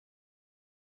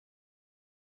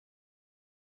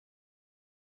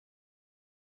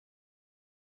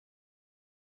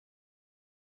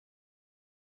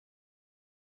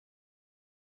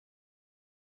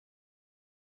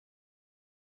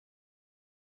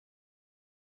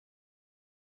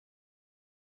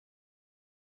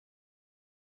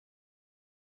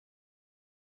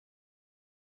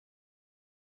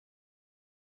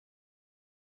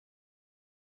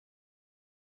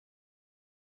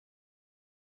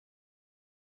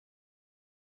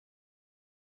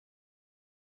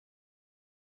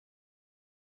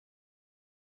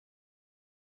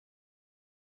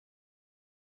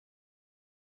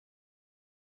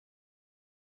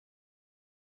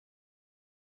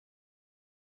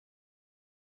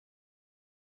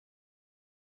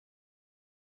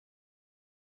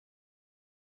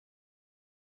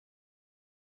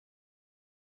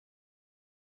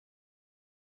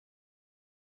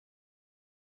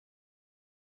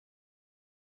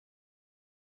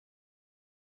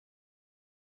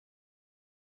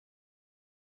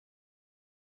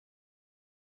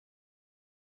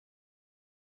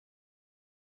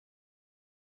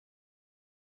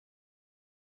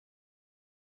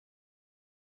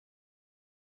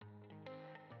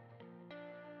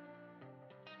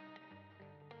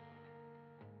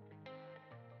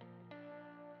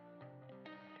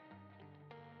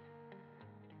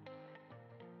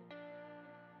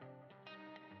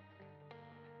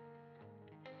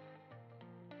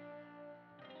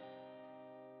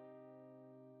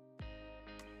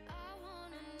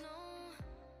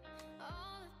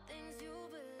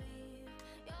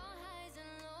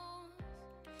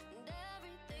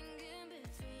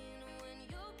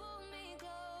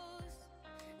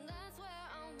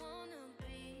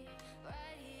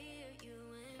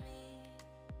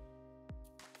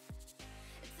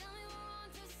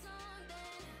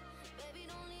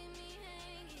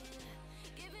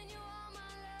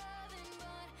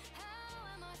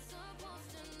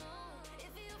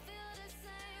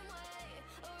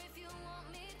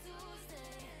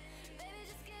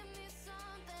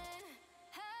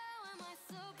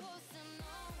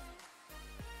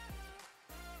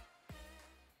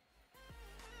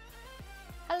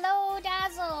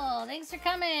Basil! Thanks for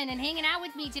coming and hanging out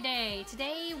with me today.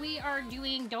 Today we are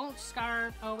doing Don't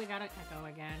Starve. Oh, we got an echo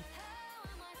again.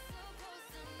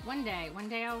 One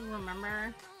day I'll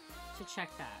remember to check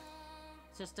that.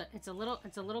 It's a little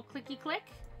clicky click,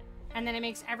 and then it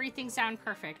makes everything sound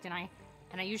perfect. And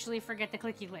I usually forget the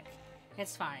clicky click.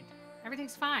 It's fine.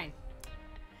 Everything's fine.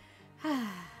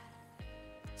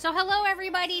 So hello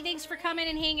everybody, thanks for coming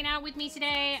and hanging out with me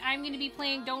today. I'm going to be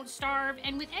playing Don't Starve,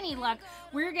 and with any luck,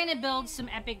 we're going to build some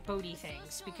epic boaty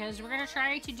things, because we're going to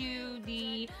try to do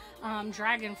the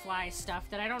Dragonfly stuff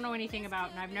that I don't know anything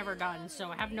about and I've never done, so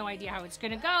I have no idea how it's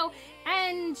going to go.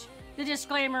 And the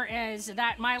disclaimer is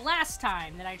that my last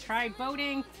time that I tried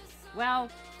boating, well,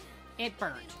 it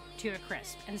burned to a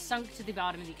crisp and sunk to the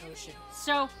bottom of the ocean.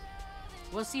 So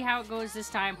we'll see how it goes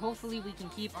this time. Hopefully we can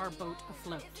keep our boat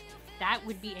afloat. That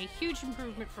would be a huge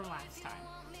improvement from last time.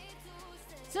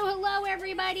 So hello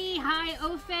everybody, hi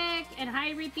Ophek and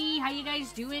hi Rippy, how you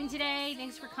guys doing today?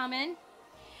 Thanks for coming.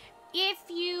 If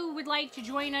you would like to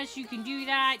join us, you can do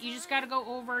that. You just gotta go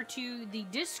over to the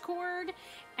Discord,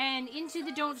 and into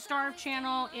the Don't Starve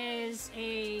channel is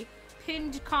a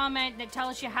pinned comment that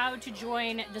tells you how to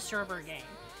join the server game.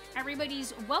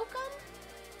 Everybody's welcome.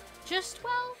 Just,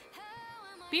 well,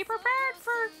 be prepared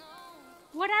for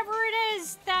whatever it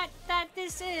is that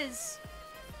this is.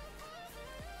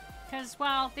 Because,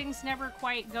 well, things never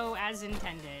quite go as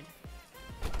intended.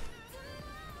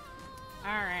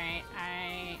 Alright,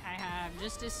 I have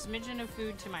just a smidgen of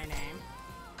food to my name.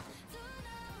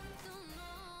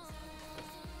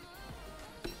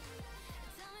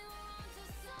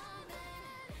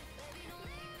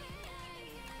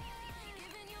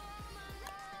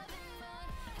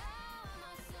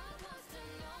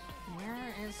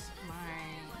 Where is my...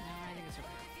 No, I think it's over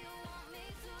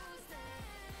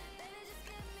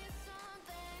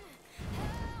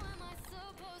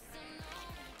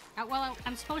there. Well,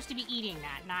 I'm supposed to be eating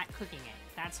that, not cooking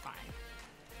it. That's fine.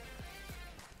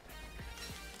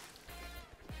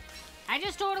 I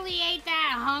just totally ate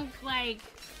that hunk, like,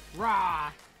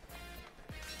 raw.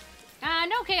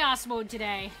 No chaos mode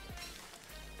today.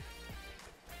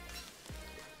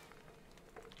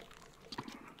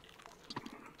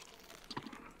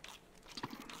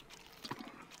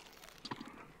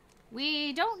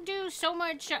 We don't do so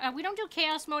much, we don't do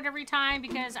chaos mode every time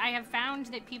because I have found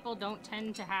that people don't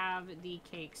tend to have the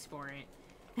cakes for it.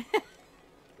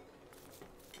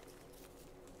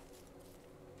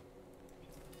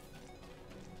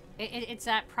 It's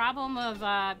that problem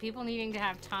of people needing to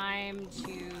have time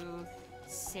to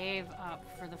save up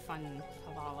for the fun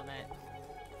of all of it.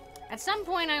 At some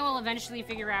point I will eventually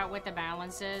figure out what the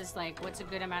balance is, like what's a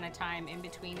good amount of time in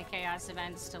between the chaos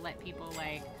events to let people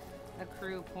like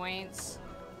accrue points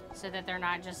so that they're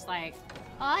not just like,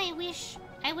 oh, I wish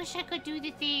I could do the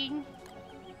thing.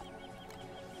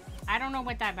 I don't know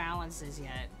what that balance is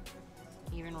yet,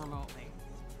 even remotely.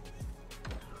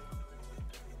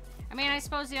 I mean, I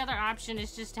suppose the other option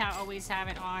is just to always have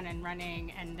it on and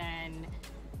running, and then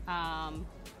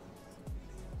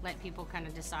let people kind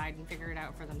of decide and figure it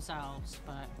out for themselves,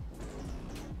 but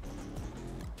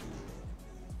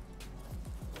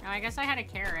oh, I guess I had a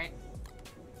carrot.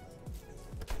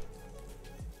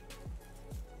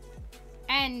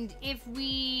 And if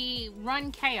we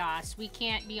run chaos, we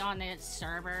can't be on the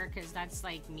server, because that's,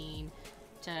 like, mean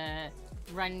to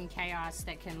run chaos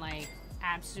that can, like,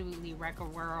 absolutely wreck a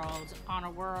world on a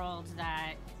world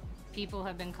that people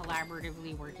have been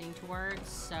collaboratively working towards.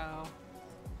 So,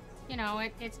 you know,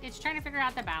 it's trying to figure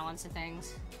out the balance of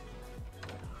things.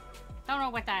 Don't know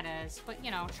what that is, but,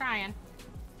 you know, trying.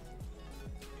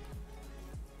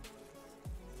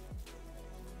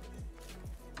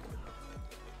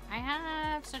 I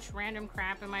have such random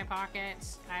crap in my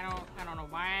pockets. I don't know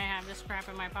why I have this crap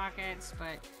in my pockets,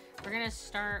 but we're gonna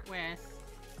start with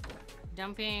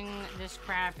dumping this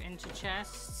crap into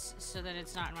chests so that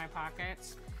it's not in my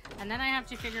pockets. And then I have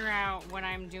to figure out what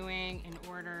I'm doing in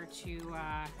order to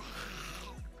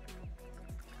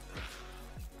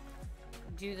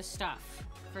do the stuff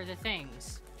for the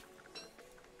things.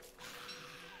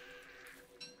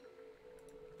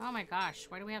 Oh my gosh,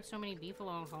 why do we have so many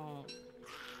beefalo holes?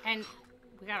 And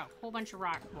we got a whole bunch of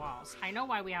rock walls. I know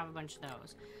why we have a bunch of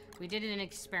those. We did an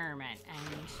experiment,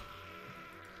 and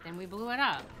then we blew it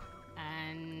up.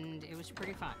 And it was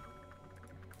pretty fun.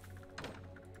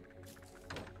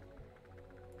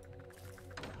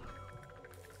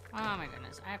 Oh my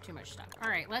goodness, I have too much stuff.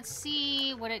 Alright, let's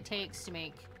see what it takes to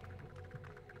make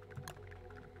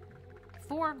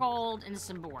 4 gold and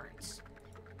some boards.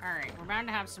 Alright, we're bound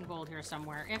to have some gold here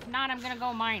somewhere. If not, I'm gonna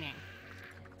go mining.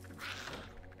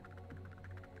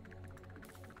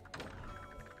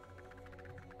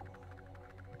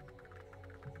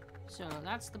 So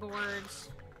that's the boards.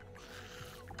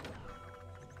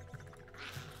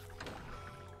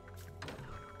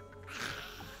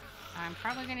 I'm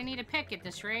probably gonna need a pick at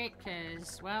this rate,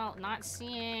 because, well, not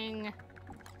seeing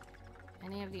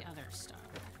any of the other stuff.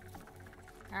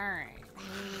 Alright,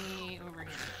 over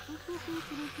here.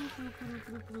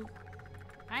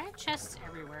 I have chests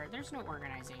everywhere. There's no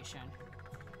organization.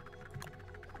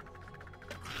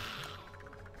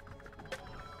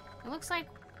 It looks like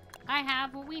I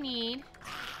have what we need.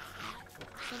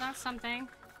 So that's something.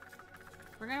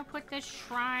 We're gonna put this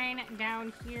shrine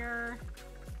down here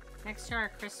next to our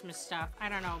Christmas stuff. I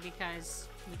don't know, because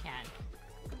we can.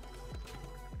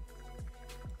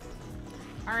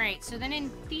 Alright, so then in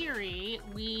theory,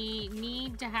 we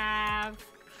need to have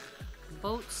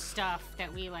boat stuff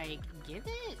that we, like, give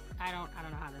it? I don't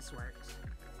know how this works.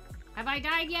 Have I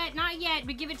died yet? Not yet,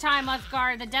 but give it time,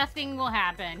 Uthgar. The death thing will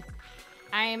happen.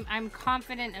 I'm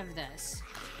confident of this.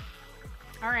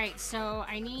 Alright, so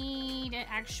I need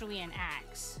actually an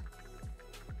axe.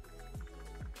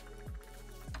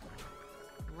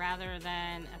 Rather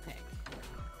than a pick.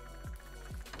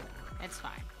 It's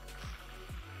fine.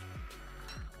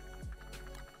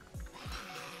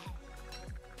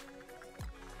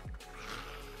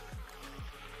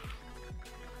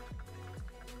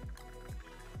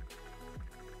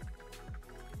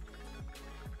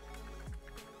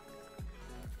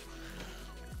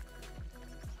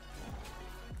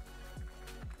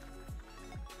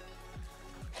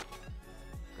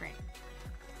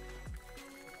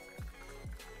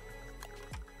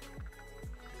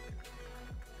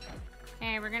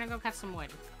 Okay, we're gonna go cut some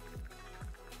wood.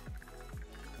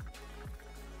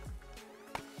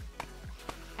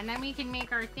 And then we can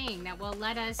make our thing that will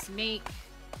let us make,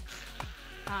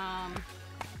 the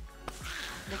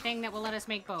thing that will let us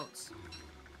make boats.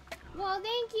 Well,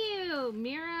 thank you,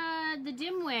 Mira the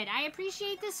Dimwit. I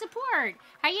appreciate the support.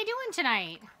 How you doing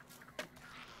tonight?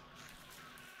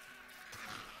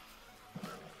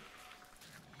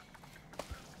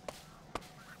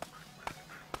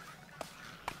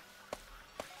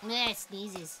 Yeah,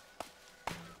 sneezes.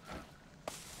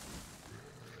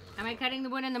 Am I cutting the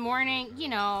wood in the morning? You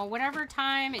know, whatever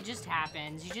time, it just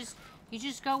happens. You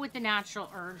just go with the natural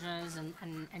urges and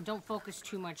don't focus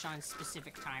too much on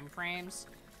specific time frames.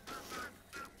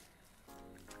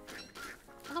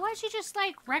 Otherwise, you just,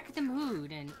 like, wreck the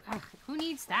mood, and who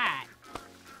needs that?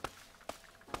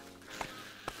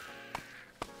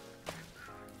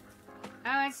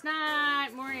 Oh, it's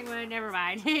not morning wood. Never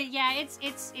mind. Yeah, it's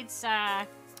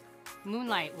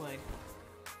moonlight wood.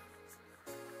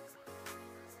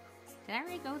 Did I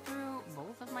already go through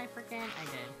both of my frickin'? I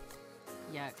did.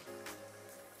 Yuck.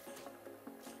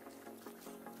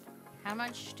 How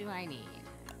much do I need?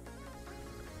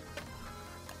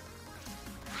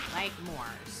 Like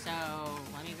more. So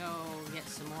let me go get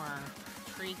some more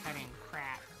tree cutting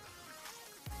crap.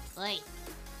 Like,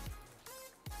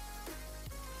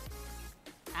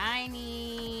 I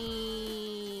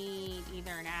need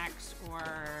either an axe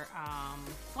or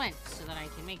flint so that I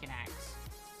can make an axe.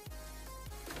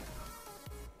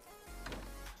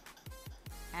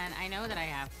 And I know that I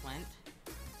have flint.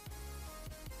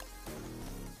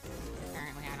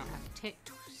 Apparently I don't have a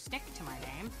stick to my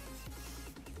name.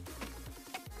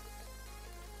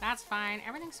 That's fine.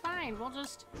 Everything's fine. We'll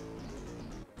just...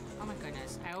 Oh my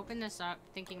goodness. I opened this up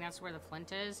thinking that's where the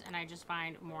flint is, and I just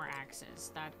find more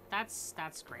axes.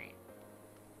 That's great.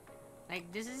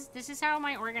 Like, this is how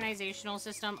my organizational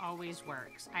system always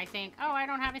works. I think, oh, I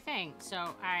don't have a thing,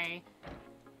 so I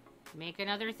make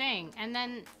another thing. And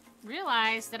then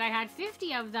realize that I had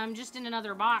 50 of them just in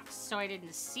another box, so I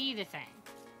didn't see the thing.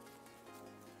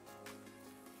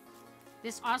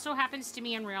 This also happens to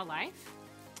me in real life,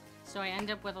 so I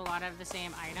end up with a lot of the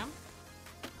same item.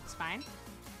 It's fine.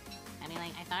 I mean,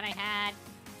 like, I thought I had.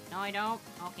 No, I don't.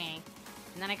 Okay.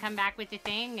 And then I come back with the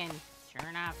thing, and sure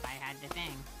enough, I had the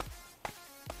thing.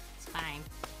 It's fine.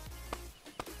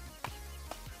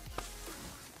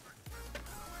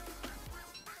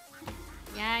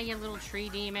 Yeah, you little tree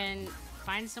demon.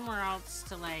 Find somewhere else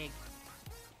to, like,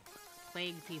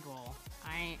 plague people.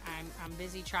 I'm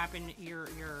busy trapping your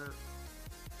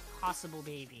possible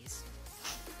babies.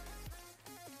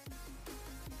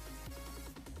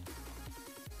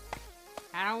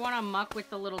 I don't want to muck with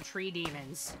the little tree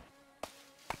demons.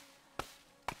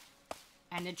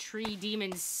 And the tree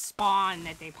demons spawn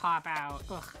that they pop out.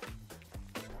 Ugh.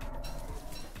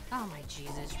 Oh my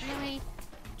Jesus, really?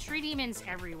 Tree demons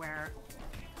everywhere.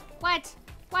 What?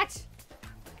 What?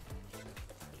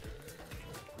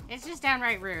 It's just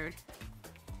downright rude.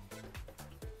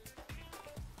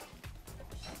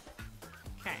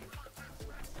 Okay.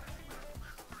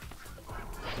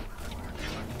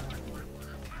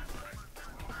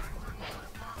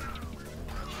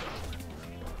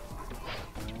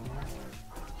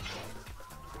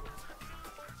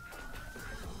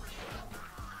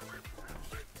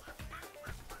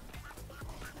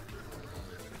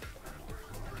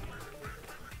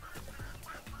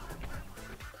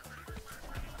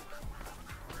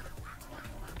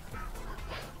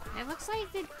 It looks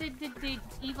like the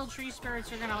evil tree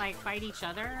spirits are gonna, like, fight each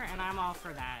other, and I'm all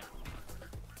for that.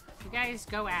 You guys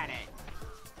go at it.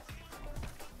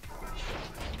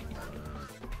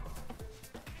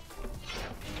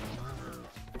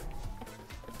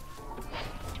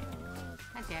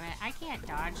 God damn it, I can't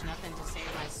dodge nothing to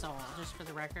save my soul, just for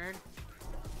the record.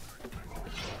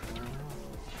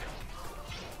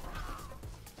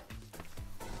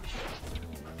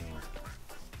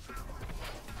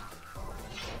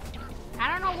 I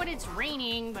don't know what it's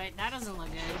raining, but that doesn't look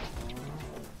good.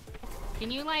 Can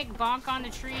you, like, bonk on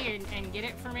the tree and get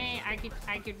it for me?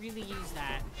 I could really use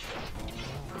that.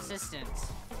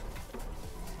 Assistance.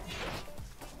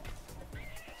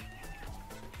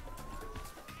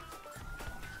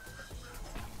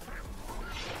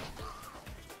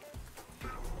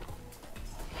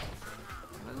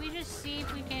 But we just see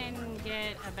if we can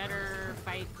get a better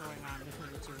fight going on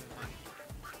between the two of them.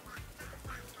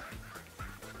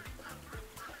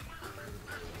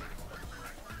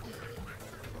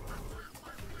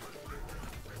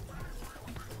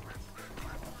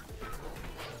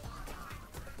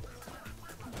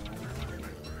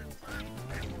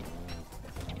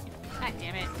 God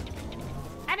damn it.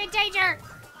 I'm in danger!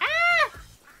 Ah!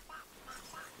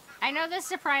 I know this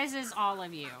surprises all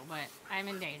of you, but I'm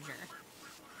in danger.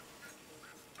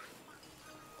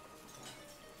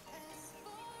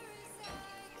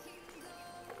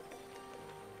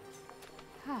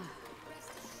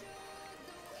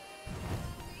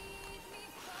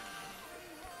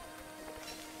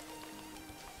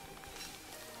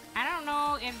 I don't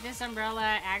know if this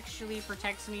umbrella actually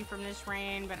protects me from this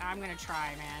rain, but I'm gonna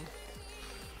try, man.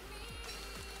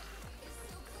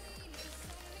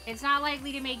 It's not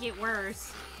likely to make it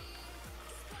worse.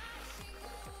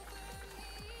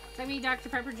 So many Dr.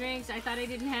 Pepper drinks. I thought I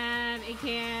didn't have a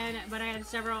can, but I had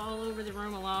several all over the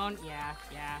room alone. Yeah.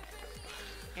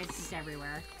 It's just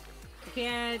everywhere. I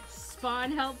can't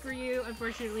spawn help for you,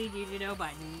 unfortunately, due to no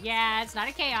button. Yeah, it's not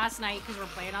a chaos night because we're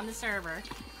playing on the server.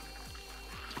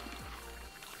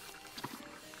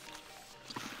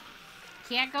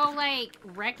 Can't go, like,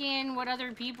 wrecking what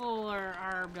other people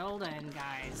are building,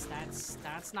 guys.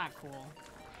 That's not cool.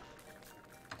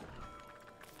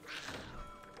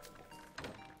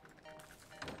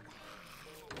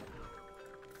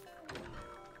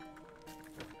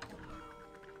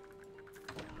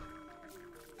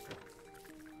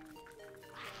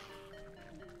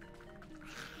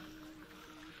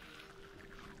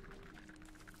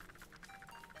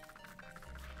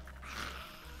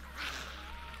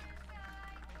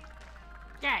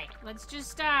 Okay, let's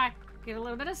just get a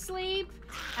little bit of sleep,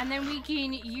 and then we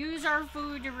can use our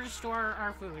food to restore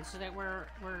our food so that our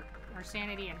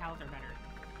sanity and health are better.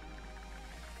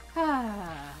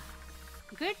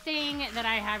 Good thing that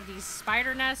I have these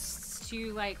spider nests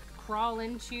to, like, crawl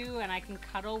into, and I can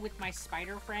cuddle with my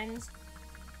spider friends.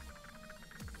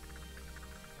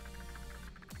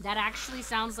 That actually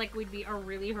sounds like would be a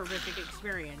really horrific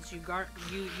experience. You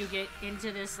get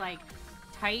into this, like,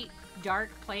 tight, dark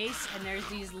place, and there's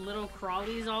these little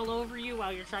crawlies all over you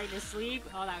while you're trying to sleep.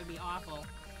 Oh, that would be awful.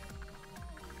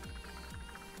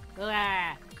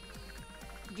 Blah.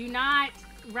 Do not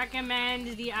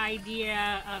recommend the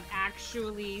idea of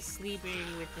actually sleeping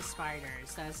with the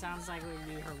spiders. That sounds like it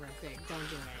would be horrific. Don't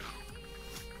do it.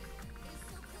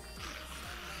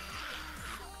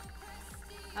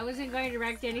 I wasn't going to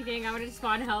wreck anything. I wanted to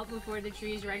spawn help before the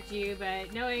trees wrecked you,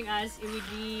 but knowing us, it would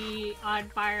be on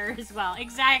fire as well.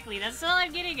 Exactly. That's all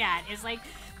I'm getting at. It's like,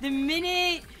 the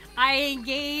minute I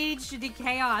engage the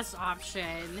chaos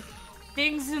option,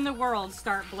 things in the world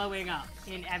start blowing up,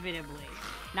 inevitably.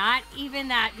 Not even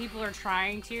that people are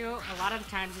trying to. A lot of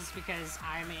times it's because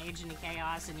I'm an agent of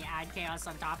chaos, and you add chaos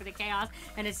on top of the chaos,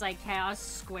 and it's like chaos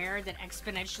squared that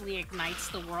exponentially ignites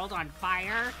the world on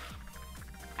fire.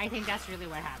 I think that's really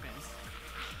what happens.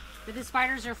 But the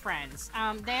spiders are friends.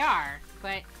 They are,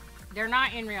 but they're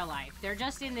not in real life. They're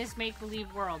just in this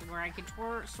make-believe world where I can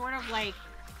sort of, like,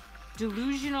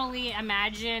 delusionally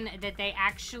imagine that they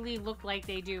actually look like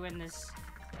they do in this.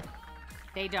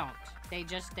 They don't. They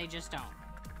just don't.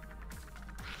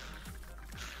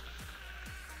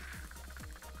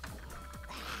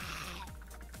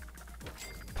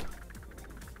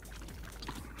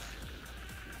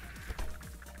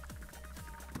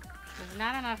 There's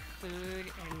not enough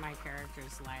food in my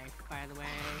character's life, by the way.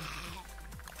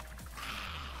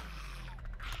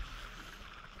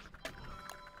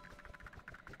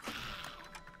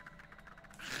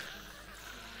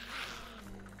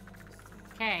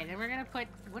 Okay, then we're gonna put,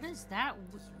 what is that?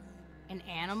 An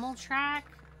animal track?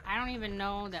 I don't even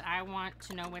know that I want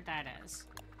to know what that is.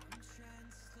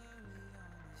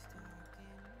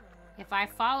 If I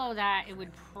follow that, it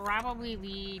would probably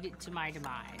lead to my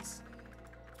demise.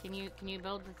 Can you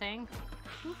build the thing?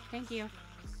 Ooh, thank you.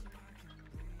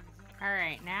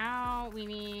 Alright, now we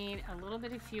need a little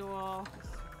bit of fuel.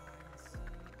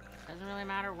 Doesn't really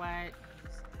matter what.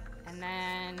 And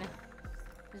then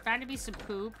there's bound to be some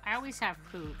poop. I always have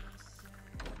poop.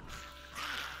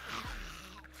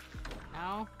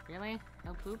 No? Really?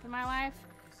 No poop in my life?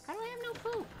 How do I have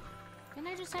no poop? Didn't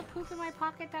I just have poop in my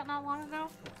pocket that not long ago?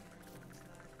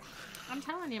 I'm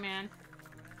telling you, man.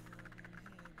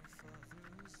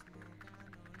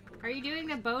 Are you doing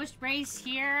the boast race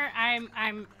here? I'm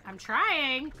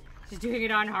trying. Just doing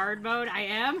it on hard mode. I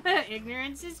am.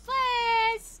 Ignorance is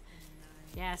bliss.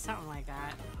 Yeah, something like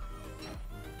that.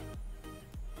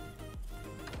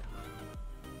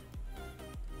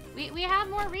 We have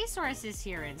more resources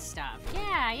here and stuff.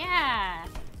 Yeah, yeah.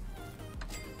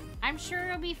 I'm sure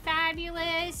it'll be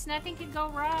fabulous. Nothing could go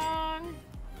wrong.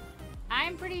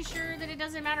 I'm pretty sure that it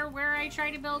doesn't matter where I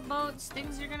try to build boats,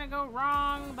 things are gonna go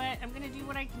wrong, but I'm gonna do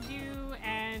what I can do,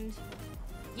 and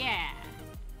yeah.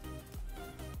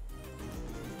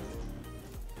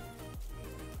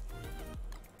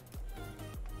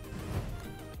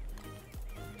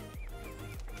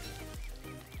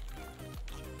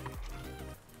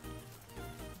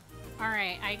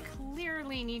 Alright, I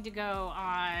clearly need to go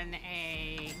on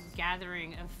a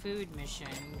gathering of food mission,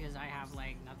 because I have,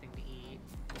 like, nothing to eat.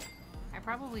 I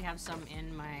probably have some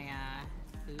in my,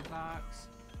 food box.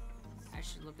 I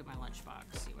should look at my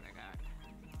lunchbox, see what I got.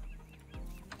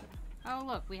 Oh,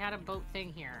 look, we had a boat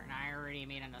thing here, and I already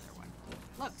made another one.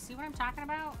 Look, see what I'm talking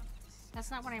about?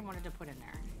 That's not what I wanted to put in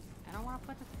there. I don't want to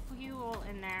put the fuel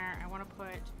in there. I want to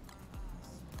put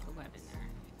the web in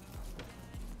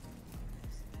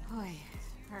there. Boy.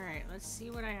 Alright, let's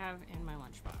see what I have in my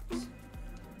lunchbox.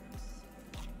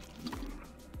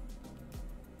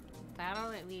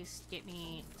 That'll at least get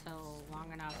me till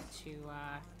long enough to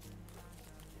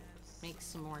make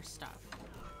some more stuff.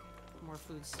 More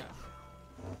food stuff.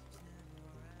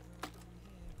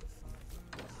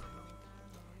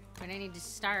 But I need to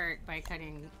start by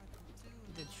cutting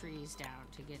the trees down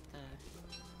to get the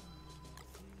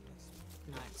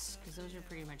nuts, because those are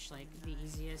pretty much like the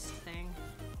easiest thing.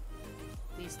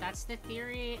 At least that's the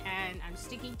theory, and I'm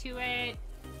sticking to it.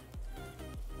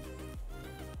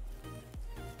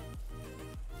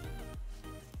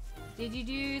 Did you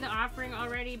do the offering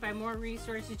already? By more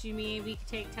resources you mean we could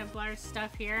take Templar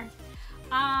stuff here?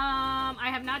 I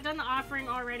have not done the offering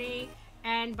already,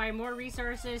 and by more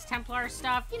resources, Templar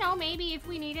stuff, you know, maybe if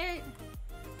we need it.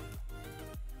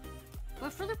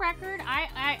 But for the record, I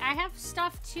have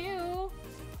stuff too.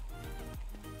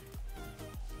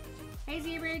 Hey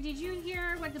Zebra, did you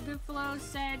hear what the buffalo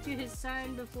said to his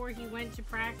son before he went to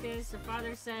practice? The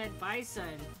father said, "Bye, son."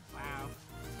 Wow.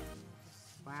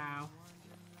 Wow.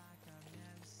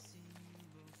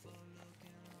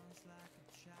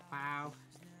 Wow.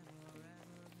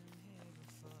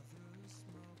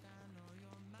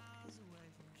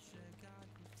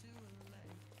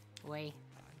 Wait.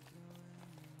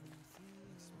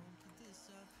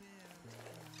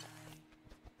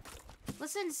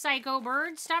 Listen, psycho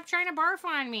bird, stop trying to barf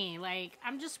on me. Like,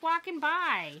 I'm just walking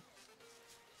by.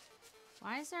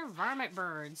 Why is there varmint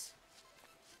birds?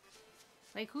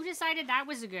 Like, who decided that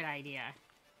was a good idea?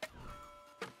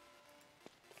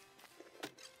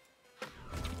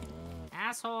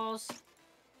 Assholes.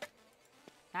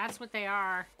 That's what they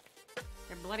are.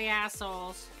 They're bloody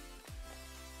assholes.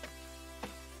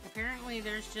 Apparently,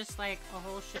 there's just, like, a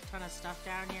whole shit ton of stuff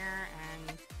down here,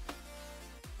 and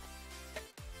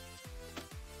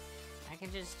I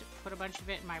can just put a bunch of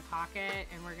it in my pocket,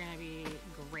 and we're gonna be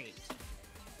great.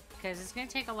 Because it's gonna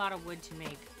take a lot of wood to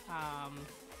make,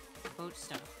 boat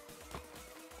stuff.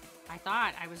 I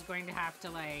thought I was going to have to,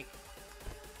 like,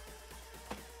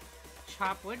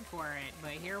 chop wood for it,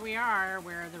 but here we are,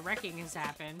 where the wrecking has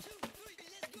happened.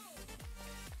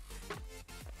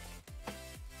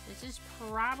 This is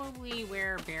probably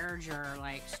where Berger,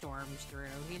 like, storms through.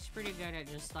 He's pretty good at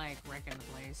just, like, wrecking the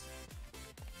place.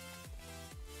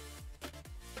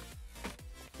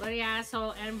 Bloody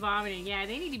asshole and vomiting. Yeah,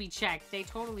 they need to be checked. They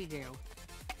totally do.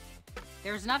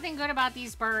 There's nothing good about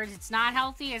these birds. It's not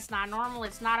healthy. It's not normal.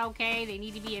 It's not okay. They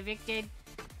need to be evicted.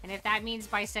 And if that means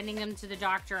by sending them to the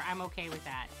doctor, I'm okay with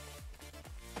that.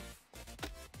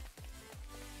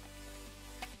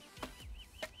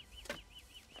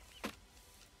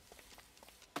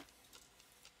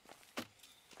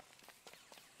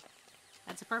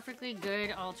 That's a perfectly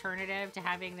good alternative to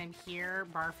having them here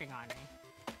barfing on me.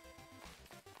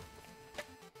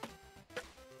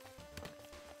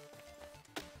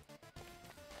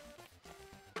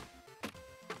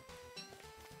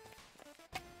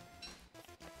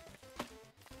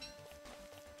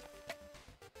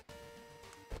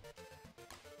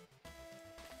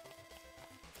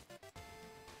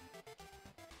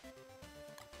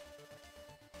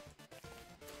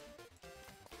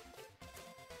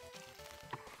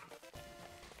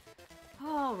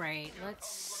 Alright,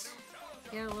 let's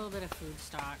get a little bit of food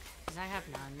stock, because I have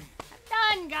none.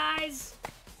 I'm done, guys!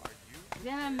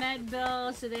 Then med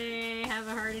bill, so they have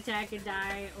a heart attack and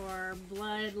die, or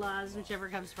blood loss, whichever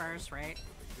comes first, right?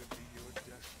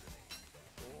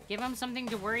 Give them something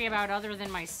to worry about other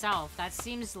than myself. That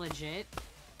seems legit.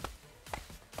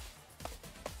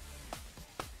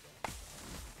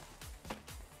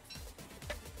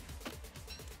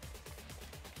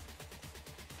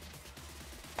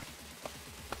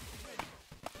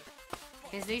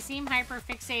 Because they seem hyper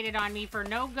fixated on me for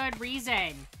no good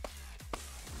reason.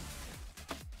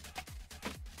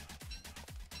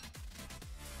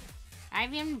 I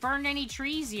haven't even burned any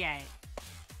trees yet.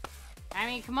 I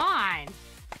mean, come on.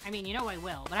 I mean, you know I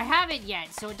will, but I haven't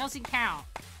yet, so it doesn't count.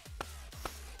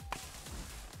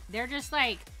 They're just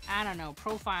like, I don't know,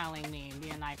 profiling me and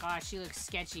being like, oh, she looks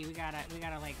sketchy. We gotta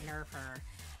like nerf her.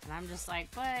 And I'm just like,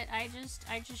 but I just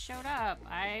showed up.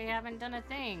 I haven't done a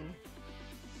thing.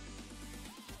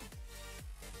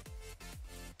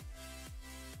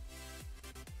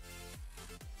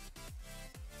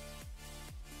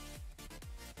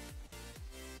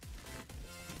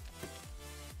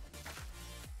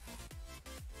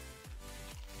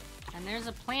 And there's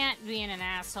a plant being an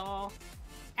asshole.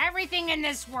 Everything in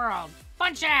this world.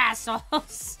 Bunch of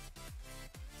assholes.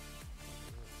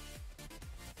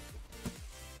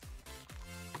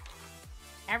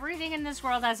 Everything in this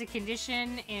world has a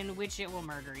condition in which it will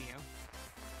murder you.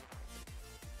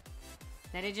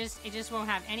 That it just won't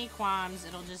have any qualms.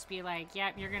 It'll just be like,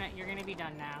 yep, you're gonna be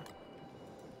done now.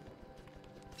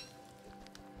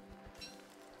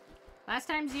 Last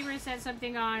time Zebra said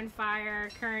something on fire,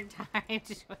 current time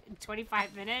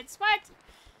 25 minutes. What?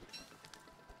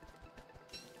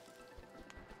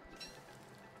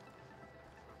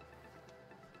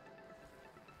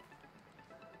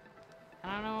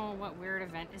 I don't know what weird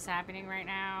event is happening right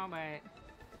now, but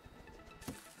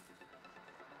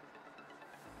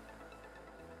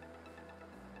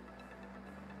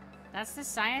that's the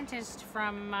scientist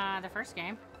from the first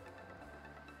game.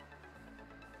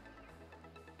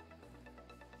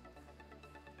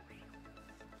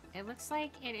 It looks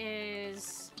like it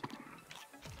is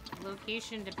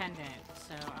location dependent,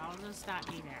 so I'll just not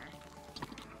be there.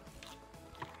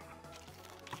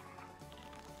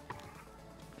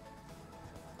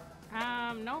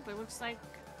 Nope, it looks like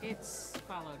it's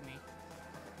followed me.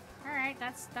 Alright,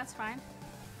 that's fine.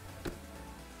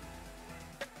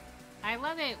 I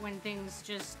love it when things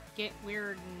just get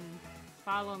weird and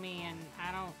follow me and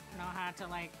I don't know how to,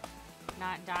 like,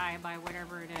 not die by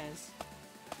whatever it is.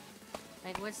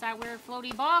 Like, what's that weird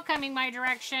floaty ball coming my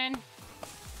direction?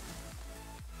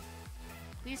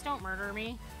 Please don't murder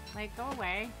me. Like, go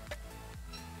away.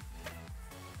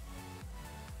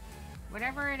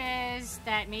 Whatever it is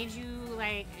that made you,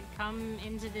 like, come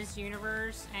into this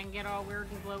universe and get all weird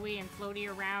and glowy and floaty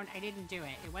around, I didn't do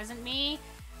it. It wasn't me.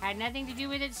 I had nothing to do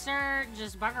with it, sir.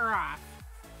 Just bugger off.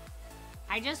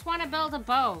 I just want to build a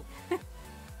boat.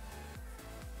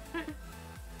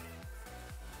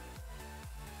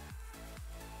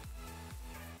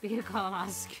 Be a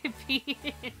colonoscopy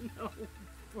in the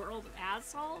world of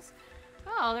assholes?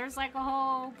 Oh, there's like a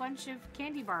whole bunch of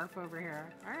candy barf over here.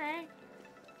 Alright.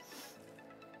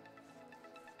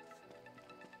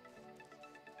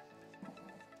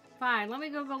 Fine, let me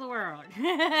Google the world.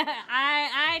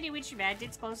 I knew what you meant.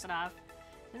 It's close enough.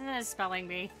 Isn't that a spelling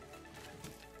bee?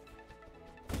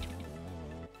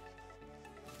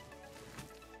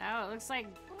 Oh, it looks like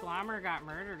Glommer got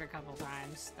murdered a couple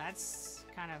times. That's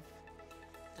kind of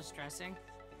distressing.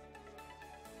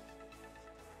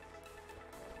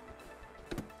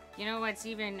 You know what's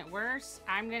even worse?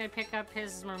 I'm gonna pick up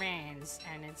his remains,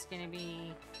 and it's gonna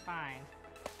be fine.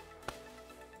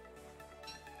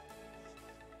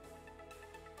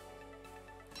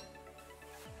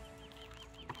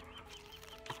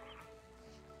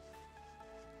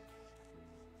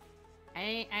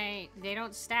 They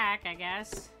don't stack, I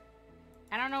guess.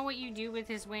 I don't know what you do with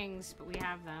his wings, but we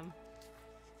have them.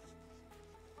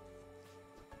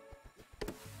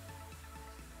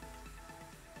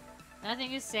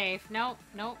 Nothing is safe. Nope,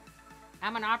 nope.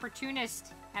 I'm an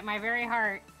opportunist at my very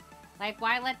heart. Like,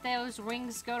 why let those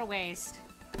wings go to waste?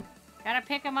 Gotta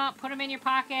pick them up, put them in your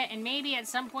pocket, and maybe at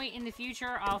some point in the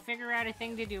future, I'll figure out a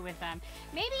thing to do with them.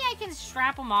 Maybe I can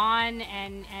strap them on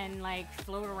and like,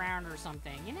 float around or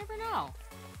something. You never know.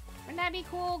 Wouldn't that be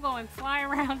cool, going fly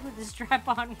around with the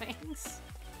strap-on wings?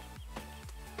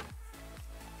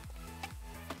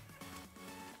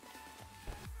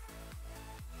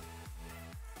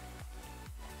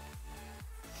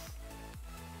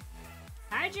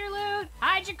 Hide your loot!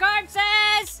 Hide your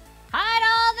corpses! Hide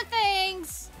all the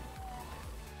things!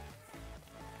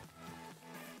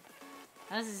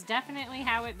 This is definitely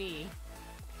how it be.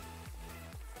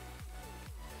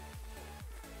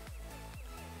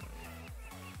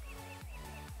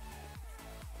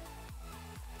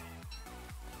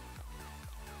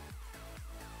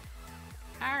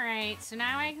 Alright, so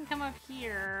now I can come up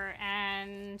here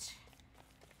and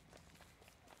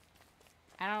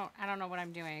I don't know what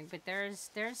I'm doing, but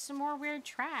there's some more weird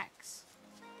tracks.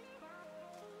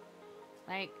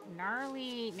 Like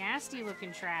gnarly, nasty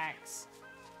looking tracks.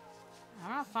 I'm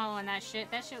not following that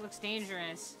shit. That shit looks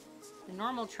dangerous. The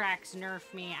normal tracks nerf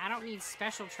me. I don't need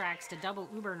special tracks to double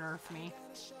uber nerf me.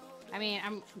 I mean,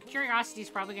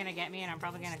 curiosity's probably gonna get me and I'm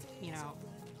probably gonna, you know,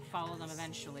 follow them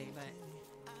eventually,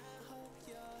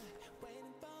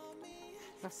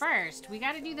 But first, we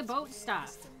gotta do the boat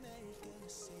stuff.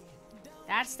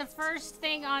 That's the first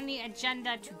thing on the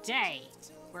agenda today.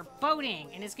 We're boating,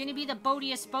 and it's gonna be the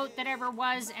boatiest boat that ever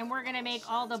was, and we're gonna make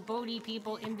all the boaty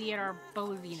people envy at our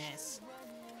boatiness.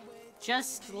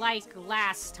 Just like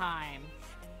last time.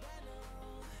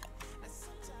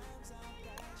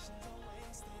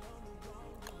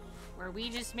 Where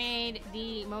we just made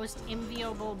the most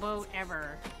enviable boat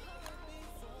ever.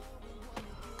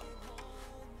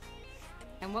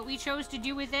 And what we chose to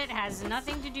do with it has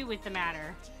nothing to do with the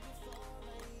matter.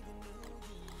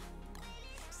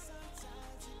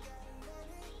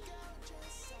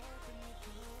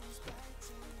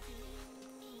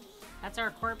 That's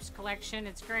our corpse collection.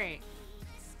 It's great.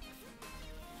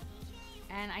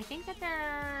 And I think that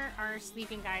there are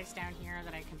sleeping guys down here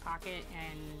that I can pocket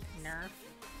and nerf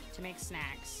to make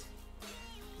snacks.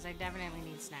 Because I definitely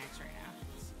need snacks right now.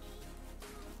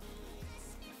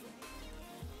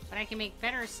 But I can make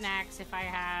better snacks if I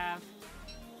have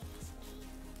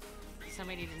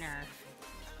somebody to nerf.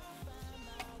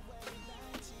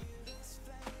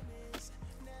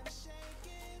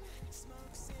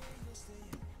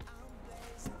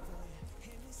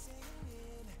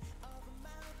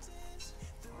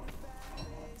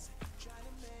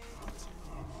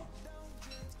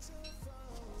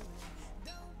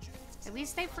 At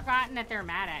least they've forgotten that they're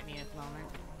mad at me at the moment.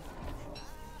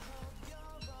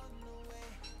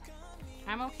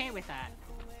 I'm okay with that.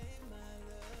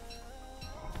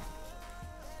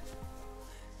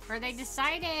 Or they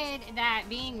decided that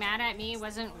being mad at me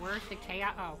wasn't worth the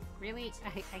chaos. Oh, really?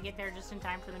 I get there just in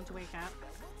time for them to wake up.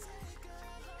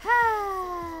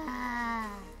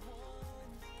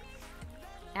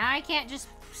 Now I can't just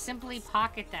simply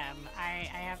pocket them. I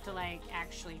have to, like,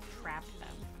 actually trap them.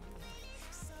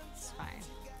 It's fine.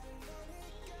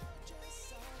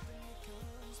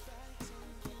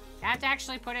 I have to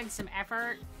actually put in some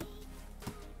effort.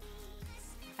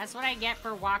 That's what I get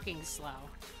for walking slow.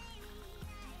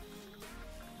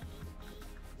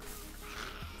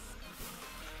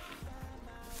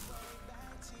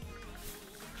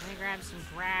 Let me grab some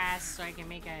grass so I can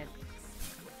make a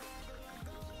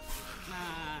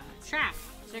trap.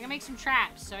 So I can make some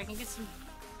traps. So I can get some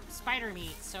spider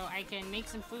meat. So I can make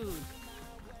some food.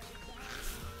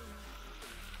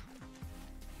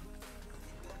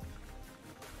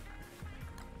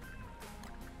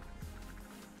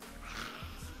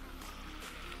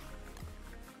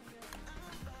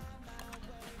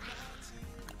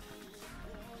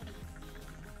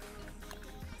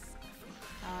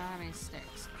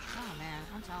 Sticks. Oh man,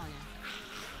 I'm telling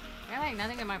you. I have like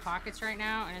nothing in my pockets right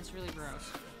now and it's really gross.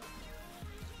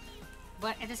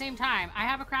 But at the same time, I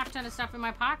have a crap ton of stuff in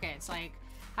my pockets. Like,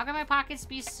 how can my pockets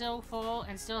be so full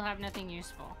and still have nothing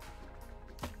useful?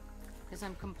 Because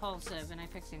I'm compulsive and I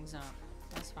pick things up.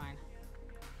 That's fine.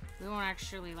 We won't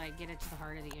actually like get it to the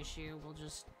heart of the issue. We'll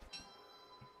just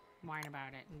whine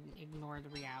about it and ignore the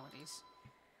realities.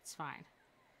 It's fine.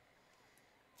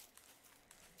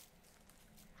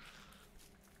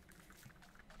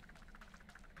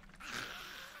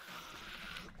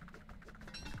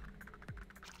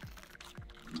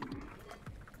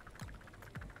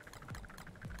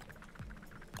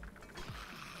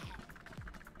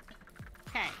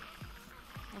 Okay,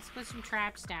 let's put some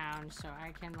traps down so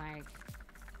I can, like,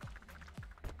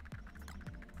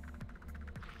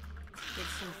 get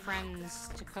some friends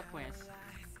to cook with.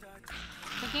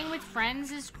 Cooking with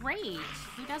friends is great.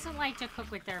 Who doesn't like to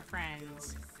cook with their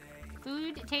friends?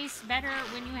 Food tastes better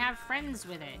when you have friends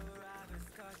with it.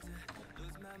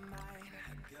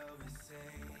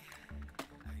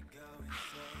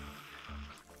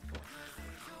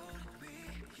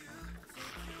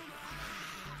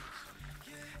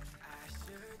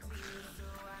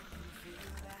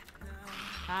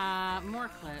 More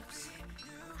clips.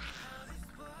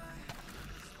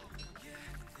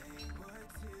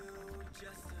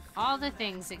 All the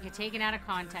things that get taken out of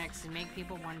context and make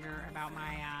people wonder about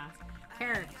my,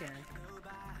 character.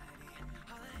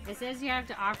 It says you have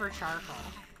to offer charcoal.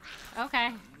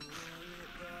 Okay.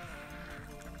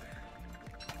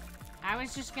 I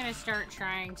was just gonna start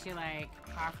trying to, like,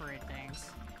 offer it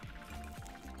things.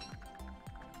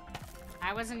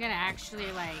 I wasn't gonna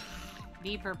actually, like,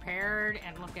 be prepared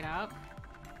and look it up.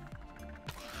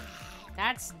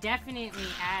 That's definitely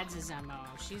Ads' MO.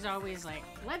 She's always like,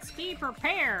 let's be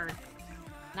prepared.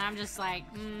 And I'm just like,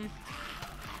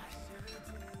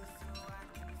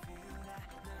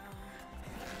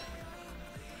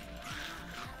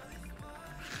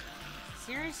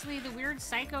 Seriously, the weird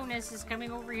psychoness is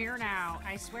coming over here now.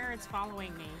 I swear it's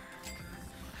following me.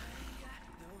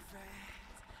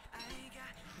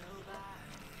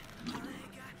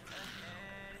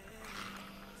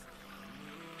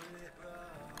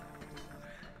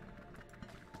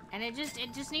 And it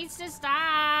just needs to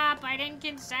stop. I didn't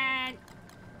consent.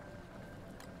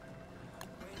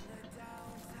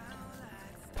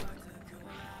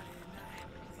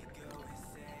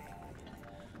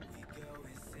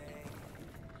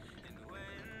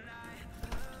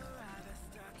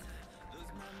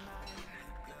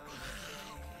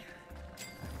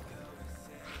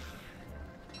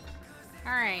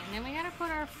 Alright, and then we gotta put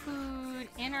our food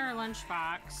in our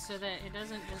lunchbox so that it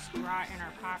doesn't just rot in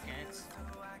our pockets.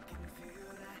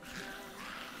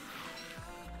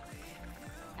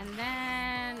 And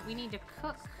then we need to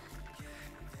cook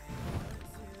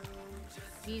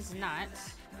these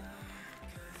nuts.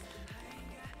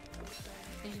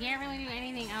 Because you can't really do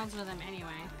anything else with them anyway.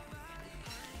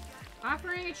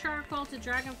 Offering a charcoal to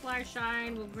Dragonfly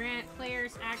Shine will grant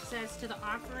players access to the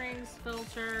offerings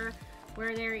filter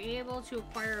where they're able to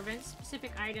acquire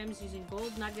event-specific items using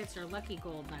gold nuggets or lucky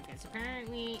gold nuggets.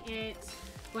 Apparently, it's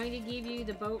going to give you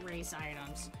the boat race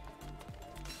items.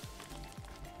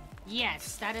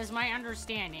 Yes, that is my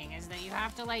understanding, is that you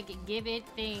have to, like, give it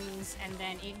things, and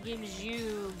then it gives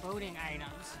you boating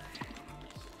items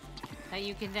that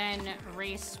you can then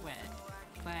race with.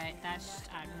 But that's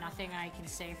nothing I can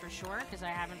say for sure, because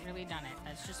I haven't really done it.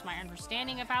 That's just my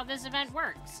understanding of how this event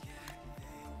works.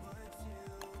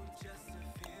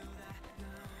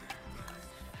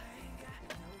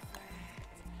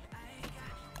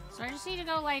 So I just need to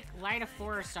go, like, light a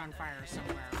forest on fire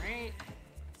somewhere, right?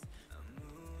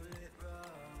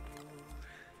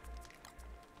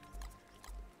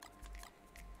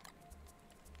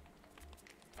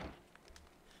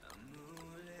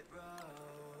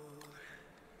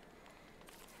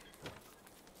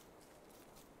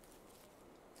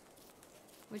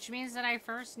 Which means that I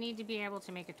first need to be able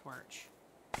to make a torch.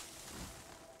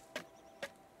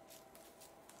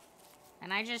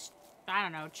 And I just, I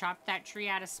don't know, chopped that tree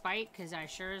out of spite because I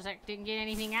sure as heck didn't get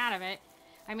anything out of it.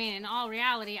 I mean, in all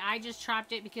reality, I just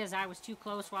chopped it because I was too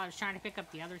close while I was trying to pick up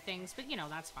the other things. But, you know,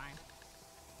 that's fine.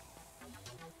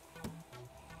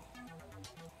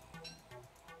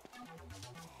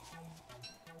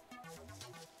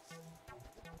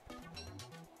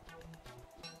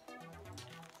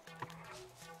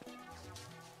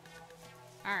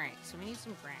 Alright, so we need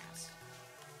some grass.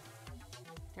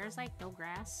 There's, like, no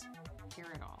grass here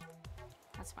at all.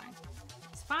 That's fine.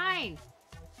 It's fine!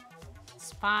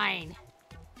 It's fine.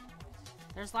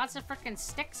 There's lots of frickin'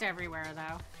 sticks everywhere,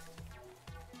 though.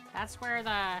 That's where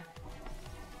the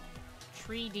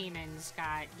tree demons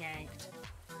got yanked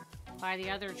by the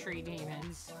other tree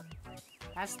demons.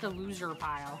 That's the loser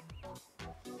pile.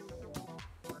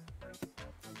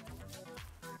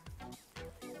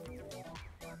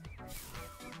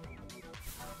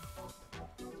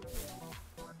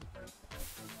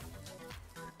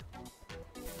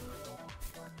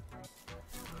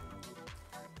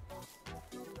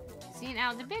 See,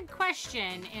 now the big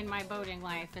question in my boating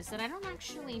life is that I don't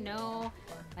actually know,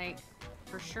 like,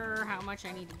 for sure how much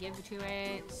I need to give to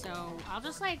it. So I'll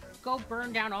just, like, go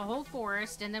burn down a whole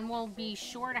forest and then we'll be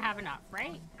sure to have enough,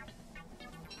 right?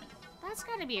 That's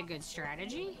gotta be a good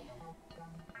strategy.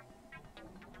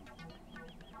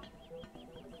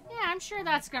 Yeah, I'm sure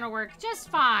that's gonna work just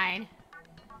fine.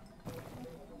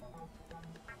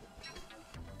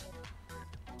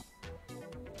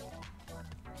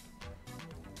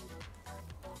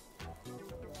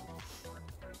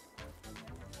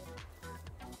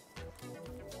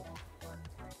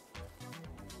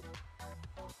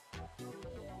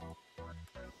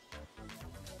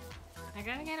 I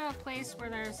gotta get to a place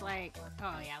where there's like,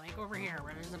 oh yeah, like over here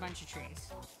where there's a bunch of trees.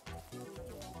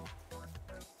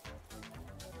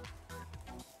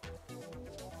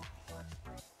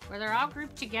 Where they're all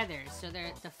grouped together so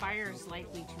that the fire is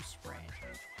likely to spread.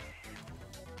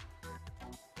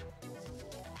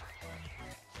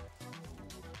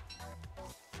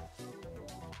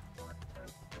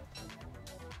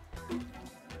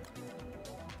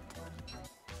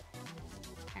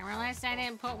 unless I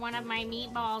didn't put one of my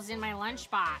meatballs in my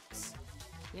lunchbox.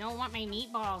 You don't want my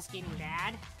meatballs getting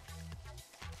bad.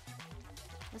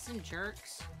 Listen,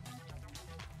 jerks.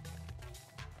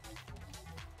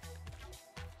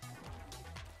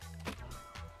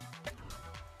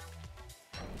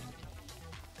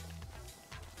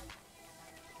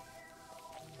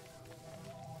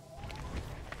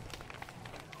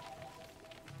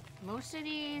 Most of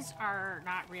these are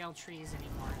not real trees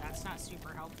anymore. That's not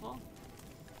super helpful.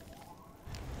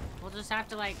 We'll just have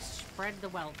to, like, spread the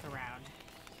wealth around.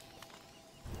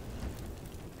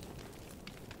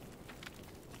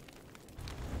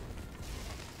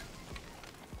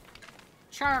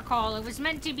 Charcoal. It was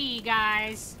meant to be,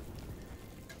 guys.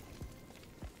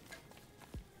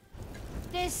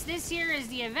 This here is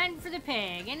the event for the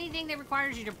pig. Anything that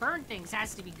requires you to burn things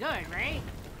has to be good, right?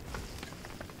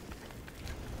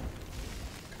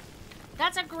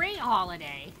 That's a great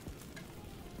holiday.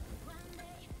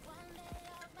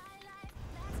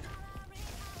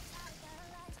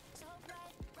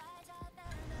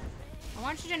 I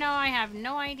want you to know I have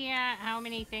no idea how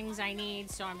many things I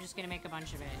need, so I'm just gonna make a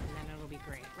bunch of it, and then it'll be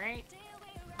great, right?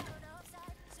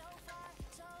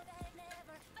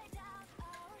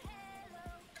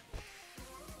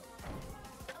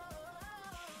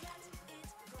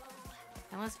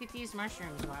 And let's get these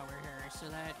mushrooms while we're here, so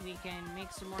that we can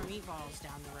make some more meatballs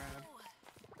down the road.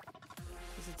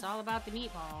 Because it's all about the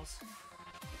meatballs.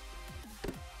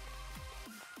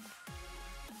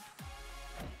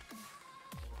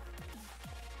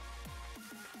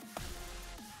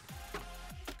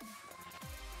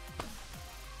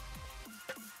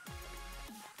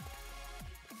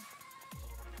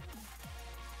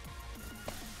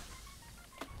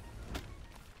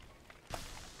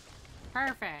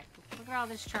 Perfect. Look at all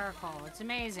this charcoal. It's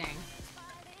amazing.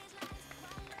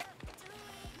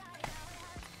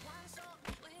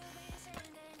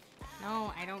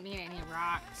 No, I don't need any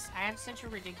rocks. I have such a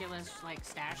ridiculous, like,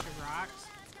 stash of rocks.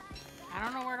 I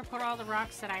don't know where to put all the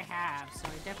rocks that I have, so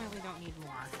I definitely don't need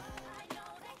more.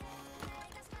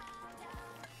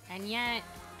 And yet,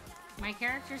 my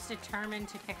character's determined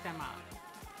to pick them up.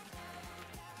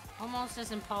 Almost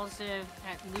as impulsive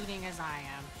at looting as I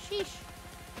am. Sheesh.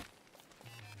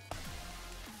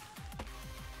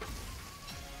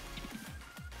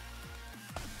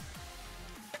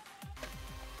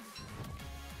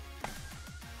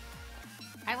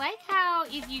 I like how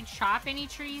if you chop any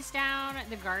trees down,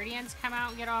 the guardians come out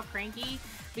and get all cranky.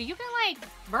 But you can, like,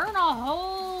 burn a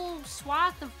whole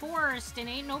swath of forest and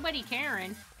ain't nobody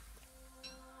caring.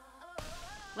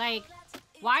 Like,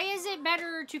 why is it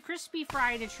better to crispy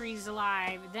fry the trees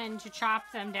alive than to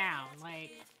chop them down?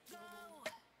 Like,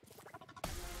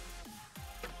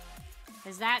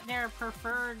 is that their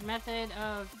preferred method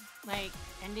of, like,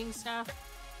 ending stuff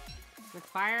with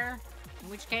fire? In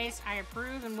which case, I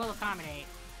approve and will accommodate.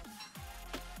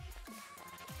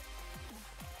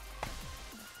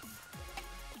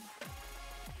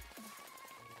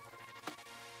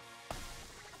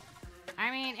 I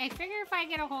mean, I figure if I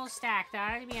get a whole stack,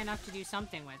 that ought to be enough to do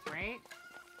something with, right?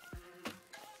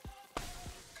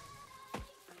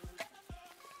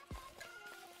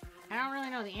 I don't really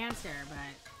know the answer,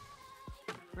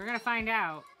 but we're gonna find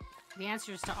out the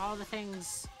answers to all the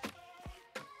things.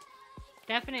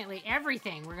 Definitely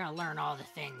everything. We're gonna learn all the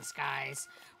things, guys.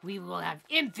 We will have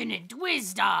infinite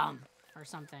wisdom! Or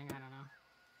something, I don't know.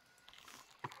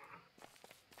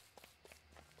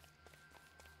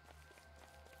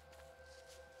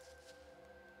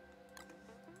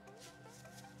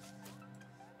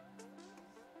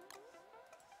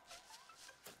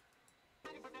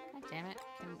 God damn it.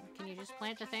 Can you just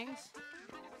plant the things?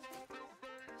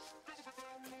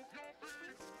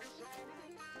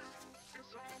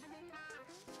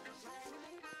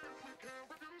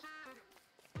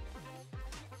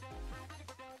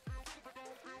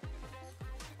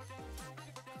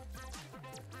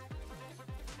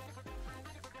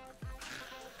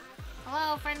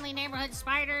 Hello, friendly neighborhood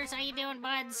spiders. How you doing,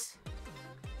 buds?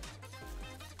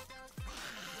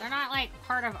 They're not, like,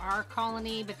 part of our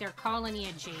colony, but they're colony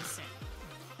adjacent.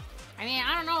 I mean,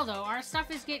 I don't know, though. Our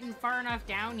stuff is getting far enough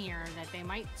down here that they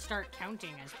might start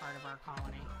counting as part of our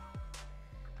colony.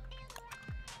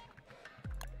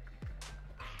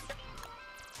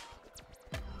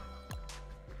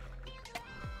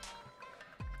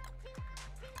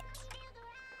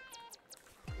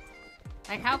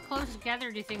 Like, how close together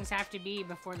do things have to be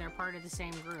before they're part of the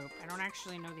same group? I don't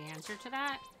actually know the answer to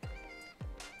that.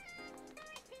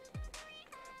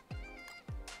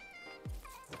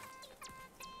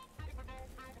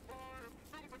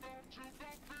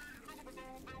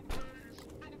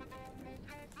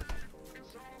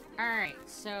 Alright,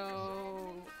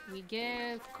 so We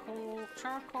give coal,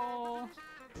 charcoal.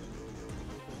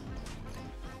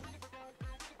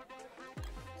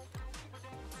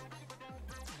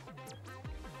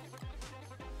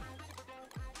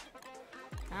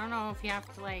 I don't know if you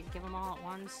have to, like, give them all at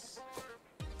once.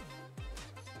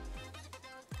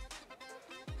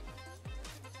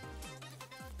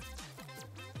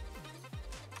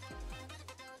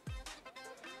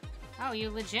 Oh, you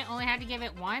legit only had to give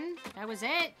it one? That was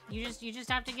it? You just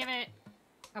have to give it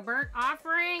a burnt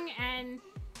offering and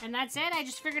that's it? I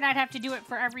just figured I'd have to do it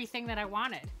for everything that I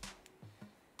wanted.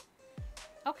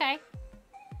 Okay.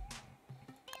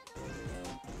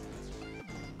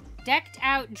 Decked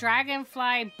out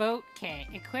Dragonfly boat kit,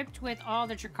 equipped with all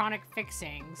the draconic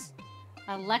fixings.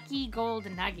 A lucky gold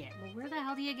nugget. Well, where the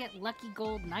hell do you get lucky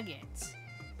gold nuggets?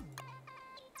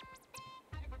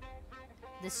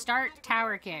 The start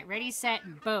tower kit. Ready, set,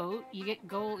 boat. You get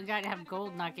gold. You gotta have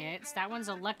gold nuggets. That one's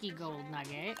a lucky gold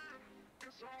nugget.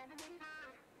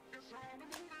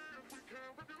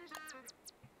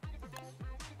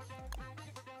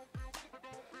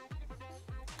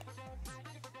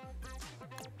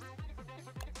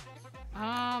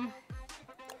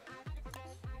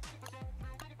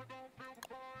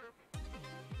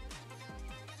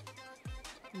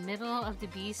 Middle of the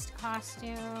beast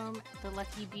costume, the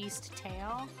lucky beast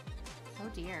tail. Oh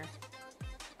dear.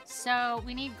 So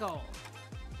we need gold.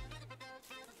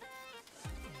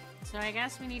 So I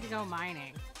guess we need to go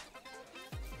mining.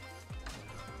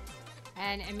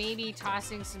 And maybe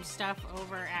tossing some stuff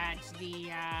over at the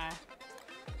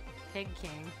Pig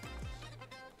King.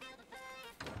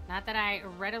 Not that I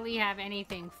readily have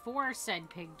anything for said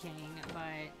Pig King,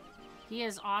 but he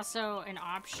is also an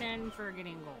option for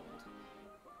getting gold.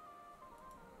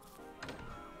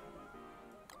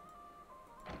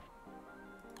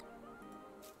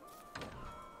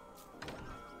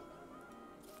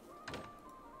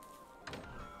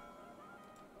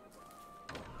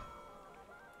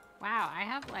 Wow, I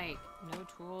have, like, no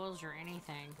tools or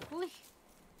anything. Ooh.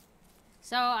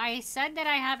 So, I said that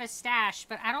I have a stash,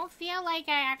 but I don't feel like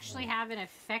I actually have an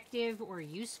effective or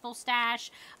useful stash.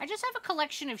 I just have a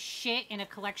collection of shit in a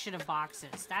collection of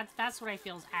boxes. That's what I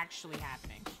feel is actually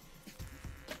happening.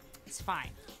 It's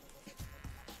fine.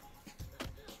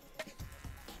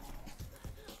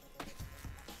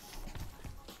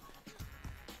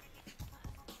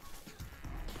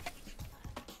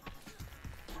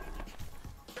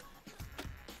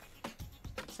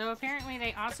 So apparently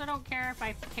they also don't care if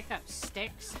I pick up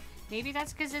sticks. Maybe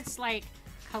that's because it's like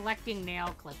collecting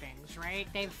nail clippings, right?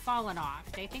 They've fallen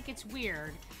off. They think it's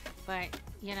weird, but,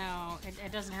 you know,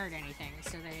 it doesn't hurt anything,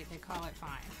 so they call it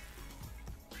fine.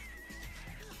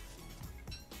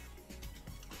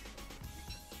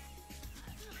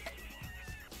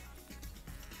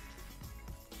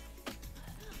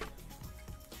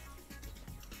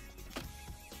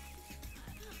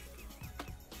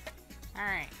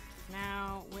 Alright.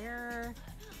 Now, where...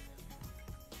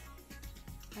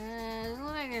 doesn't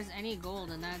look like there's any gold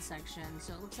in that section,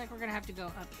 so it looks like we're gonna have to go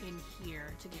up in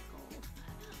here to get gold.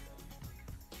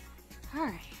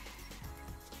 Alright.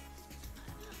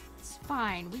 It's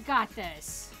fine, we got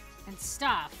this. And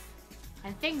stuff.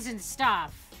 And things and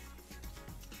stuff.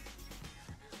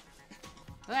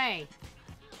 Hey!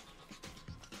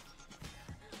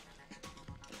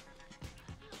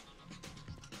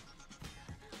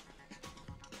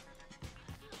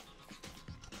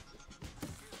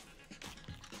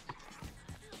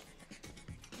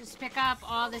 Pick up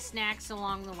all the snacks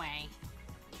along the way.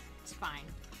 It's fine.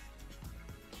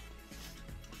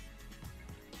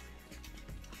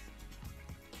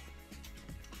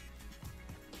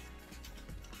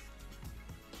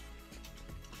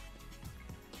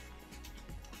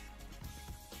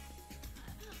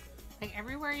 Like,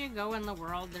 everywhere you go in the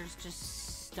world, there's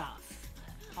just stuff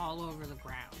all over the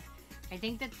ground. I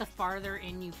think that the farther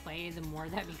in you play, the more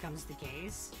that becomes the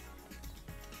case.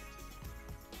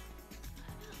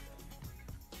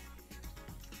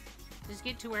 Just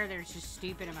get to where there's just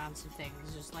stupid amounts of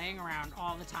things just laying around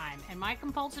all the time. And my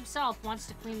compulsive self wants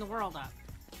to clean the world up.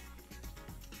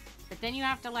 But then you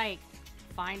have to, like,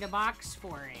 find a box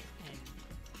for it. And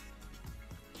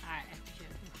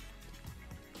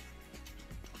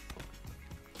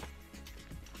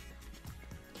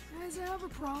Guys, I have a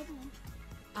problem.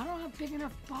 I don't have big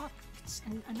enough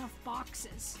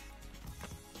boxes.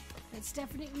 That's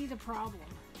definitely the problem.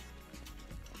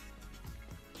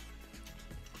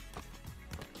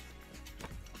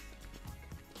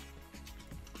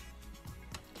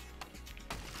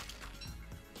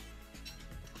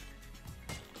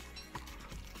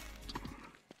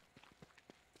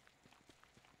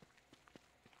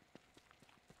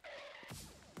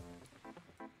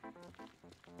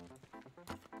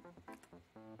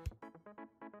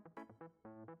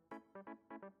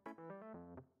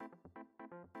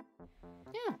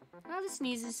 Oh, the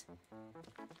sneezes.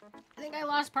 I think I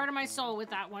lost part of my soul with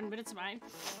that one, but it's fine.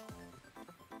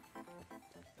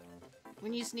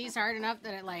 When you sneeze hard enough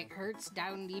that it, like, hurts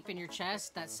down deep in your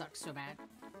chest, that sucks so bad.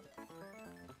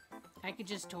 I could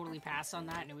just totally pass on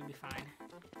that and it would be fine.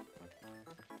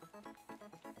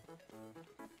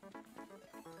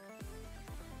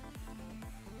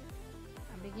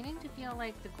 I'm beginning to feel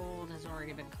like the gold has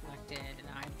already been collected and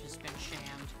I've just been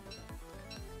shammed.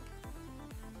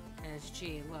 Because,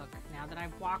 gee, look, now that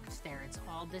I've walked there, it's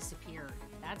all disappeared.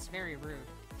 That's very rude.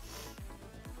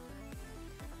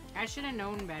 I should have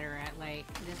known better at, like,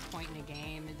 this point in the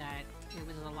game that it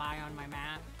was a lie on my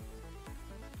map.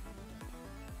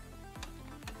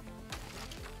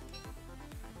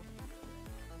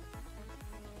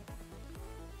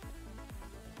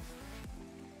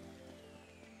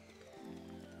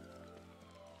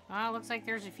 Well, looks like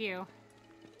there's a few.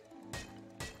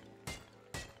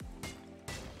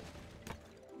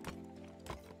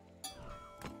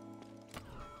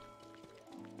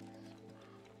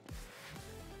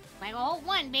 Like a whole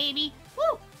one, baby.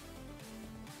 Woo!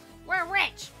 We're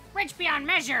rich! Rich beyond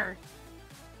measure!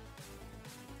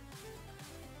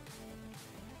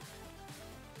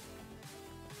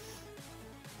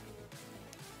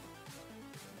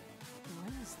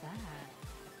 What is that?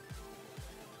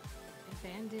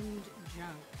 Abandoned junk.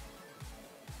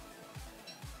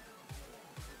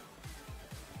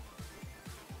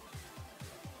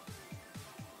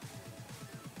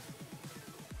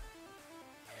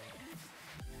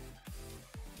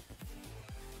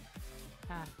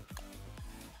 Huh.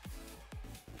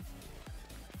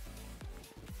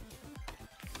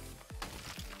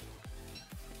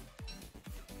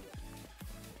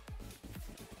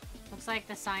 Looks like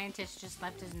the scientist just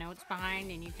left his notes behind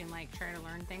and you can like try to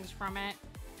learn things from it.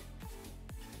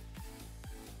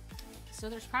 So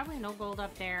there's probably no gold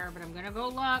up there, but I'm gonna go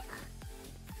look.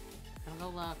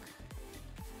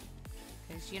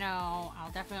 Because, you know,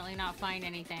 I'll definitely not find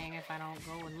anything if I don't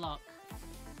go and look.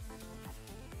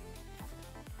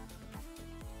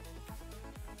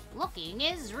 Looking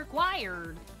is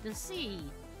required to see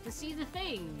the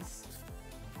things.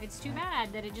 It's too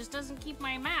bad that it just doesn't keep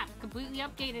my map completely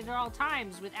updated at all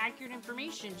times with accurate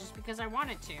information just because I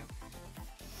want it to.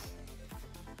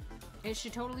 It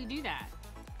should totally do that.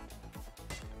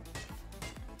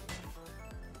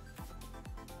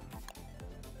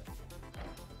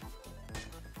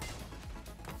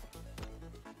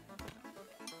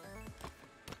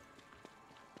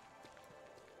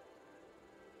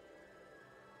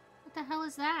 What the hell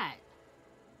is that?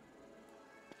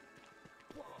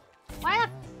 Why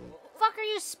the fuck are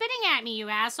you spitting at me, you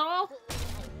asshole?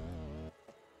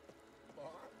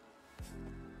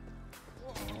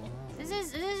 This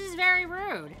is very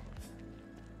rude.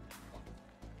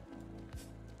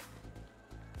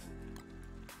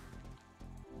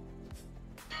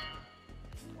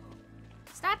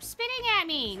 Stop spitting at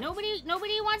me. Nobody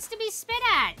wants to be spit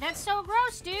at. That's so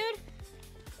gross, dude.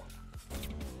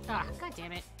 Ah, oh, god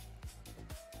damn it.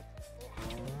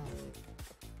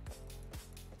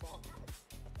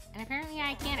 And apparently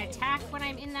I can't attack when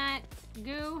I'm in that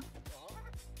goo.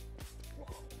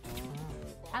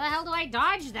 How the hell do I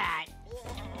dodge that?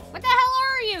 What the hell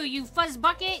are you, you fuzz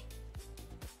bucket?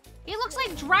 He looks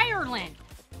like dryer lint.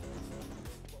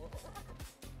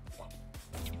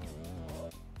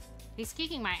 He's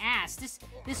kicking my ass.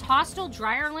 This hostile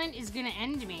dryer lint is gonna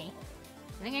end me.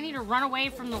 I think I need to run away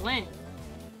from the lint.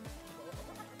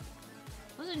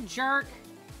 Listen, jerk.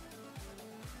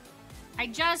 I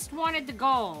just wanted the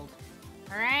gold.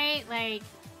 Alright? Like,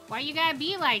 why you gotta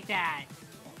be like that?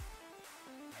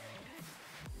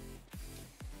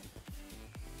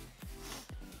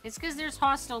 It's because there's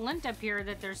hostile lint up here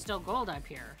that there's still gold up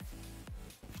here.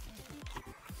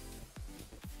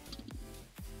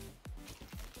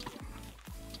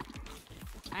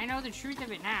 I know the truth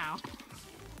of it now.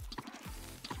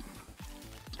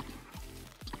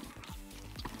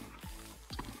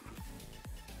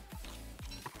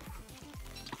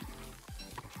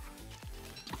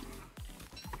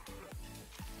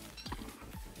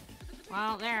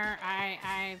 Well, there,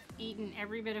 I've eaten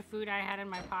every bit of food I had in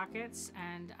my pockets,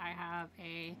 and I have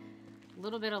a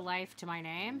little bit of life to my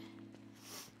name.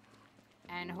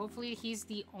 And hopefully he's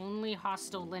the only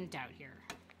hostile lint out here.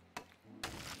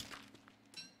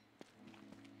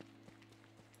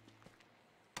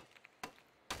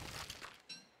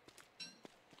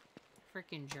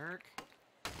 Frickin' jerk.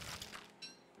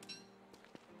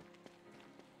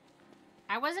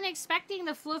 I wasn't expecting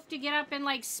the floof to get up and,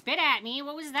 like, spit at me.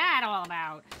 What was that all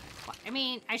about? I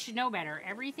mean, I should know better.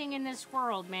 Everything in this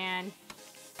world, man.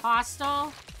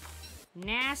 Hostile,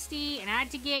 nasty, and out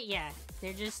to get ya.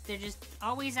 They're just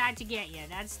always out to get you.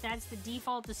 That's the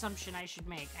default assumption I should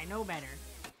make. I know better.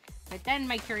 But then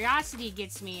my curiosity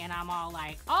gets me and I'm all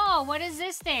like, oh, what is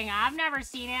this thing? I've never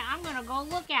seen it. I'm gonna go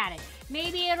look at it.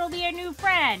 Maybe it'll be a new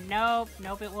friend. Nope,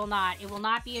 it will not. It will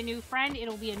not be a new friend.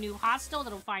 It'll be a new hostile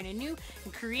that'll find a new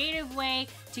and creative way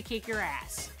to kick your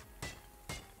ass.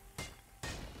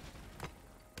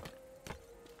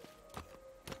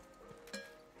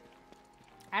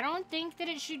 I don't think that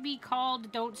it should be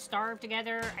called Don't Starve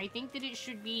Together. I think that it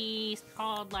should be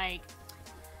called, like,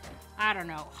 I don't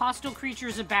know, Hostile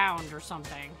Creatures Abound or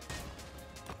something.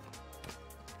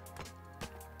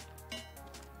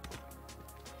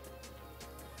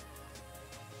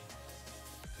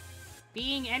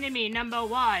 Being enemy number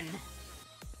 1.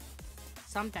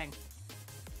 Something.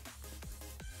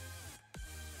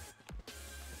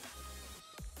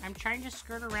 I'm trying to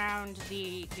skirt around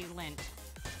the lint.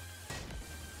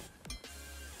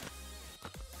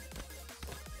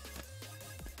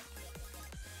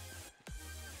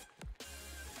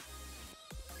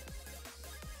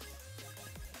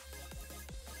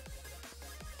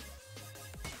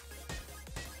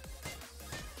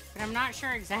 I'm not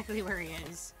sure exactly where he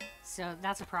is, so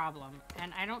that's a problem.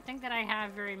 And I don't think that I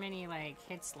have very many, like,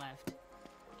 hits left.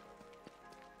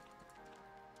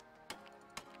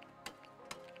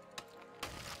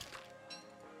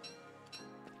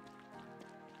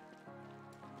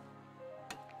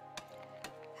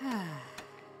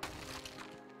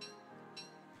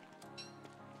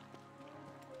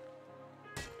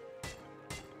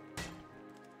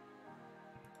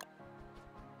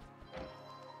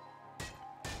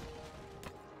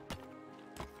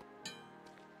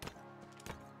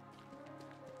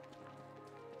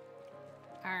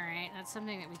 Alright, that's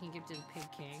something that we can give to the Pig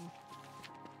King.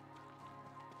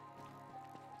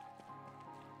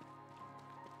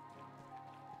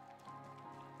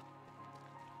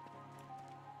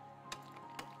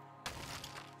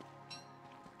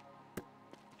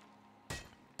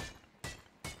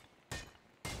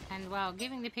 And, well,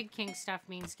 giving the Pig King stuff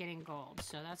means getting gold,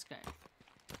 so that's good.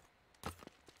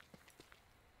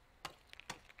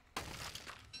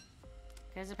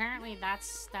 Because apparently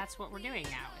that's what we're doing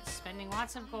now, is spending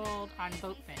lots of gold on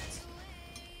boat fits.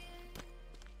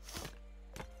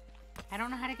 I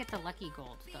don't know how to get the lucky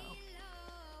gold, though.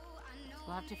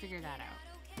 We'll have to figure that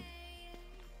out.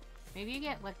 Maybe you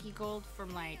get lucky gold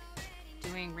from, like,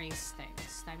 doing race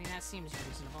things. I mean, that seems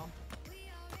reasonable.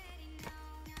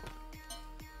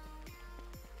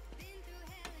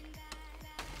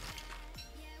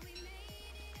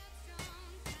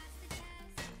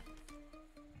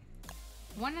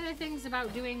 One of the things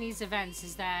about doing these events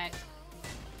is that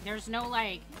there's no,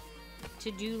 like,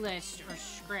 to-do list or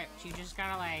script. You just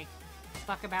gotta, like,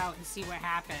 fuck about and see what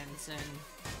happens, and...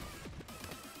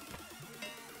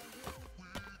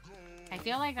 I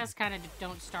feel like that's kind of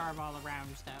Don't Starve all around,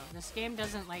 though. This game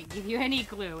doesn't, like, give you any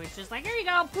clue. It's just like, here you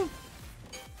go, poof!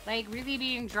 Like, really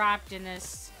being dropped in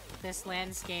this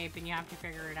landscape, and you have to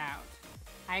figure it out.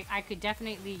 I could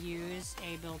definitely use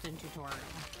a built-in tutorial.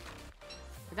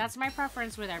 But that's my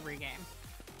preference with every game.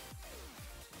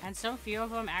 And so few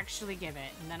of them actually give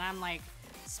it. And then I'm like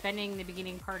spending the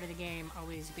beginning part of the game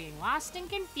always being lost and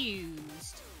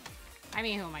confused. I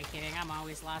mean, who am I kidding? I'm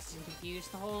always lost and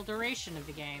confused the whole duration of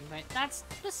the game. But that's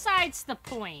besides the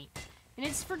point. And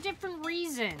it's for different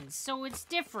reasons. So it's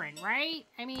different, right?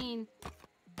 I mean,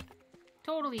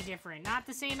 totally different. Not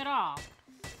the same at all.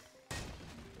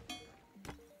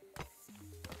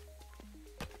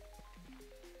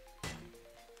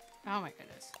 Oh my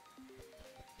goodness.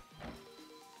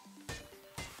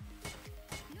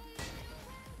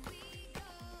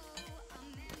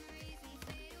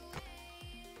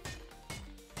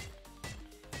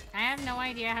 I have no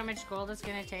idea how much gold it's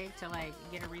gonna take to, like,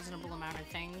 get a reasonable amount of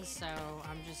things, so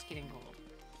I'm just getting gold.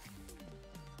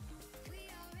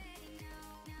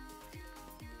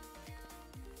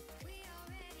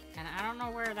 And I don't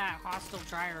know where that hostile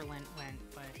dryer lint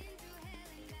went, but...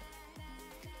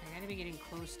 I gotta be getting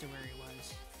close to where he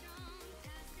was.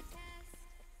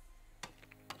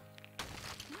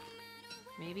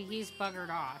 Maybe he's buggered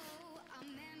off.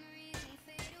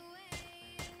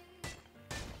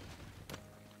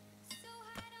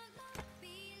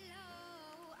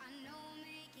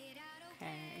 Okay,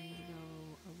 I need to go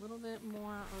a little bit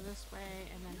more or this way,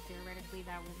 and then theoretically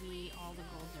that will be all the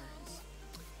gold there is.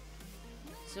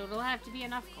 So it'll have to be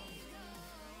enough gold.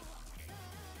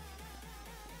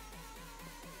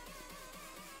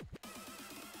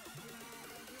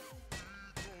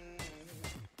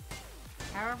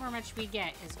 However much we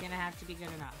get is gonna have to be good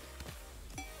enough.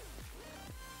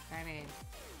 I mean,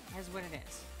 that's what it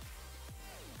is.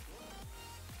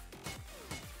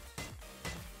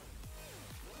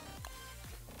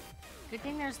 Good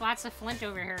thing there's lots of flint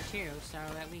over here too, so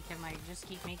that we can like just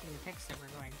keep making the picks that we're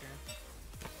going through.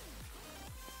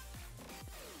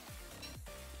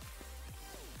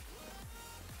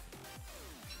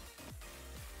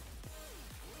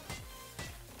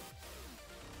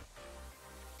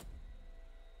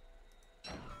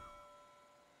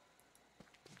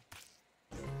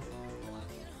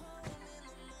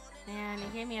 Man,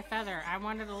 he gave me a feather. I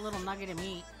wanted a little nugget of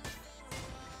meat.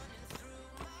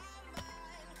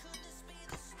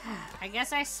 I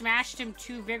guess I smashed him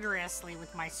too vigorously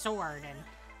with my sword and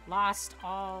lost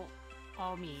all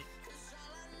meat.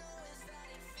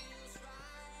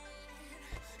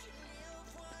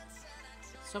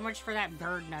 So much for that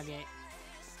bird nugget.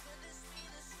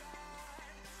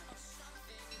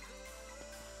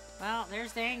 Well,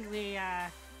 there's the angry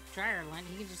Dryerland.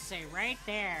 He can just say right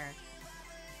there.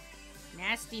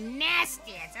 Nasty,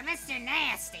 nasty! It's a Mr.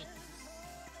 Nasty!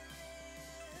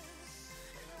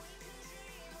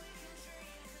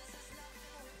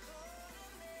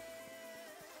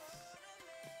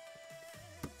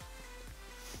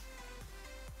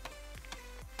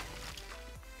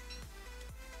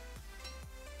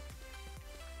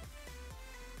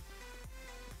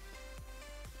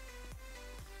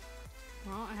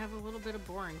 Well, I have a little bit of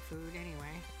boring food anyway.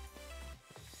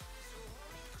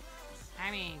 I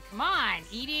mean, come on!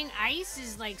 Eating ice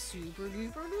is like super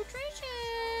duper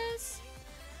nutritious!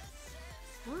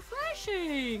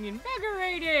 Refreshing!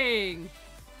 Invigorating!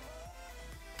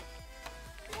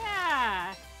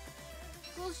 Yeah!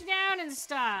 Cools you down and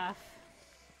stuff.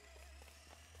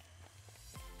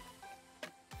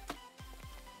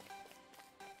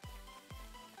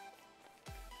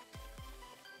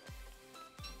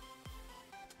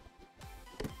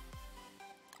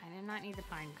 I did not need the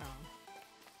pine cone.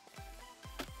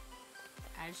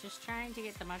 I was just trying to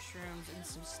get the mushrooms and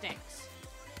some sticks.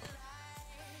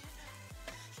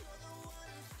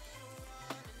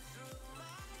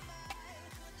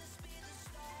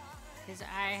 Because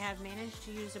I have managed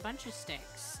to use a bunch of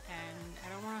sticks, and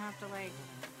I don't want to have to, like,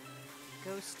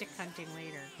 go stick hunting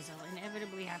later, because I'll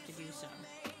inevitably have to do so.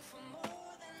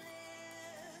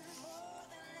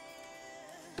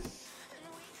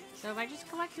 So if I just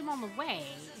collect them on the way,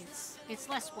 it's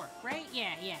less work, right?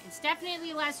 Yeah. It's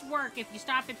definitely less work if you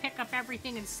stop and pick up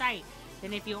everything in sight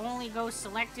than if you only go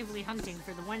selectively hunting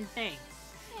for the one thing.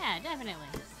 Yeah, definitely.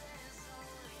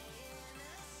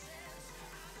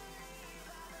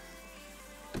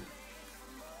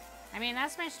 I mean,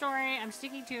 that's my story. I'm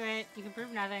sticking to it. You can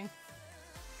prove nothing.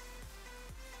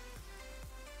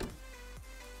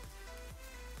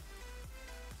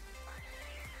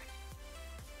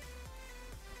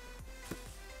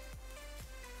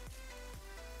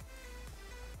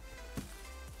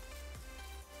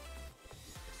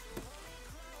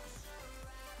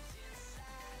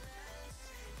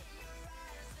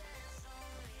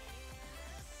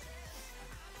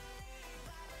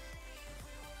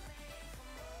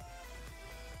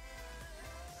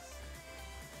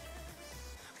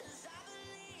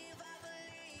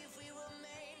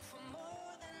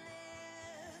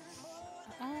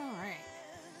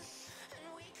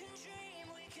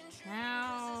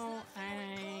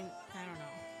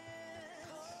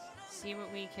 See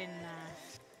what we can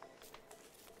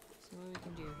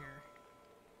do here.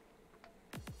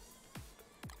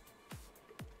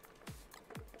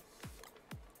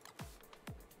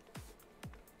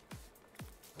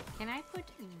 Can I put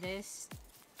this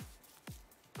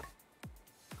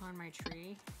on my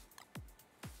tree?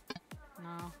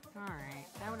 No?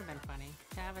 Alright. That would have been funny.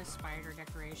 To have a spider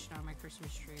decoration on my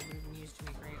Christmas tree would have amused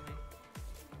me greatly.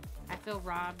 I feel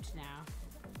robbed now.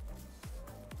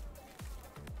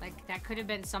 Like, that could have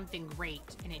been something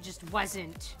great, and it just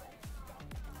wasn't.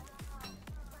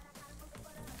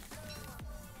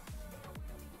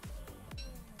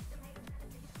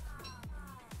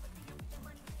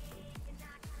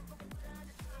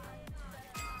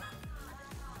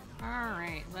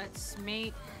 Alright, let's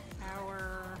make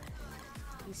our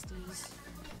pasties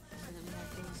so that we have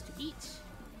things to eat.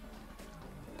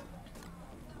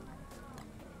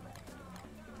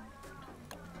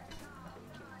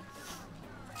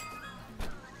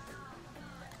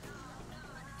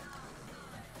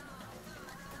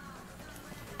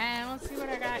 And let's see what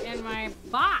I got in my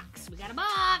box. We got a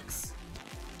box.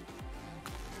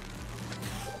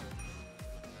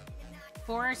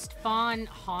 Forest fawn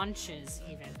haunches,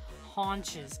 even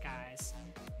haunches, guys.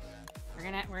 We're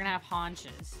gonna have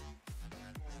haunches,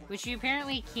 which you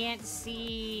apparently can't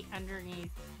see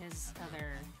underneath his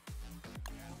other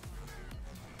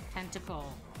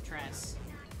tentacle dress.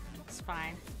 It's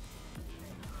fine.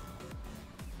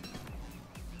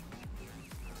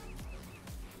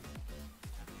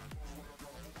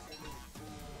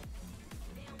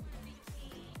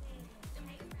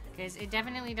 Because it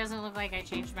definitely doesn't look like I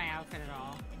changed my outfit at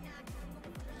all.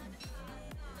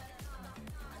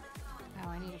 Oh,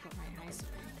 I need to put my ice away.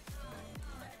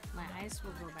 My ice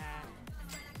will go bad.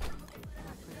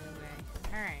 I'll put it away.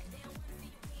 Alright.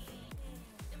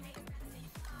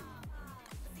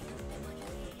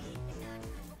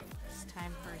 It's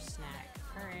time for a snack.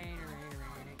 Alright,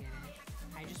 I get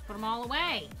it. I just put them all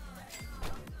away!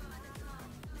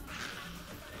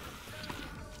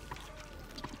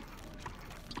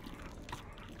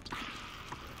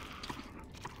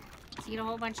 Let's eat a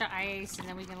whole bunch of ice, and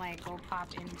then we can, like, go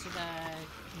pop into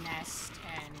the nest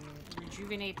and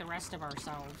rejuvenate the rest of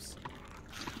ourselves.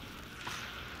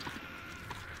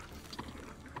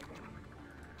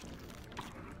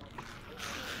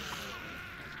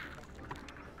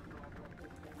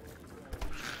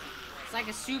 It's like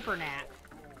a super nap.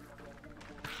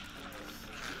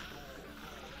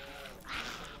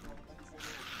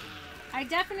 I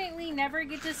definitely never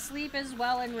get to sleep as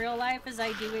well in real life as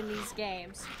I do in these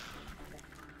games.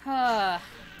 I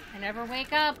never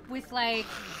wake up with, like,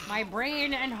 my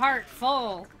brain and heart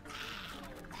full.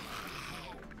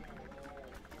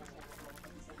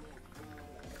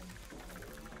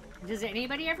 Does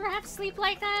anybody ever have sleep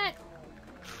like that?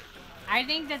 I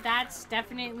think that that's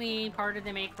definitely part of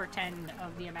the make pretend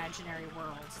of the imaginary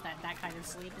worlds, that that kind of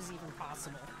sleep is even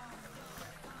possible.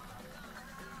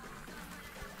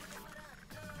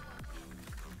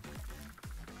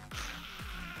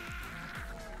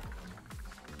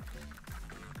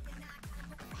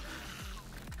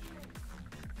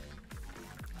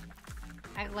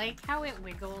 I like how it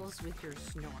wiggles with your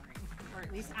snoring. Or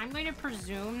at least I'm going to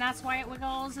presume that's why it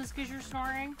wiggles, is because you're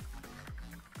snoring.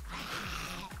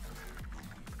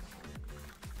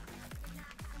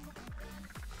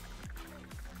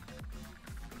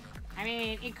 I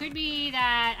mean, it could be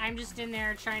that I'm just in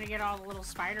there trying to get all the little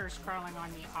spiders crawling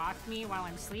on me off me while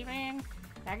I'm sleeping.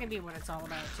 That could be what it's all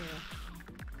about, too.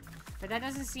 But that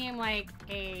doesn't seem like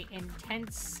a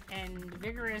intense and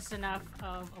vigorous enough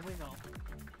of a wiggle.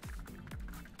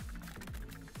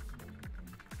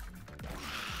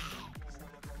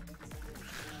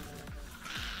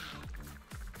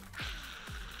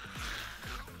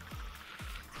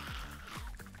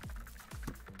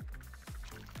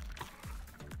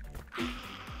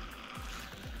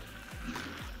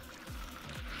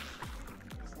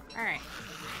 Alright.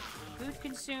 Food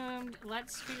consumed.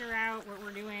 Let's figure out what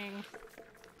we're doing.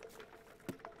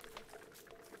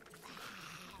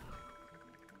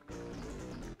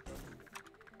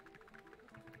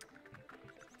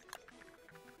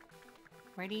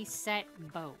 Ready, set,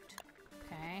 boat.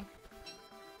 Okay.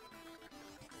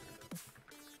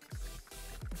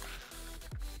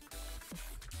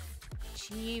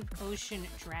 Achieve ocean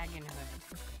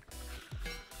dragonhood.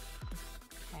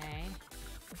 Okay.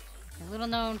 A little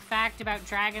known fact about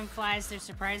dragonflies, they're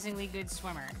surprisingly good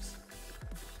swimmers.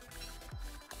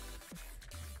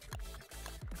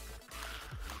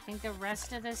 I think the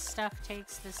rest of this stuff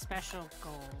takes the special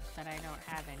gold that I don't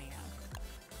have any of.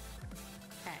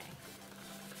 Okay.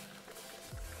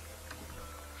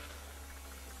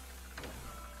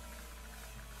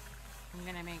 I'm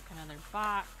gonna make another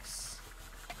box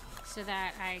so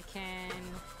that I can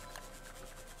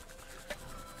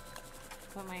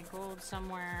put my gold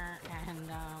somewhere,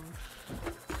 and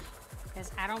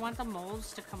because I don't want the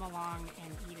moles to come along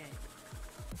and eat it.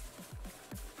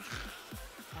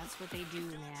 That's what they do,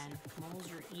 man. Moles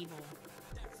are evil.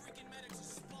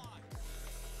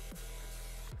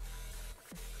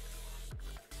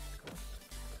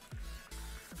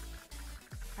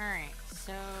 Alright,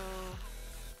 so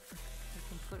I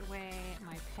can put away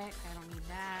my pick. I don't need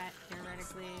that,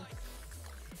 theoretically.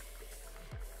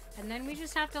 And then we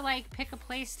just have to, like, pick a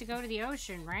place to go to the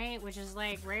ocean, right? Which is,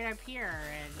 like, right up here.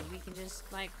 And we can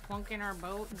just, like, plunk in our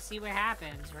boat and see what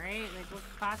happens, right? Like, what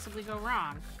could possibly go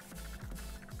wrong?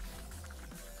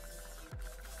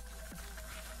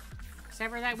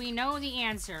 Except for that we know the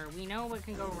answer. We know what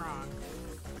can go wrong.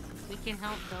 We can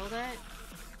help build it.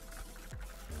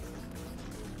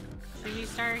 Should we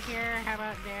start here? How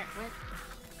about there?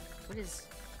 What is...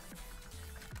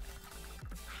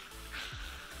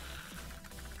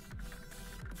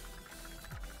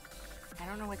 I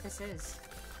don't know what this is.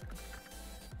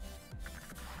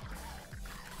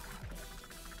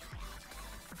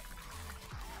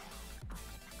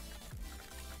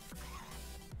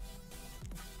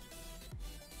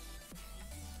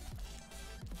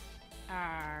 All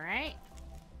right.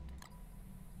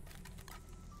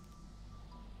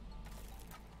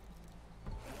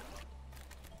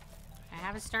 I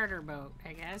have a starter boat,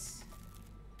 I guess.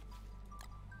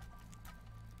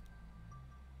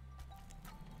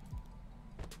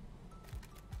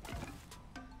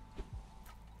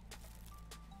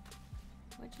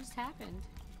 happened?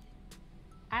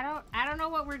 I don't know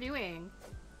what we're doing.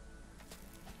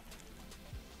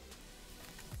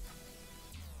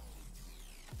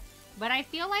 But I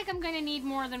feel like I'm gonna need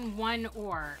more than one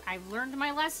ore. I've learned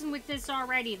my lesson with this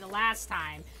already the last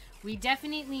time. We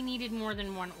definitely needed more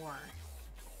than one ore.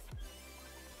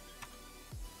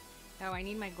 Oh, I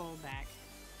need my gold back.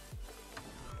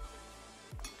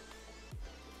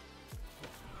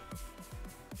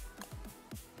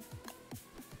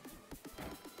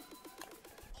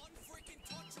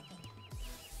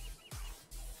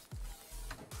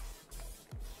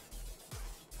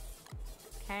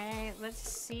 Okay, let's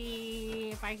see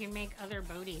if I can make other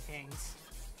boaty things.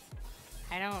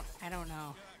 I don't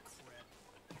know.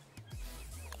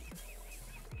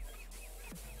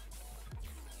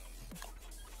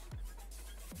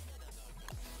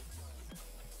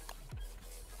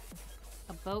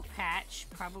 A boat patch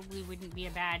probably wouldn't be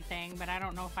a bad thing, but I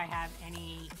don't know if I have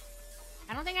any...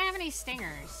 I don't think I have any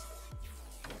stingers.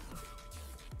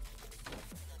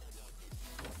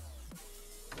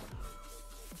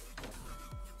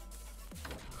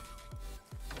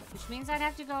 Which means I'd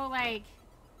have to go, like,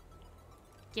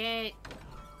 get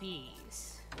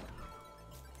bees.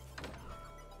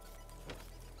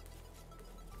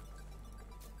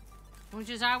 Which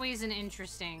is always an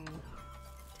interesting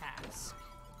task.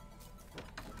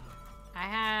 I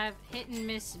have hit and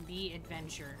miss bee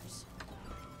adventures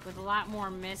with a lot more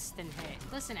miss than hit.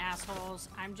 Listen, assholes,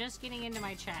 I'm just getting into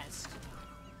my chest.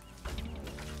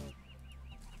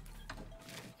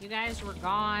 You guys were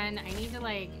gone. I need to,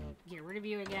 like, get rid of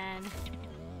you again.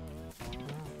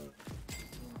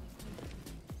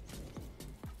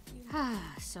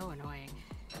 So annoying.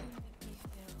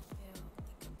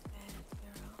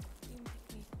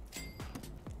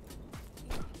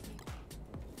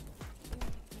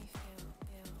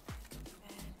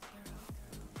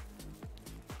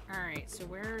 Alright, so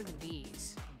where are the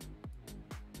bees?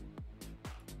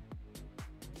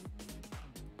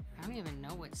 I don't even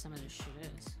know what some of this shit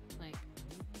is. Like,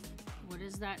 what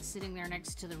is that sitting there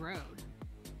next to the road?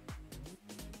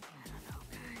 I don't know,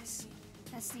 guys.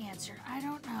 That's the answer. I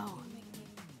don't know.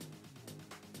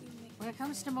 When it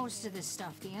comes to most of this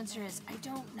stuff, the answer is I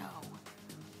don't know.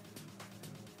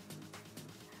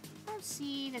 I don't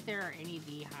see that there are any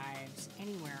beehives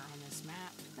anywhere on this map.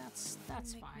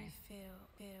 That's fine.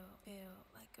 Feel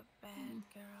like a bad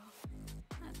girl.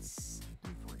 That's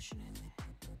unfortunate.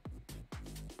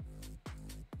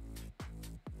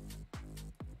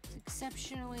 It's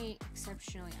exceptionally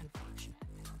unfortunate.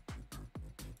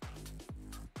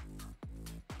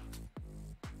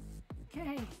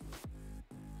 Okay.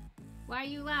 Why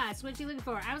you last? What you looking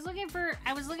for? I was looking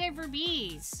for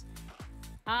bees.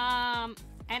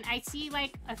 And I see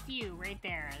like a few right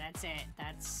there. That's it.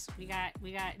 We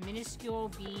got minuscule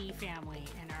bee family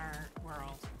in our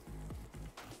world.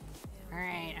 All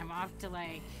right, I'm off to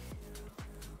like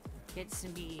get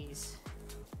some bees.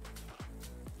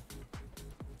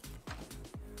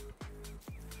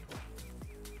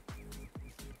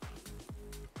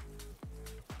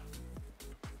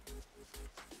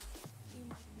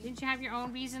 Didn't you have your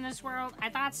own bees in this world? I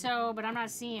thought so, but I'm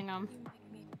not seeing them.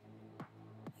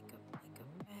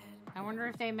 I wonder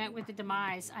if they met with the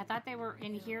demise. I thought they were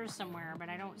in here somewhere, but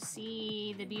I don't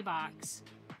see the bee box.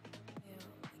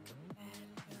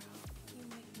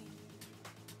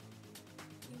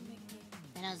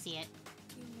 I don't see it.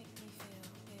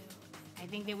 I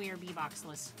think that we are bee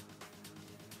boxless.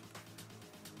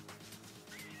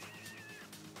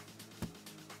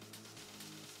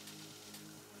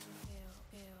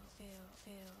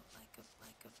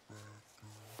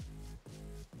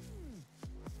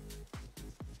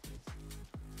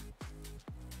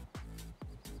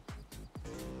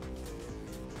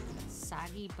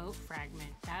 Soggy boat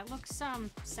fragment. That looks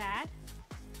sad.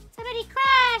 Somebody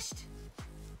crashed!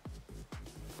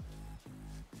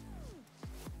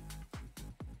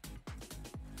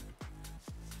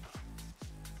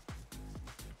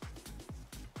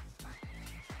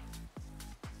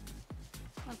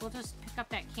 Look, we'll just pick up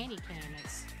that candy cane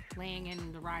that's laying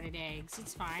in the rotted eggs.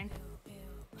 It's fine.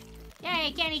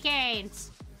 Yay, candy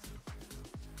canes!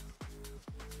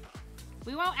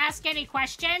 We won't ask any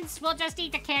questions. We'll just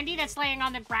eat the candy that's laying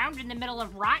on the ground in the middle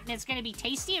of rot, and it's gonna be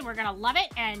tasty, and we're gonna love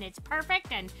it, and it's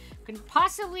perfect, and couldn't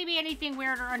possibly be anything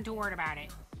weird or untoward about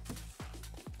it.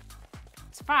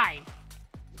 It's fine.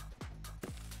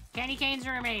 Candy canes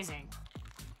are amazing.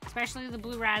 Especially the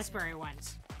blue raspberry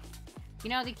ones.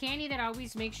 You know, the candy that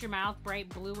always makes your mouth bright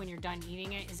blue when you're done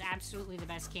eating it is absolutely the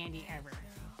best candy ever.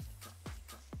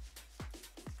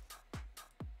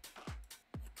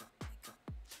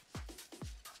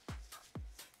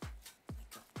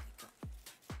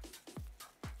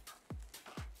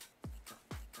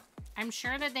 I'm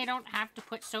sure that they don't have to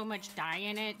put so much dye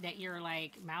in it that your,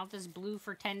 like, mouth is blue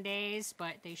for 10 days,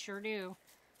 but they sure do.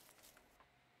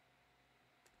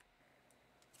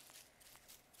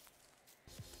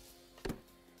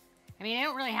 I mean, they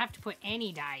don't really have to put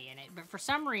any dye in it, but for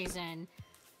some reason,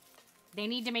 they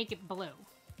need to make it blue.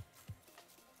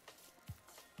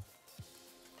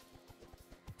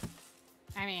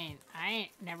 I mean, I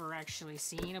ain't never actually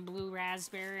seen a blue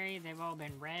raspberry. They've all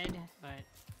been red, but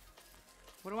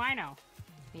what do I know?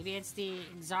 Maybe it's the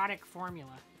exotic formula.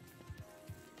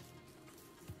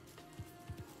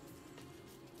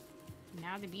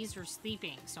 Now the bees are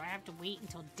sleeping, so I have to wait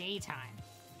until daytime.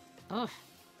 Ugh.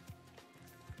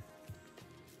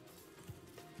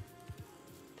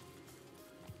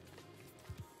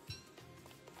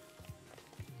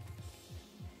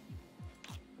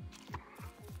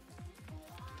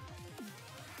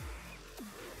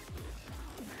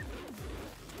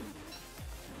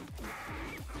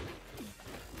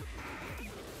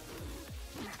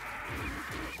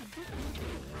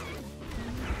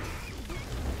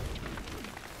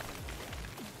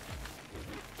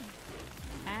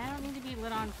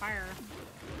 Lit on fire.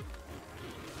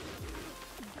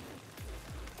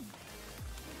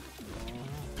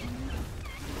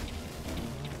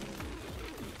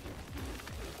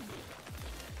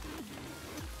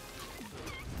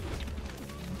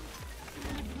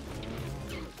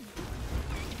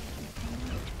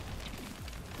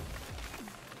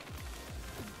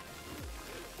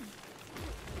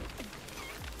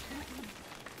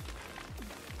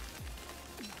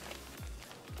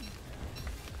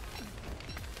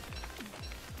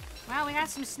 Well, we got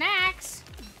some snacks.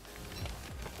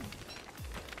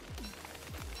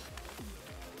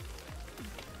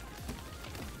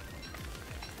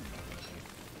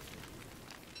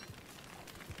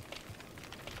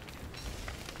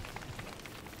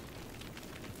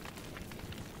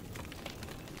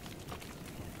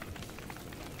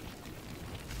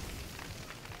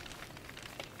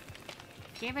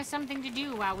 Gave us something to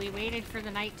do while we waited for the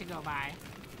night to go by.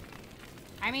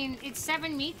 I mean, it's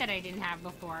 7 meat that I didn't have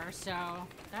before, so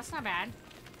that's not bad.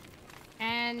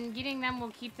 And getting them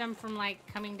will keep them from, like,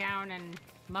 coming down and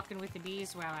mucking with the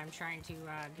bees while I'm trying to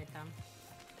get them.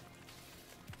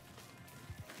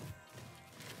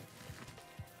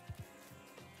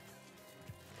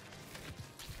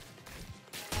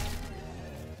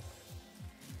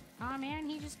 Aw, man,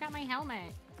 he just got my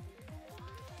helmet.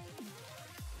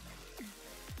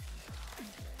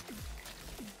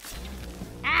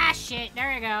 Ah, shit.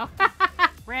 There you go.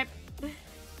 Rip.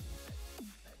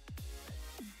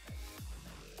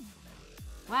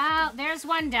 Well, there's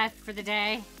one death for the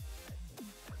day.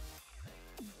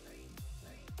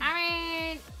 I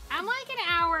mean, I'm like an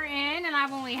hour in and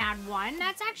I've only had one.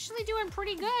 That's actually doing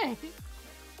pretty good.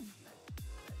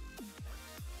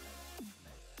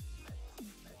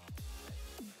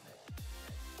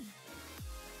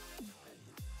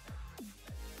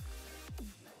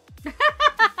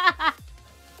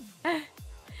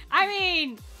 I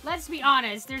mean, let's be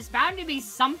honest. There's bound to be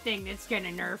something that's gonna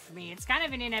nerf me. It's kind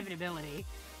of an inevitability.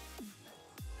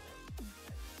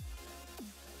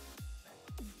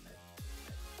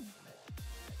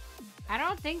 I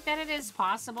don't think that it is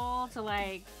possible to,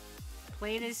 like,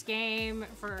 play this game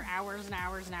for hours and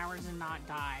hours and hours and not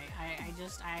die.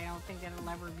 I don't think that'll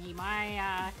ever be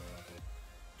my,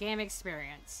 game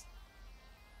experience.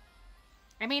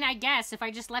 I mean, I guess if I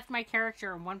just left my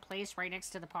character in one place right next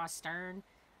to the postern,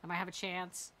 I might have a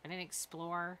chance. I didn't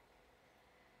explore.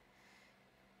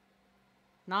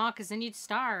 No, because then you'd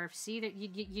starve. See, that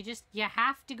you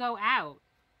have to go out.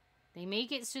 They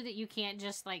make it so that you can't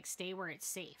just, like, stay where it's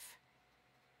safe.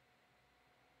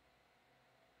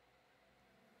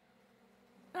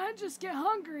 I just get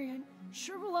hungry and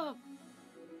shrivel up.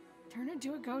 Turn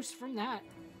into a ghost from that.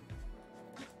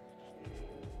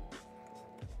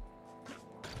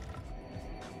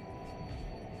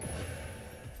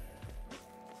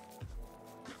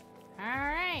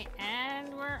 Alright,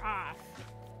 and we're off.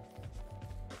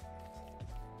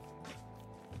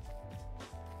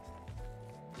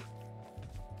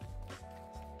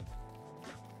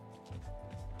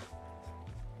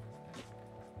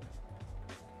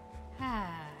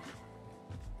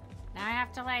 Now I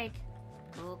have to, like,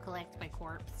 go collect my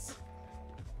corpse.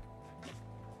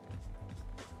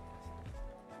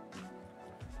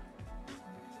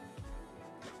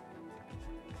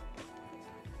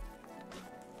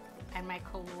 And my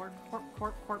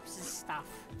corpse's stuff.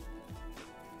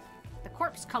 The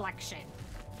corpse collection.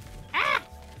 Ah!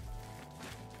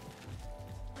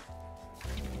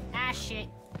 Ah, shit.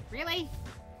 Really?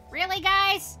 Really,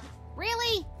 guys?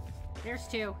 Really? There's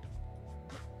two.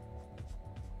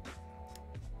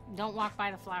 Don't walk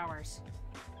by the flowers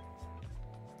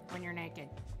when you're naked.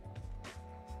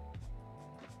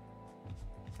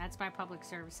 That's my public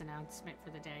service announcement for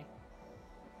the day.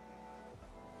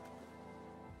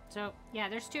 So, yeah,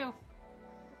 there's 2.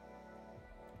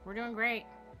 We're doing great.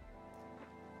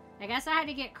 I guess I had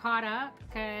to get caught up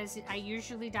because I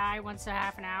usually die once a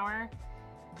half an hour.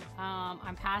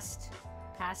 I'm past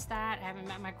that. I haven't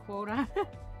met my quota.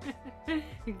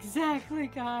 Exactly,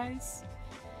 guys.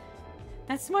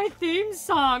 That's my theme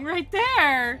song right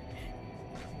there.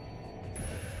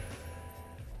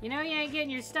 You know you ain't getting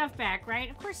your stuff back, right?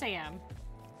 Of course I am.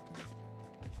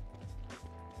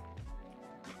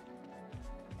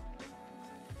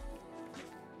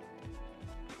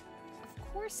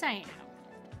 Of course I am.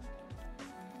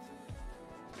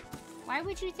 Why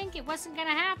would you think it wasn't gonna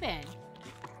happen?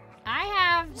 I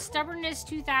have stubbornness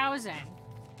 2000.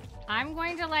 I'm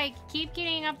going to, like, keep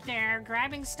getting up there,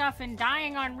 grabbing stuff and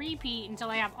dying on repeat until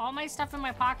I have all my stuff in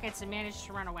my pockets and manage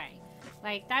to run away.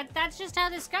 Like, that's just how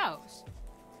this goes.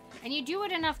 And you do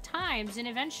it enough times, and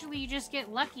eventually you just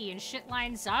get lucky and shit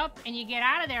lines up, and you get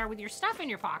out of there with your stuff in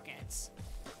your pockets.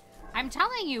 I'm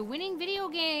telling you, winning video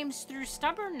games through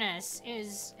stubbornness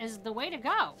is the way to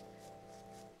go.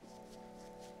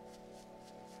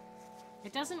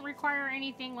 It doesn't require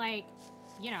anything like,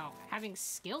 you know, having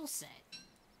skill set.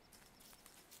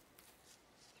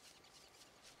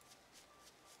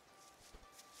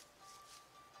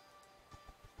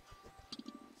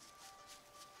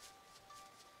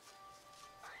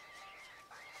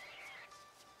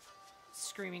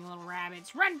 Screaming little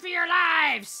rabbits, run for your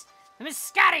lives! The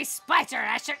Muscati Splicer,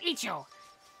 I shall eat you!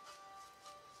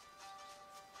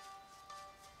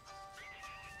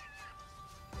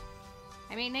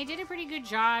 I mean, they did a pretty good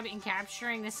job in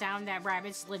capturing the sound that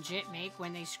rabbits legit make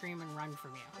when they scream and run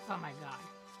from you. Oh my god.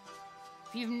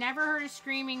 If you've never heard a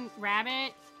screaming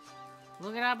rabbit,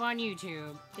 look it up on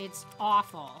YouTube. It's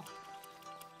awful.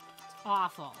 It's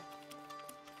awful.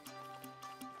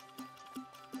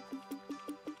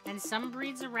 And some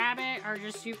breeds of rabbit are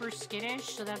just super skittish,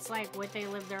 so that's like what they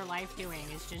live their life doing,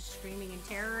 is just screaming in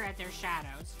terror at their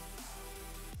shadows.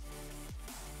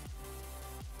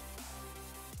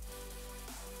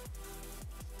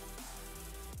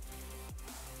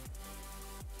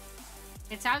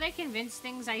 It's how they convince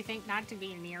things, I think, not to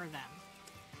be near them.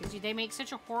 Because they make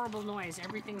such a horrible noise.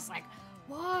 Everything's like,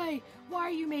 why? Why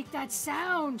you make that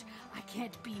sound? I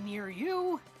can't be near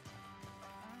you.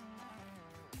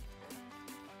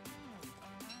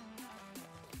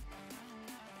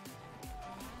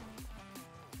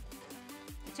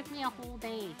 It took me a whole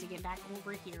day to get back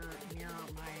over here near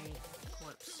my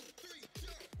corpse.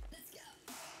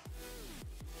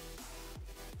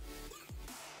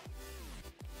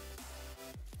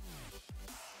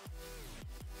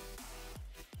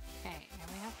 Okay, now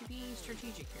we have to be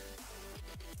strategic here.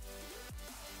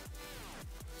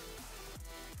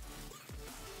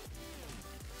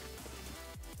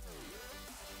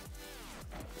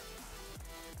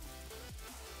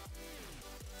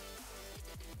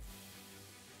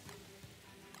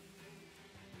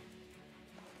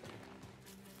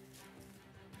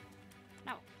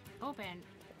 No, open,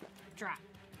 drop.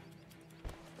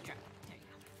 Drop, there you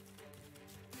go.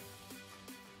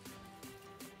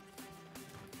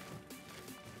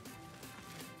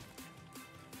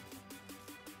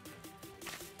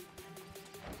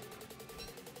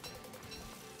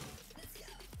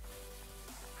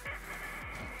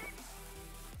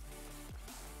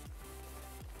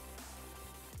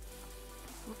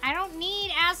 I don't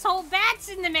need asshole bats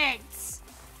in the mix!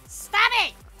 Stop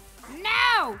it!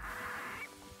 No!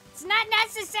 It's not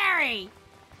necessary!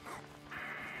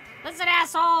 Listen,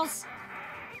 assholes!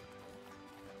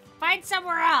 Find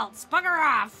somewhere else! Bugger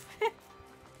off!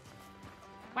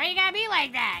 Why you gotta be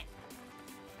like that?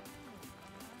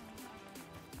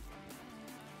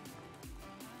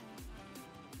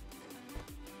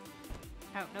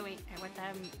 Oh, no wait, I want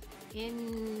them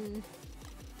in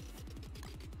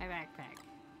my backpack.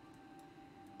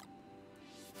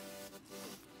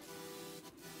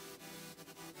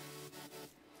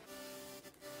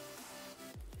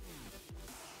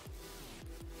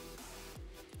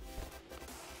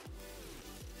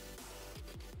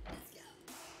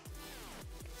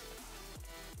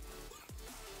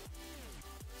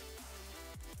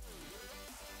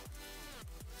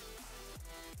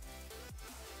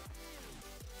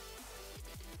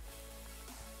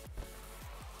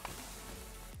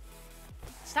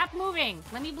 Stop moving!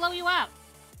 Let me blow you up!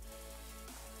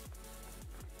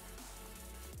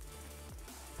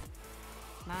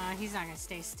 Nah, he's not gonna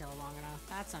stay still long enough.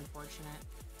 That's unfortunate.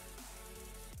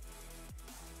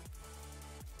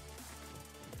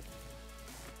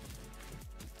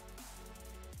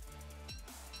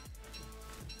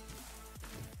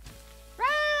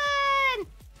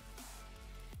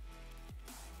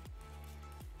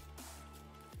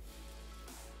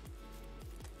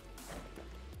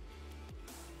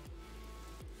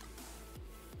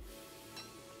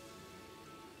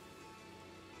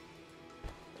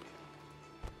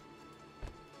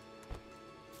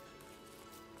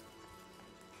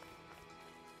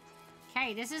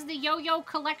 Hey, this is the yo-yo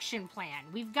collection plan.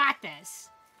 We've got this.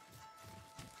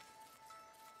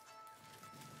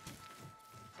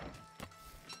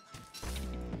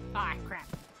 Ah, crap.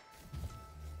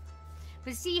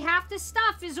 But see, half the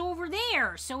stuff is over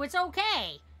there, so it's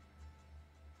okay.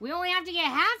 We only have to get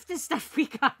half the stuff we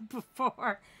got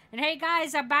before. And hey,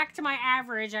 guys, I'm back to my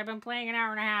average. I've been playing an hour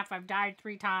and a half. I've died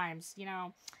 3 times, you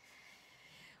know.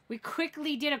 We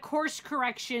quickly did a course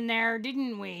correction there,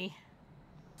 didn't we?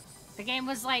 The game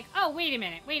was like, oh, wait a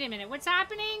minute, what's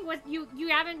happening? What, you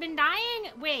haven't been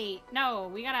dying? Wait, no,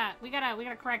 we gotta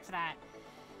correct that.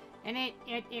 And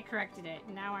it corrected it.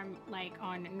 Now I'm like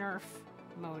on nerf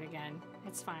mode again.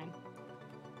 It's fine.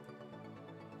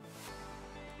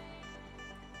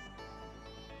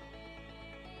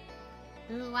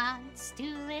 Who wants to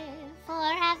live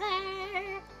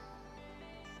forever?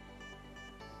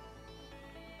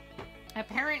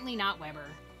 Apparently not Weber.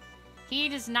 He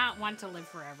does not want to live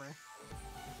forever.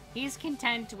 He's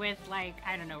content with, like,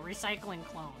 I don't know, recycling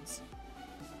clones.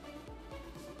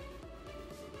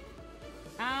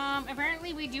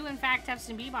 Apparently we do in fact have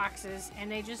some B-boxes,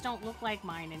 and they just don't look like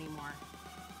mine anymore.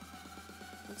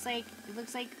 It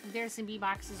looks like there's some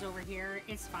B-boxes over here.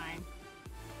 It's fine.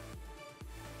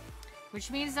 Which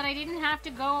means that I didn't have to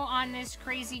go on this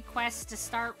crazy quest to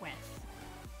start with.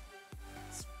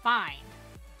 It's fine.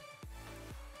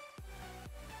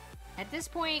 At this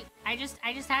point, I just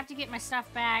have to get my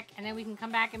stuff back, and then we can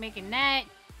come back and make a net,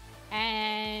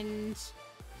 and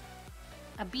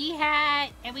a bee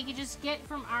hat, and we can just get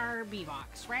from our bee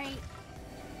box, right?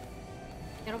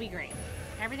 It'll be great.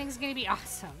 Everything's gonna be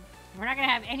awesome. We're not gonna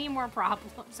have any more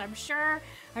problems. I'm sure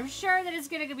that it's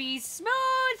gonna be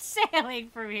smooth sailing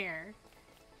from here.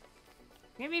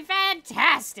 It's gonna be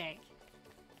fantastic.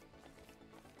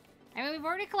 I mean, we've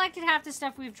already collected half the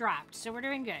stuff we've dropped, so we're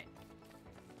doing good.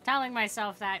 Telling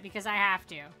myself that because I have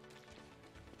to.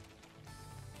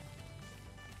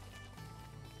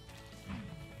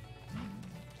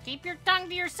 Keep your tongue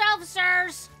to yourself,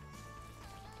 sirs!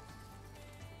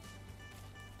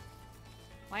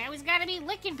 Why always gotta be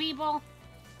licking people?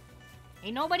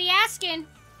 Ain't nobody asking.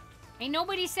 Ain't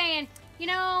nobody saying, you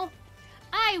know,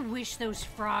 I wish those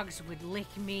frogs would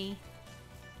lick me.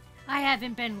 I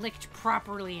haven't been licked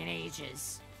properly in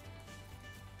ages.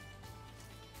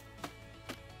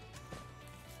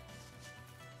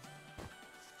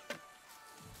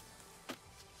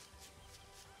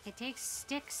 It takes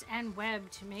sticks and web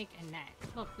to make a net.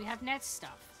 Look, we have net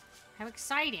stuff. How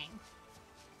exciting.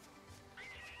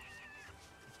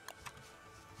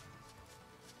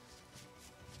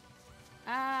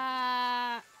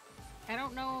 I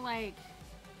don't know, like...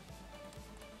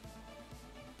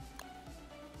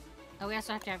 Oh, we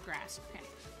also have to have grass. Okay.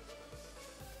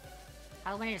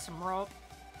 I'll need some rope.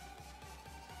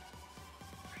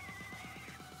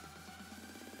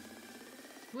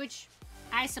 Which...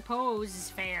 I suppose is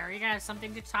fair. You gotta have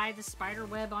something to tie the spider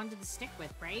web onto the stick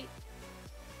with, right?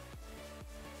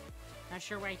 Not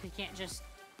sure why we can't just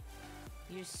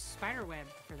use spider web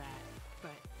for that,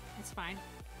 but it's fine.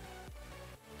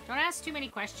 Don't ask too many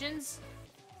questions.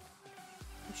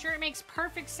 I'm sure it makes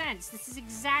perfect sense. This is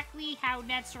exactly how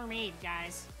nets are made,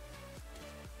 guys.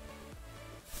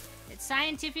 It's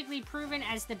scientifically proven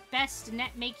as the best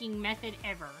net making method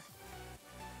ever.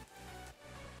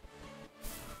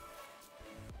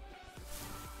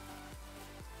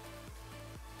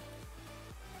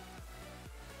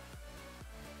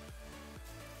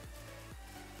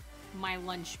 My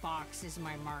lunchbox is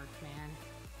my mark, man.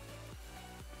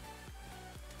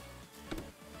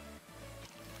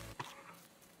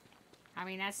 I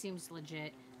mean, that seems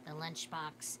legit. The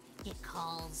lunchbox, it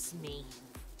calls me.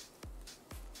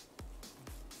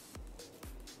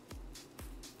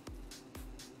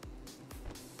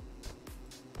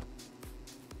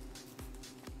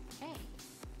 Okay.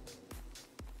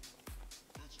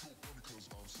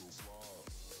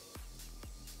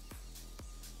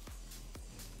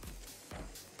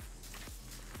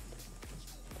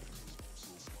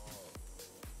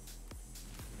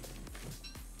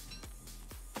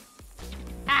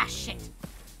 Ah, shit.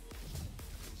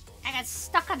 I got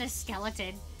stuck on the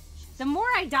skeleton. The more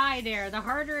I die there, the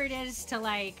harder it is to,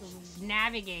 like,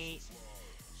 navigate.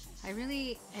 I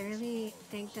really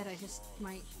think that I just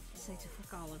might say to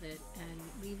fuck all of it and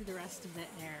leave the rest of it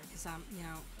there. Because, you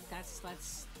know, that's my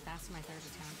third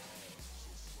attempt.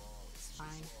 It's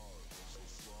fine.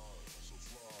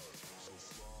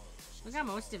 We got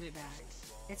most of it back.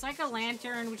 It's like a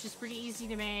lantern, which is pretty easy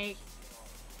to make.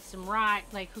 Some rock,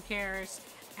 like, who cares?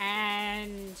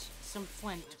 And some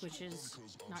flint, which is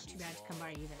not too bad to come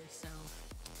by either, so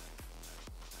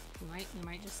we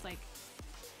might just like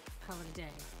call it a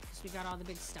day because we got all the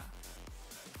big stuff.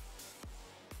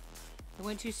 It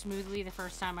went too smoothly the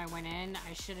first time I went in.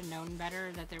 I should have known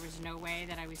better that there was no way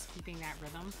that I was keeping that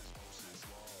rhythm.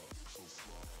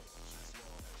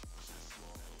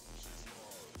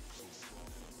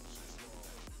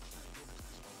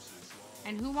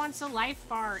 And who wants a life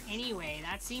bar anyway?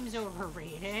 That seems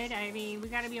overrated. I mean, we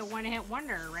gotta be a one-hit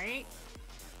wonder, right?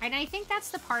 And I think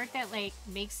that's the part that, like,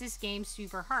 makes this game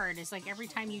super hard, is, like, every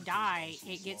time you die,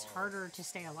 it gets harder to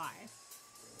stay alive.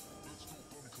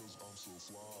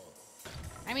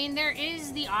 I mean, there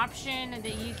is the option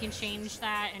that you can change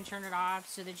that and turn it off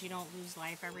so that you don't lose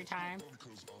life every time.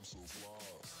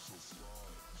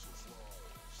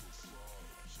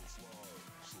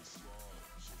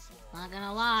 Not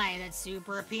gonna lie, that's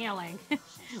super appealing.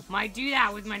 Might do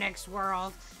that with my next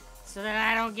world, so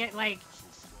that I don't get, like,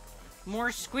 more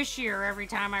squishier every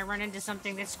time I run into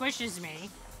something that squishes me.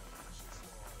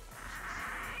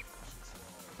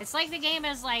 It's like the game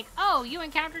is like, oh, you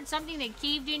encountered something that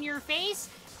caved in your face?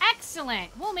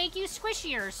 Excellent! We'll make you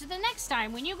squishier, so the next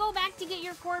time when you go back to get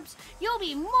your corpse, you'll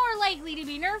be more likely to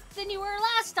be nerfed than you were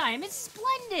last time. It's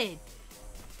splendid!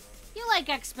 You like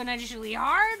exponentially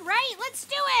hard, right? Let's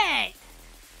do it!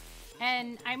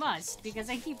 And I must,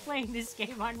 because I keep playing this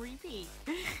game on repeat.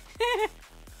 I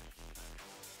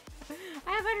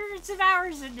have hundreds of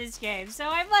hours in this game, so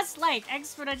I must like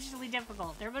exponentially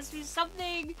difficult. There must be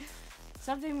something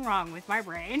wrong with my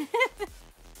brain.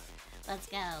 Let's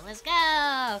go, let's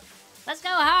go! Let's go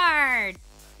hard!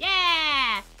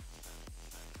 Yeah!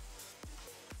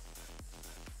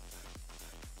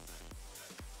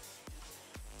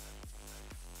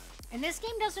 And this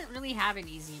game doesn't really have an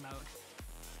easy mode.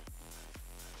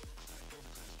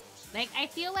 Like, I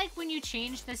feel like when you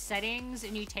change the settings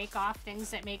and you take off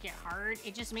things that make it hard,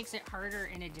 it just makes it harder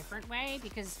in a different way,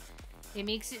 because it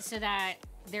makes it so that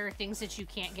there are things that you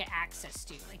can't get access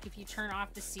to. Like, if you turn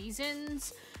off the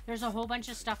seasons, there's a whole bunch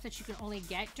of stuff that you can only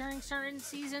get during certain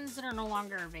seasons that are no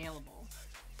longer available.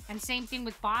 And same thing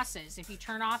with bosses. If you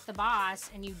turn off the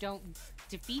boss and you don't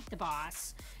defeat the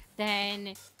boss,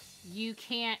 then you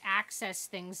can't access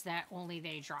things that only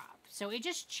they drop. So it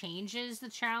just changes the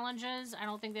challenges. I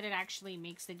don't think that it actually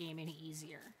makes the game any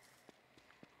easier.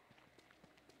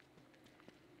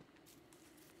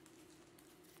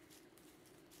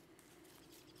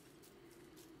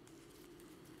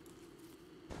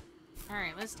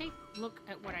 Alright, let's take a look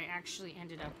at what I actually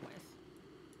ended up with.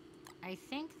 I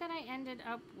think that I ended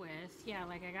up with, yeah,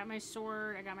 like I got my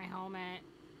sword, I got my helmet.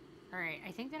 Alright,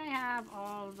 I think that I have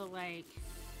all the, like,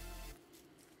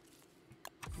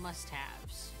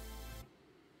 must-haves.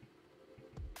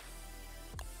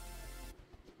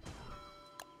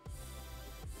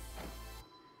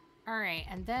 Alright,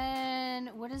 and then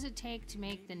what does it take to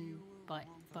make the bug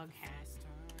hat?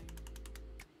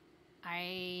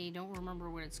 I don't remember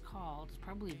what it's called. It's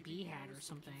probably bee hat or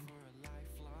something.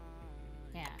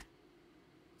 Yeah.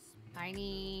 I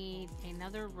need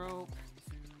another rope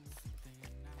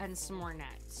and some more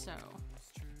nets, so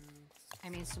I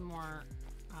mean some more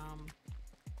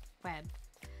web.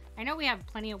 I know we have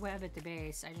plenty of web at the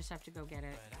base. I just have to go get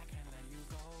it.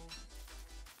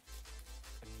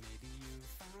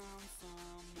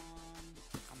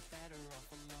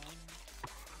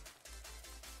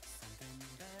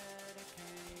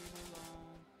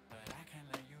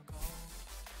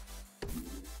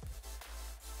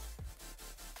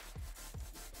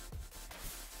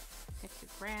 Pick the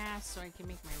grass so I can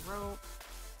make my rope.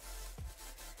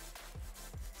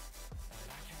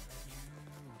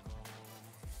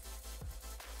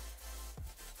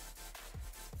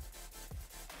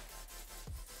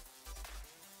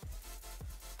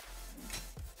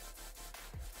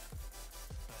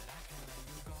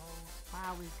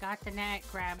 Wow, we've got the net.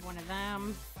 Grab one of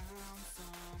them.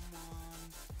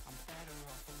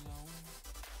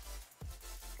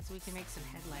 So we can make some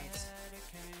headlights.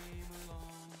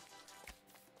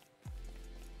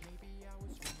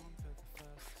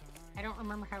 I don't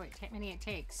remember how many it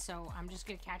takes, so I'm just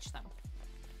gonna catch them.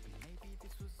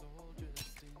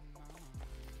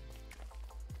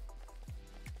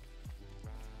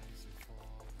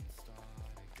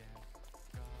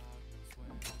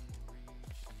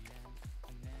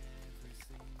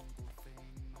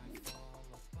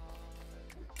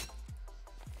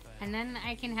 And then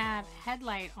I can have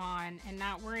headlight on and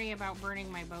not worry about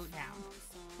burning my boat down.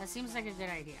 That seems like a good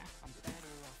idea.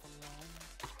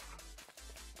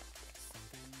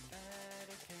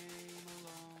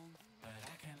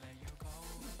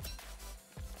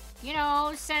 You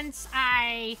know, since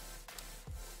I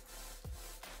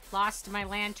lost my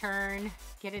lantern,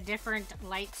 get a different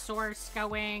light source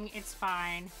going, it's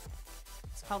fine.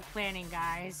 It's called planning,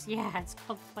 guys. Yeah, it's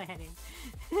called planning.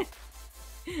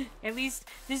 At least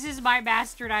this is my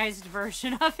bastardized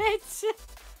version of it.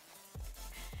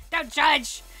 Don't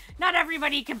judge. Not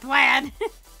everybody can plan.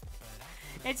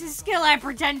 It's a skill I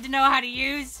pretend to know how to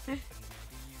use.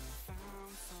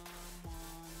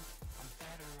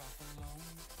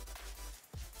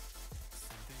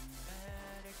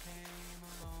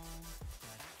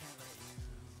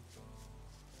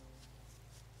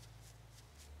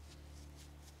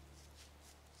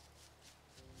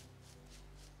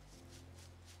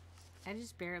 I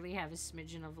just barely have a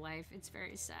smidgen of life. It's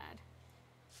very sad.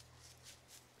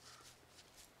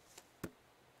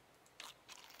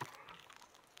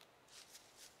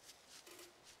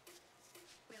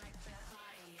 We like to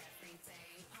party every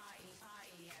day,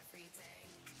 party every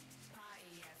day,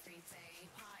 party every day,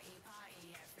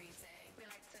 party every day. We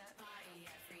like to party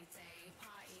every day,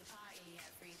 party every day, party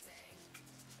every day,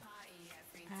 party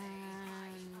every day.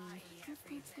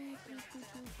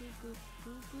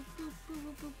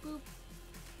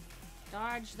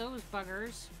 Dodge those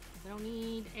buggers. We don't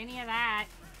need any of that.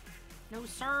 No,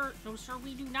 sir. No, sir,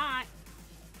 we do not.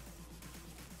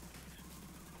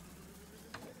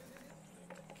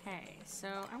 Okay, so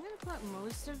I'm going to put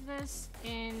most of this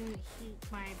in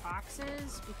my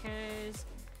boxes because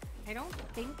I don't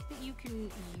think that you can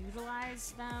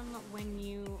utilize them when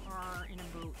you are in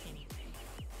a boat anyway.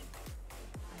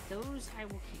 Those I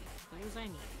will keep. Those I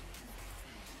need.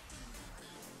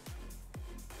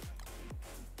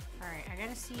 Alright, I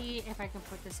gotta see if I can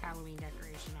put this Halloween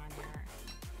decoration on here.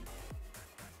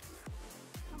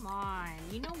 Come on.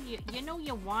 You know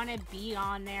you want to be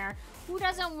on there. Who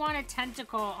doesn't want a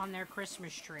tentacle on their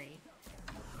Christmas tree?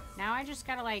 Now I just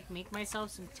gotta, like, make myself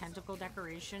some tentacle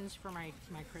decorations for my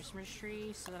Christmas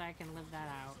tree so that I can live that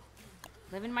out.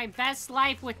 Living my best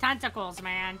life with tentacles,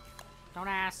 man. Don't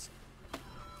ask.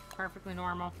 Perfectly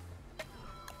normal.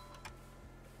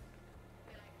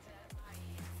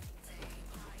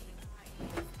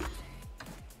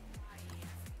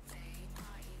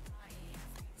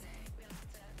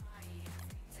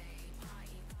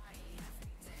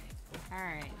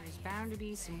 Alright, there's bound to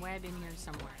be some web in here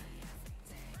somewhere.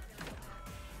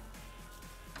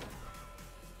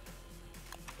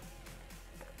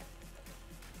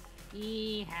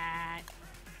 E-hat.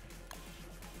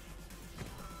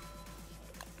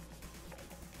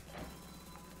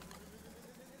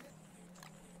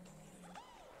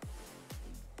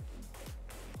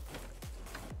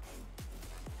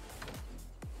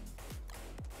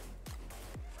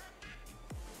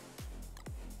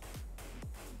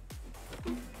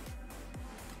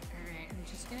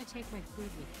 Take my food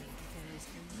with me because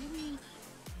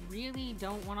I really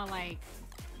don't want to, like,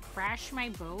 crash my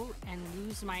boat and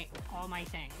lose all my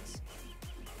things.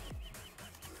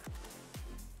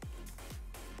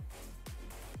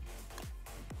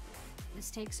 This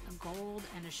takes a gold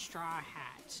and a straw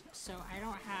hat, so I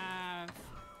don't have.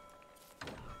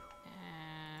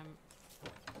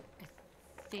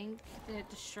 I think that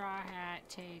the straw hat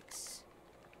takes.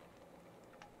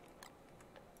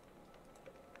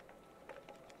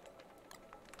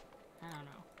 I don't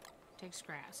know. Takes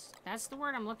grass. That's the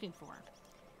word I'm looking for.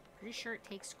 Pretty sure it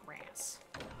takes grass.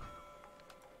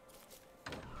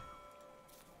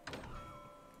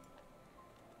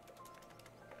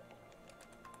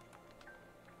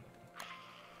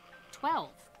 $12.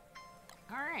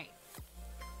 Alright.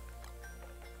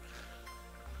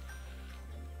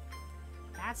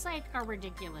 That's like a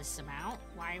ridiculous amount.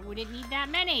 Why would it need that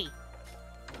many?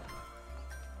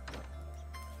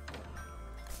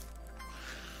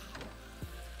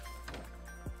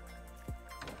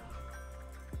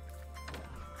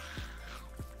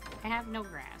 I have no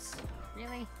grass.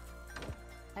 Really?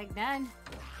 Like none?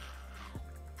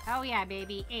 Oh yeah,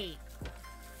 baby. 8.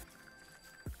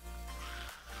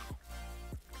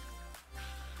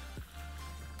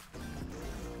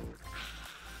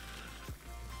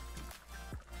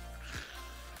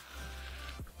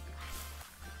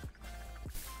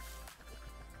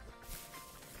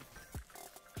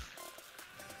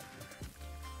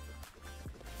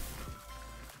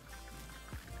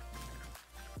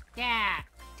 Yeah.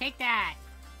 Take that.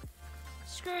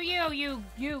 Screw you,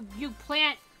 you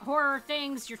plant horror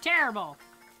things. You're terrible.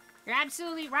 You're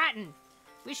absolutely rotten.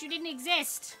 Wish you didn't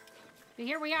exist. But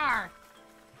here we are.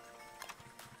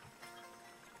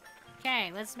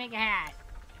 Okay, let's make a hat.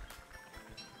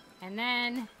 And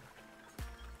then...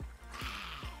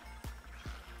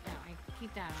 No, I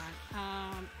keep that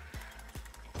on.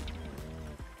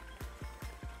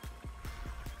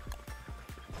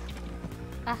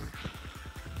 Ugh.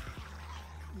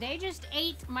 They just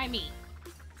ate my meat.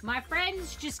 My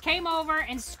friends just came over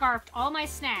and scarfed all my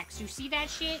snacks. You see that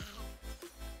shit?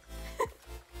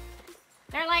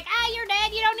 They're like, ah, you're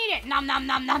dead, you don't need it. Nom nom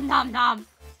nom nom nom nom.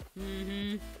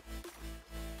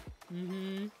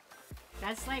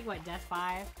 That's like, what, Death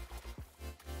 5?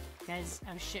 Because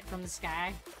of shit from the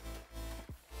sky.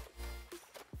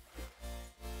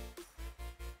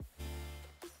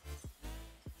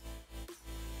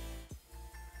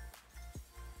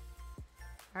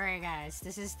 Alright guys,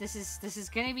 this is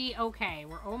gonna be okay.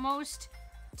 We're almost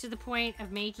to the point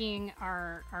of making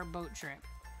our boat trip.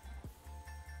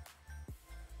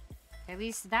 At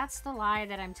least that's the lie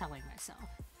that I'm telling myself.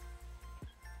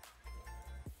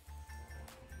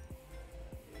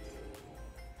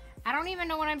 I don't even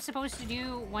know what I'm supposed to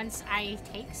do once I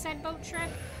take said boat trip,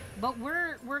 but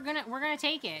we're gonna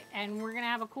take it, and we're gonna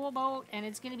have a cool boat, and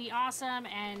it's gonna be awesome,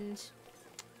 and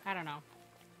I don't know,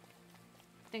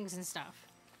 things and stuff.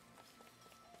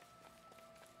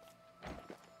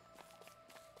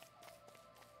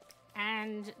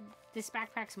 And this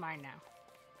backpack's mine now.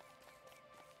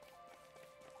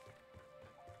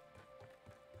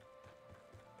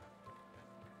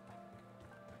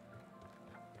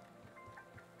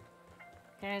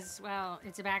 Because, well,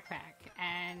 it's a backpack,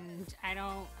 and I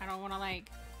don't want to,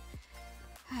 like...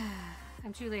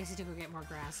 I'm too lazy to go get more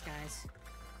grass, guys.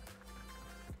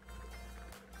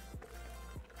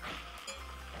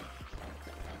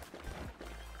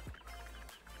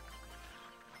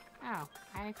 Oh,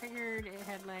 I figured it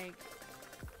had, like,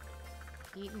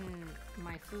 eaten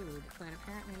my food, but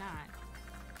apparently not.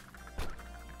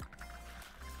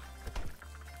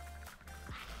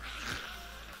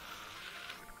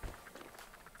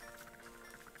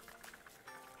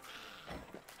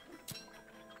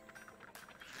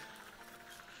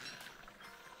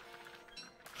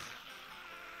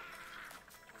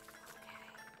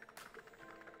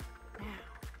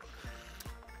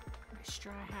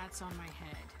 Straw hats on my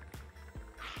head.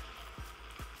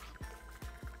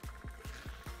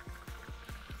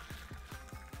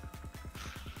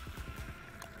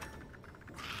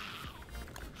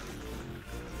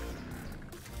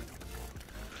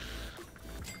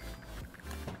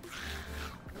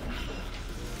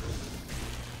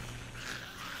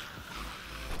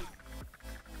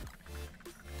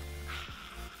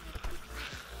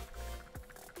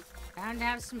 Bound to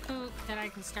have some poop that I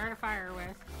can start a fire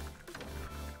with.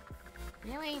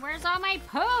 Really? Where's all my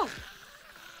poop?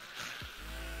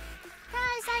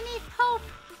 Guys, I need poop.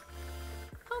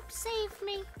 Poop save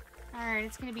me. Alright,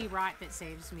 it's gonna be rot that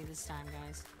saves me this time,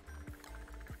 guys.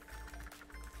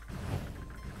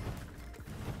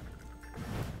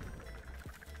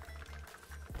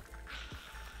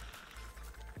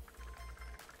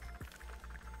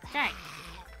 Okay.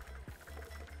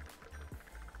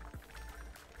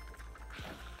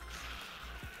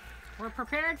 We're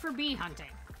prepared for bee hunting.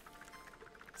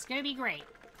 It's gonna be great.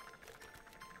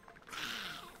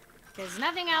 Because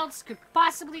nothing else could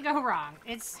possibly go wrong.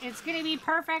 It's gonna be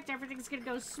perfect. Everything's gonna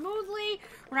go smoothly.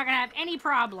 We're not gonna have any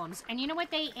problems. And you know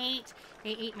what they ate?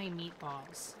 They ate my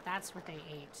meatballs. That's what they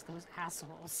ate. Those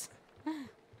assholes.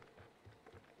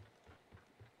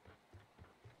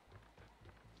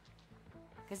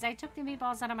 Because I took the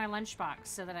meatballs out of my lunchbox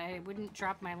so that I wouldn't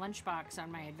drop my lunchbox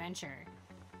on my adventure.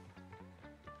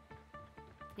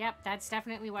 Yep, that's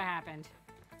definitely what happened.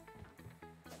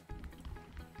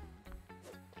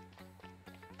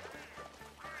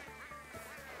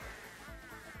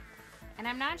 And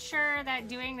I'm not sure that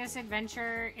doing this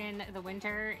adventure in the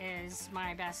winter is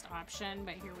my best option,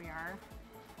 but here we are.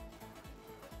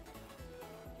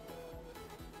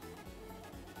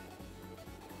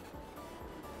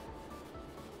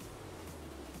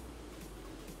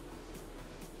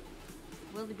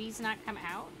 Will the bees not come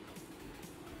out?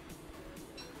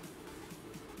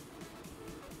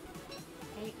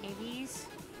 Hey, bees.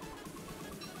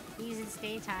 Bees, it's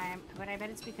daytime, but I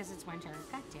bet it's because it's winter.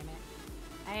 God damn it.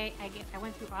 I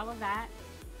went through all of that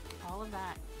to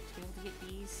be able to get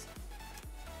bees.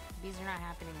 Bees are not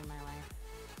happening in my life.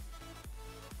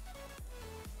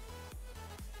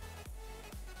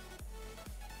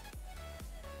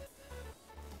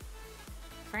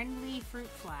 Friendly fruit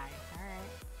fly. Alright.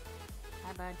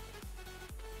 Hi, bud.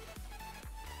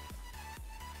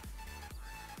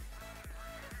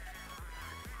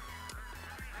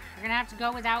 We're gonna have to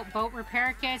go without boat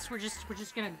repair kits. We're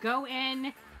just gonna go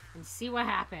in and see what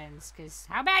happens. Because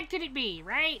how bad could it be,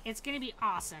 right? It's gonna be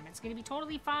awesome. It's gonna be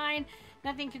totally fine.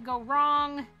 Nothing could go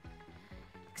wrong.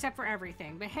 Except for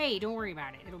everything. But hey, don't worry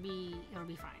about it. It'll be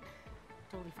fine.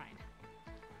 Totally fine.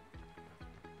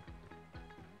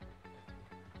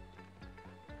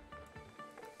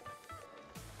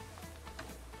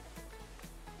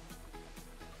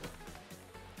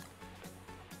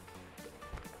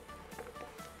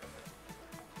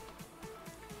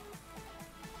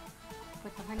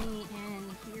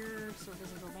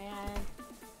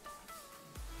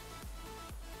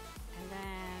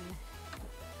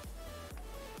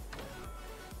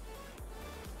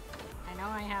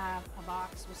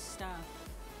 bags with stuff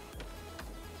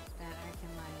that I can,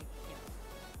 like,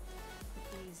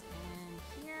 put these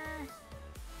in here.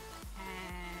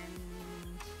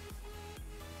 And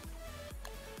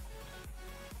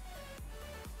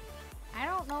I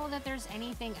don't know that there's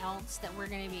anything else that we're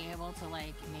going to be able to,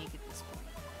 like, make at this point.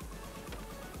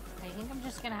 I think I'm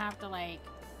just going to have to, like,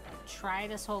 try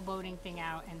this whole boating thing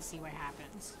out and see what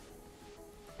happens.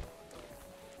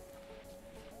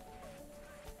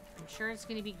 I'm sure it's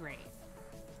going to be great.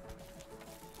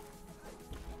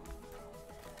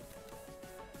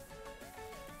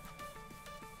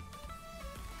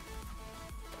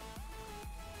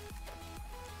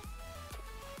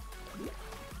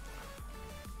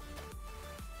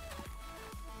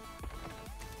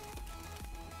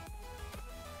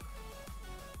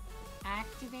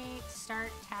 Activate,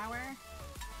 start tower.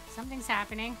 Something's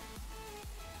happening.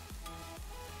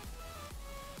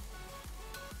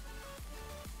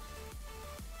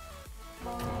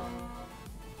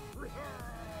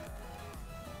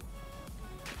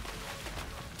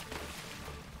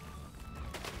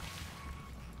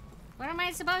 What am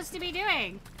I supposed to be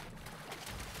doing?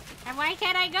 And why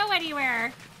can't I go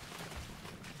anywhere?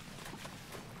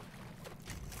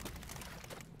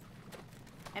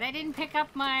 And I didn't pick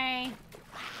up my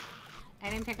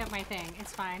thing.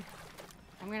 It's fine.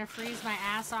 I'm gonna freeze my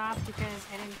ass off because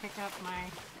I didn't pick up my...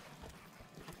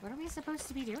 What are we supposed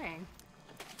to be doing?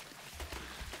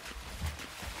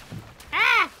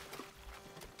 Ah!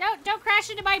 Don't crash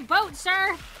into my boat,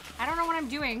 sir! I don't know what I'm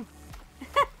doing.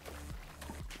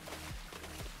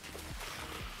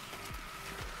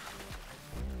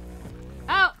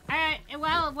 Oh,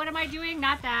 well, what am I doing?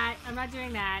 Not that. I'm not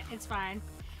doing that. It's fine.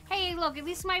 Hey, look, at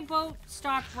least my boat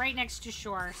stopped right next to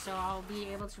shore, so I'll be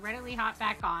able to readily hop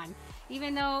back on,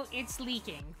 even though it's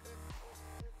leaking.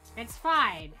 It's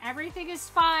fine. Everything is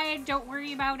fine. Don't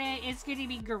worry about it. It's going to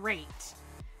be great.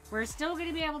 We're still going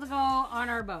to be able to go on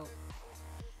our boat.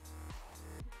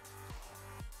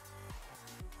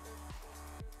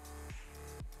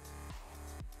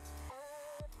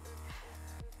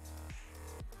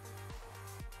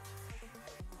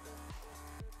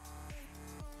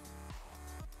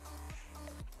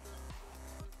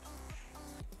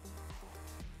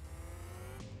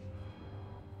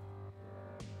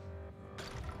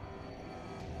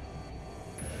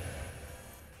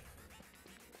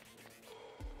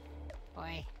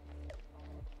 Boy.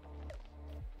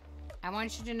 I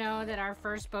want you to know that our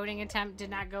first boating attempt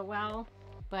did not go well,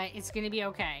 but it's going to be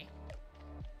okay.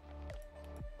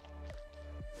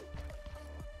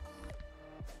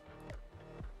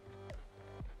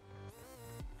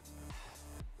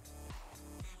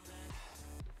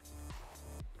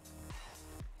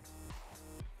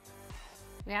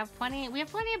 We have plenty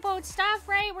of boat stuff,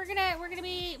 right? We're gonna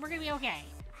be okay.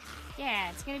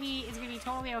 Yeah, it's gonna be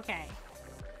totally okay.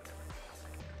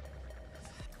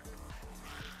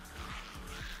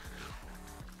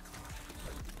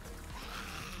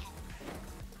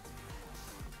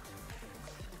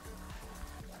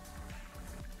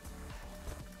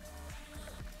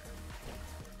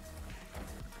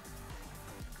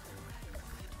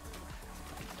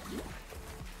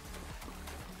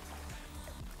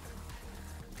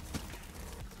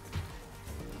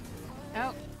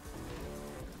 Oh.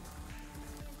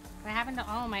 What happened to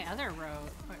all my other road?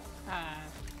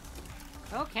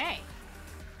 Okay.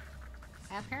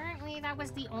 Apparently that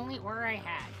was the only ore I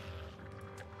had.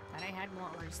 But I had more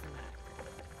ores than that.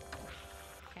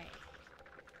 Okay.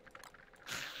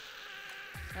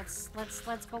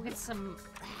 Let's go get some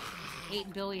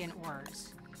 8 billion ores.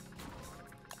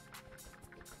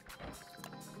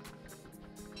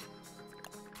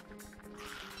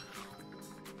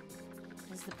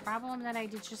 Is the problem that I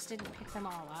just didn't pick them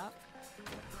all up?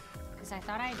 Because I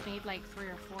thought I'd made like 3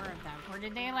 or 4 of them. Or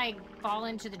did they like fall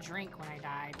into the drink when I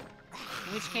died?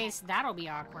 In which case, that'll be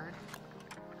awkward.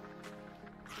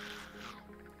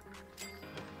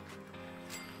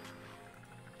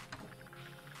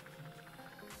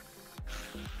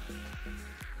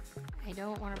 I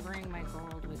don't want to bring my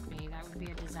gold with me. That would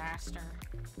be a disaster.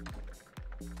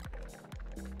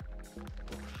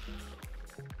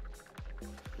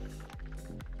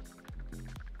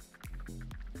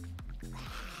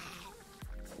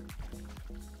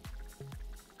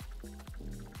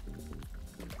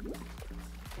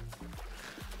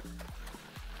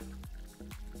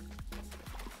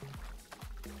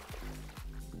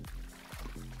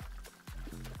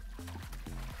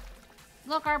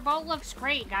 Look, our boat looks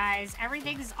great, guys.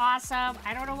 Everything's awesome.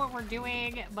 I don't know what we're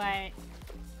doing, but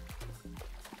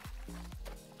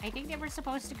I think that we're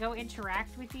supposed to go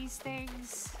interact with these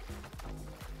things.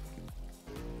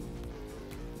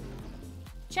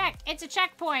 Check! It's a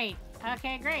checkpoint!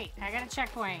 Okay, great. I got a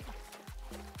checkpoint.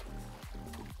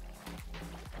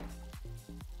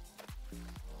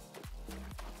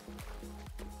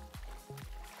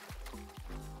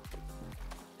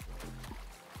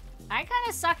 I kind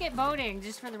of suck at boating,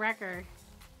 just for the record.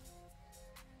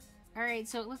 Alright,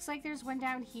 so it looks like there's one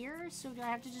down here. So do I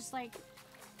have to just, like,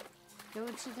 go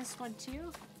to this one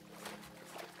too?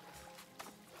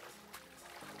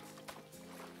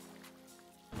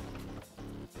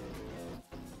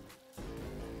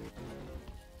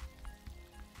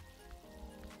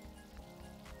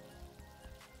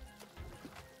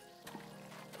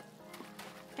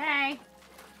 Okay.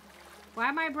 Why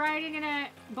am I riding in a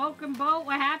broken boat?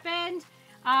 What happened?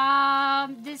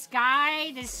 This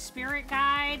guy, this spirit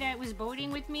guy that was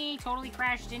boating with me totally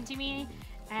crashed into me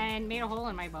and made a hole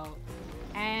in my boat.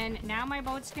 And now my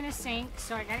boat's gonna sink,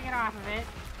 so I gotta get off of it.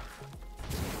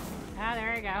 Ah,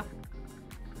 there I go.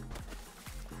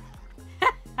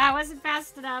 I wasn't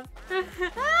fast enough.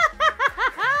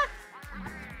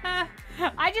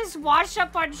 I just washed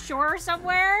up on shore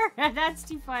somewhere? That's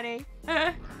too funny.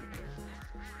 Our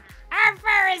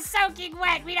fur is soaking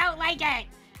wet. We don't like it.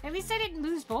 At least I didn't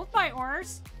lose both my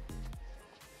oars.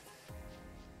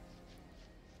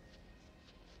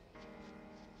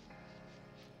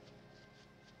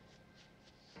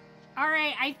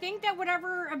 Alright, I think that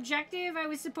whatever objective I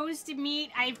was supposed to meet,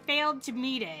 I failed to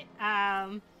meet it.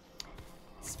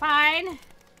 It's fine.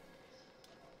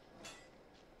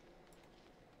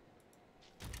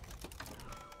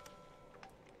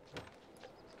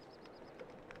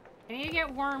 I need to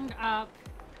get warmed up.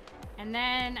 And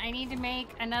then I need to make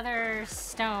another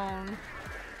stone.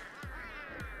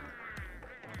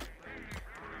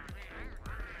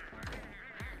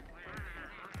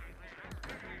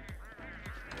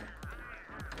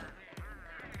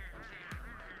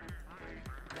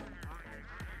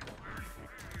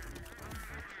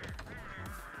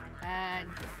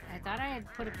 I thought I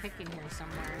had put a pick in here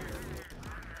somewhere.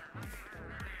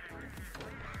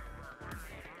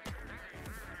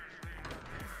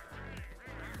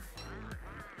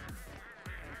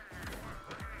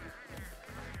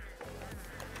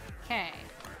 Okay.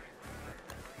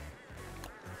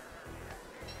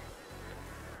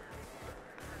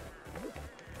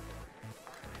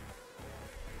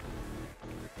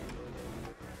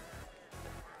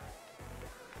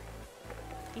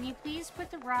 Can you please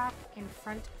put the rock in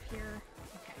front of here?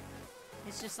 Okay.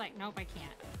 It's just like, nope, I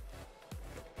can't.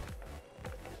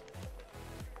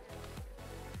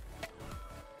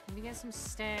 Let me get some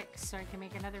sticks so I can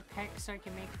make another pick, so I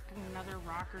can make another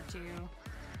rock or two.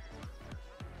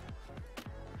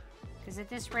 Because at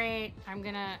this rate, I'm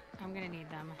gonna need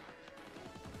them.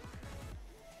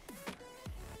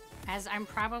 As I'm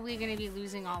probably gonna be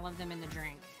losing all of them in the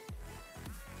drink.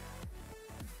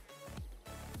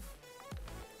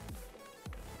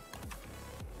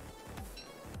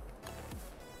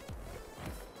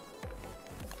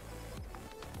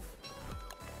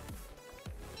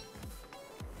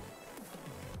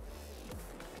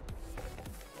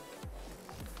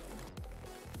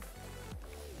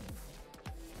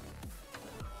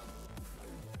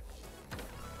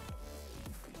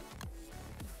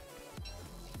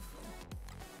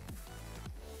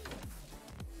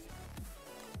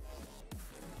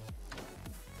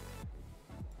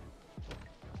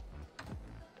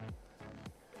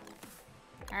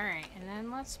 Alright, and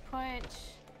then let's put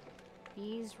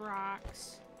these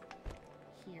rocks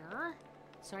here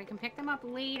so I can pick them up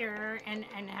later and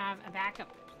have a backup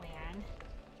plan.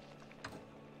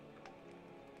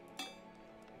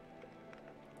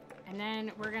 And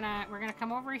then we're gonna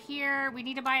come over here. We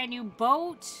need to buy a new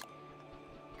boat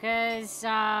because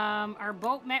our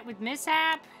boat met with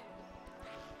mishap.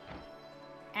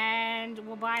 And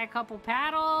we'll buy a couple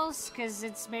paddles because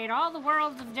it's made all the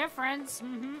world of difference.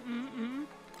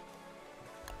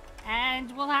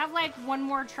 And we'll have like one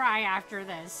more try after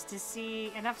this to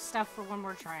see enough stuff for one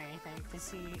more try, I think, to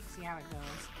see how it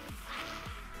goes.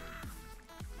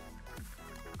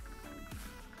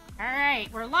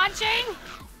 Alright, we're launching!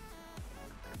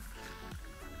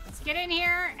 Let's get in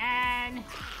here and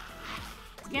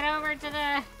let's get over to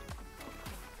the...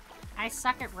 I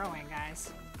suck at rowing,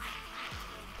 guys.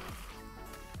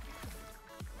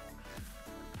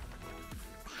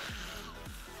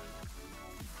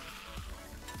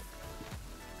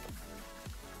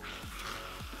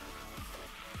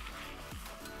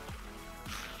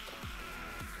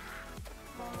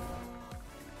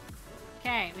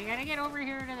 Okay, we gotta get over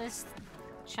here to this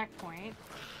checkpoint.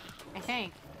 I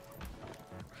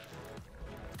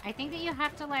think that you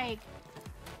have to, like,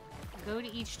 go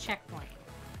to each checkpoint.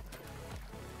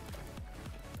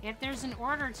 If there's an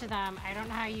order to them, I don't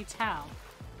know how you tell.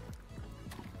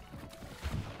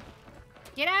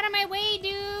 Get out of my way,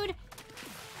 dude!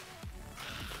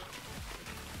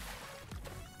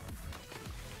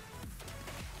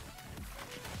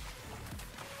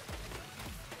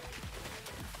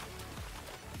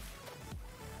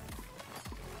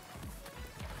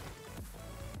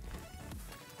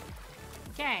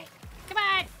 Okay. Come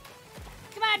on!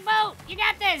 Come on, boat! You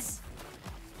got this!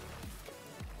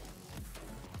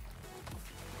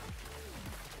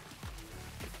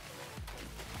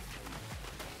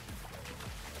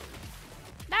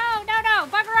 No, no, no!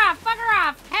 Bugger off! Bugger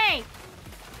off! Hey!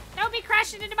 Don't be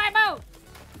crashing into my boat!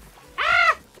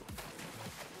 Ah!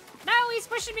 No, he's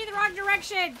pushing me the wrong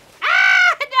direction!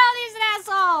 Ah! No, he's an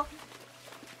asshole!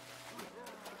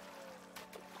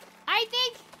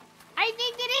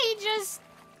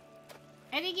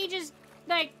 I think he just,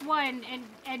 like, won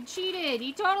and cheated.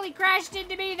 He totally crashed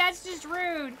into me. That's just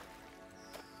rude.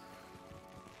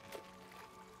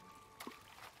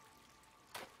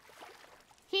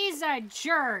 He's a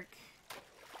jerk.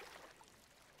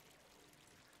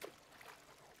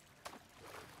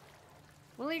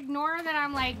 We'll ignore that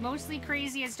I'm, like, mostly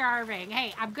crazy and starving.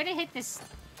 Hey, I'm gonna hit this.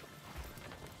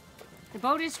 The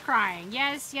boat is crying.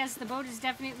 Yes, yes, the boat is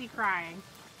definitely crying.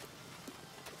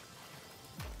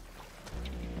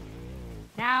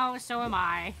 Now, so am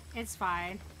I. It's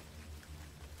fine.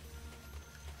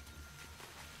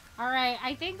 Alright,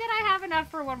 I think that I have enough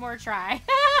for one more try.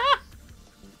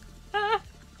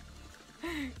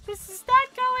 This is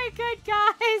not going good,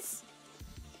 guys.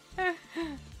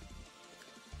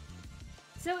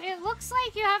 So it looks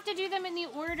like you have to do them in the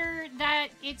order that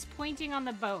it's pointing on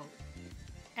the boat.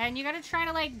 And you gotta try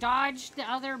to, like, dodge the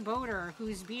other boater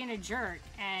who's being a jerk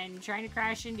and trying to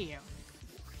crash into you.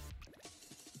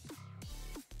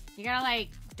 You gotta, like,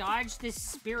 dodge this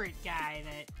spirit guy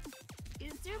that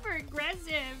is super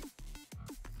aggressive.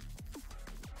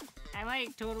 I'm,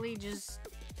 like, totally just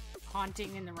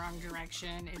haunting in the wrong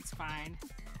direction. It's fine.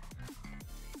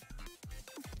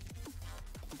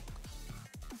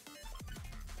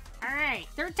 Alright,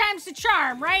 third time's the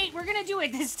charm, right? We're gonna do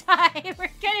it this time. We're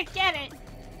gonna get it.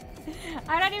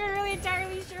 I'm not even really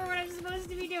entirely sure what I'm supposed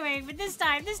to be doing, but this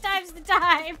time's the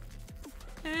time.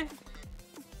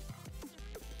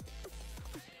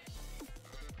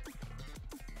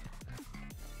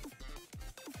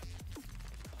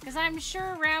 Because I'm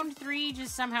sure round 3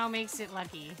 just somehow makes it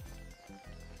lucky.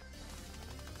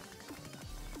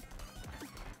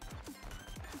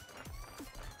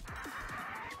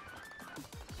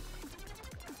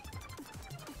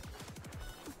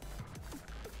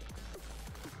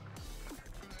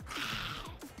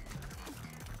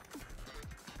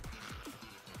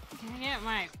 Can I get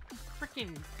my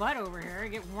freaking butt over here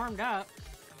and get warmed up?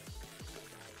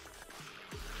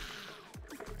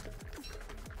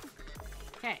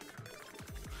 Okay.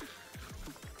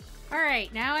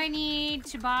 Alright, now I need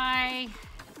to buy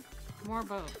more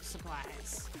boat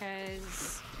supplies,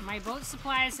 because my boat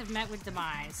supplies have met with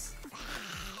demise.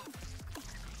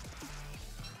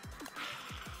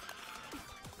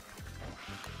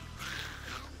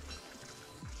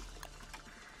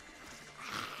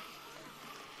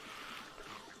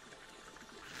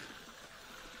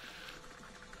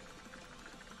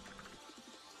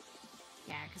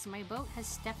 Yeah, because my boat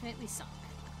has definitely sunk.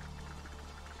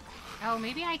 Oh,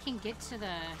 maybe I can get to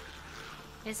the...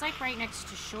 It's like right next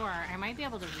to shore. I might be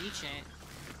able to reach it.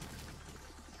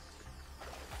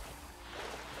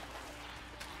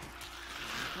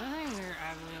 I think we're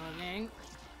ugly looking.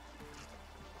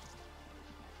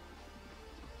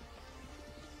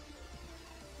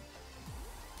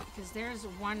 Because there's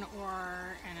one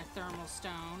ore and a thermal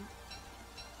stone.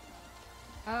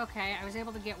 Okay, I was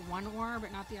able to get one ore,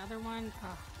 but not the other one.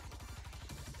 Oh.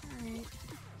 Alright.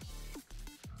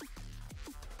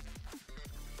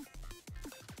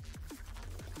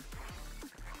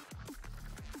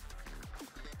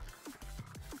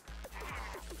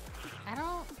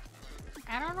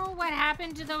 I don't know what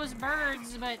happened to those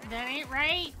birds, but that ain't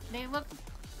right. They look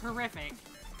horrific.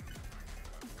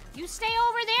 You stay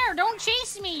over there. Don't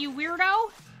chase me, you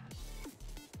weirdo.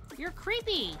 You're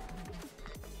creepy.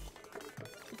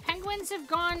 The penguins have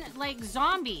gone, like,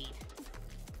 zombie.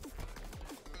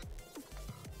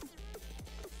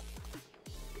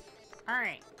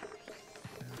 Alright.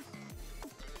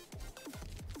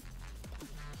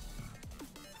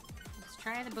 Let's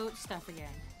try the boat stuff again.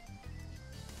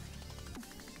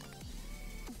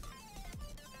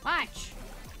 Watch!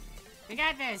 We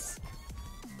got this!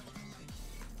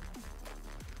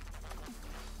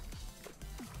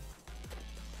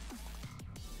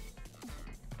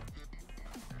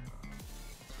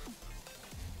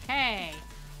 Okay.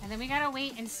 And then we gotta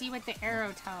wait and see what the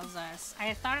arrow tells us.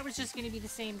 I thought it was just gonna be the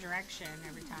same direction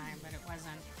every time, but it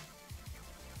wasn't.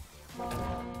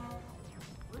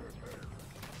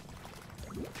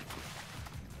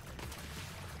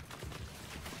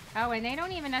 Oh, and they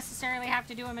don't even necessarily have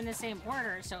to do them in the same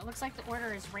order, so it looks like the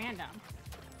order is random.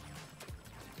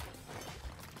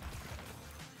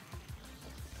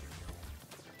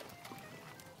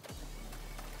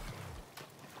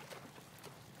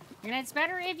 And it's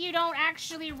better if you don't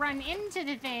actually run into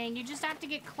the thing, you just have to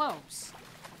get close.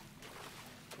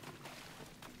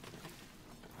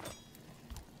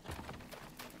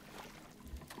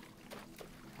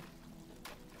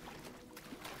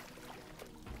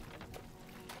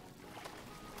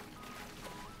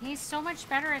 He's so much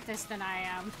better at this than I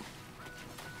am.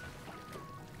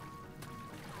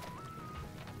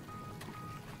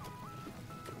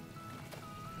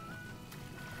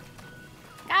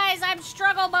 Guys, I'm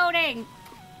struggle boating!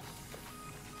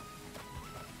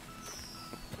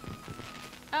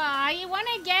 Aw, you won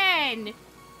again!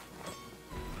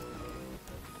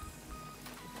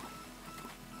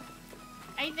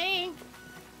 I think.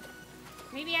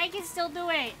 Maybe I can still do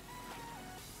it.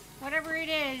 Whatever it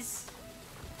is.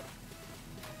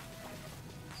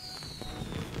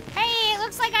 Hey, it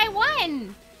looks like I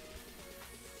won!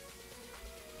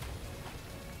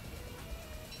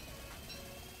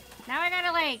 Now I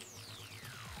gotta, like,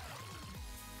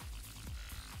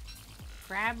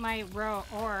 grab my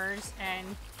oars and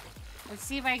let's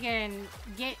see if I can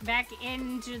get back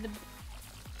into the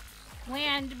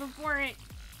land before it...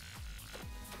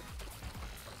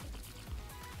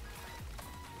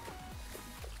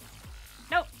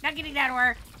 Nope, not getting that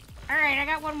oar. Alright, I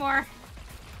got one more.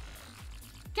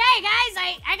 Okay,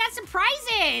 guys, I got some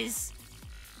prizes!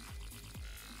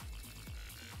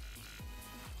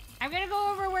 I'm gonna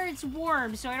go over where it's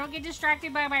warm so I don't get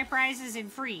distracted by my prizes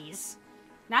and freeze.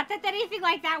 Not that anything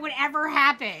like that would ever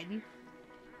happen.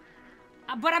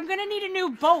 But I'm gonna need a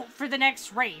new boat for the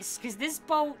next race, because this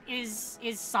boat is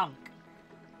sunk.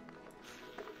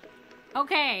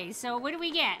 Okay, so what do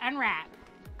we get? Unwrap.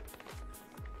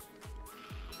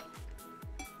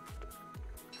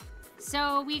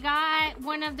 So we got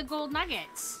one of the gold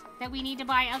nuggets that we need to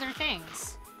buy other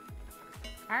things.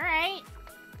 Alright.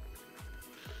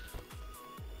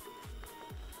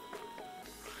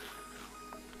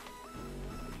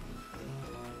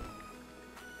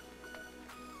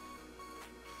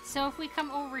 So if we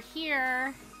come over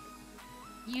here,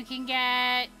 you can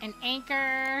get an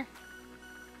anchor.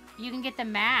 You can get the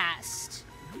mast.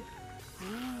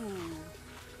 Ooh.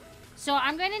 So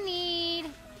I'm gonna need...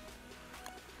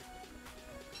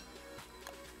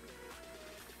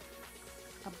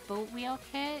 a boat wheel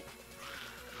kit.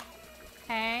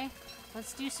 Okay.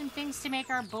 Let's do some things to make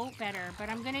our boat better. But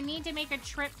I'm gonna need to make a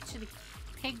trip to the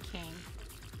Pig King.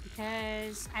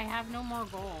 Because I have no more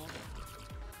gold.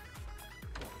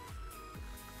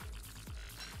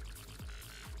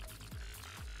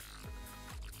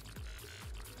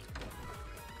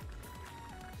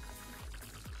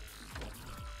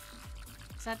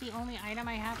 Is that the only item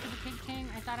I have for the Pig King?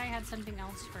 I thought I had something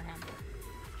else for him.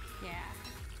 Yeah.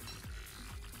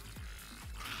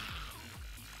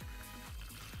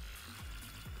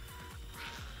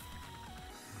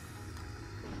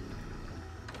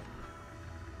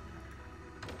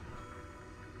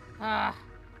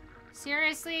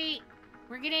 Seriously?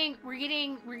 We're getting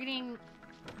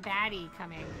baddie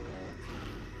coming.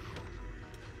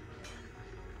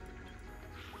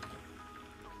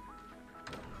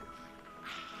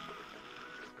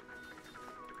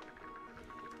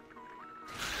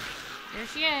 There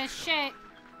she is. Shit.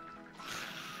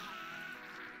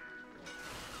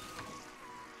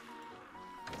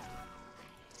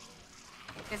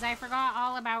 Because I forgot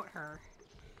all about her.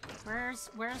 Where's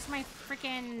my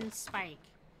freaking spike?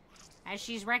 As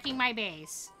she's wrecking my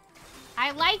base.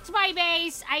 I liked my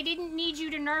base. I didn't need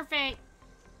you to nerf it.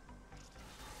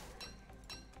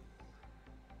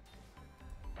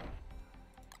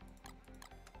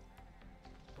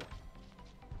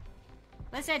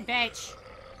 Listen, bitch.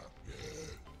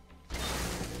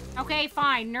 Okay,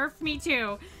 fine. Nerf me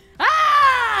too.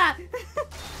 Ah!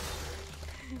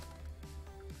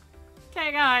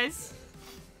 Okay, guys.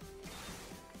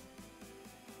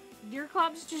 Your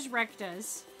club's just wrecked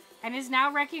us. And is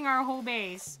now wrecking our whole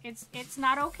base. It's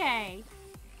not okay.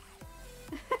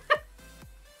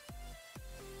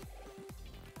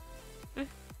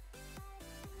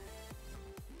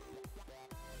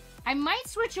 I might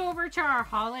switch over to our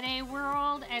holiday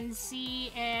world and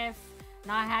see if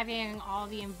not having all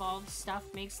the involved stuff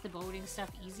makes the boating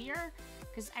stuff easier.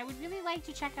 Because I would really like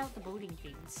to check out the boating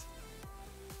things.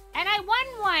 And I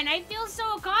won one! I feel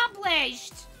so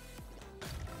accomplished!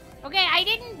 Okay, I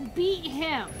didn't beat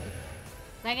him.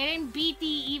 Like, I didn't beat the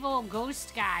evil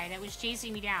ghost guy that was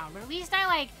chasing me down. But at least I,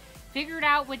 like, figured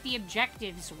out what the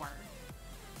objectives were.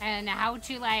 And how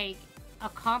to, like,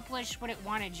 accomplish what it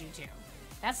wanted you to.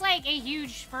 That's, like, a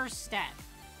huge first step.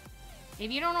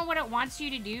 If you don't know what it wants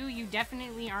you to do, you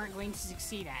definitely aren't going to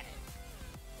succeed at it.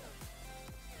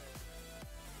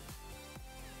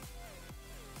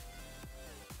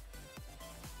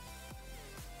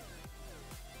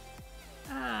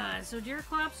 So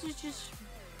Deerclops is just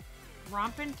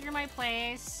romping through my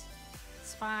place.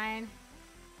 It's fine.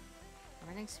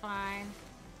 Everything's fine.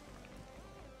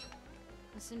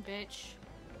 Listen, bitch.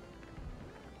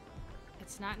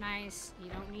 It's not nice. You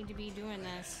don't need to be doing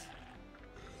this.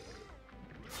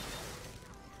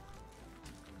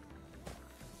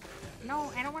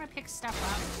 No, I don't want to pick stuff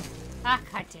up. Ah,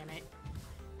 god damn it.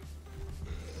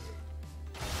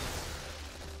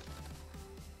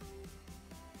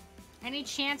 Any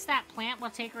chance that plant will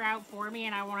take her out for me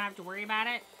and I won't have to worry about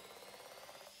it?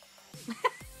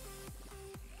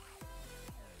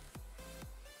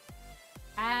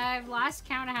 I've lost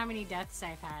count of how many deaths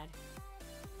I've had.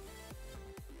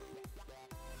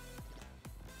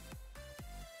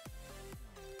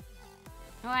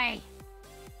 Oi!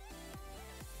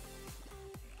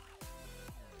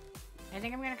 I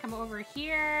think I'm gonna come over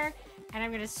here and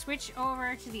I'm gonna switch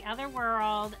over to the other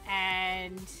world,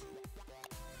 and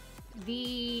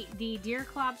the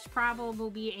Deerclops problem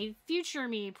will be a future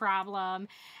me problem,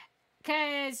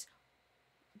 cause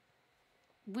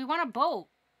we want a boat.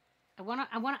 I want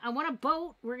a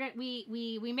boat.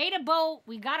 We made a boat.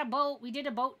 We got a boat. We did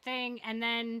a boat thing, and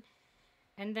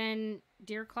then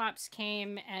Deerclops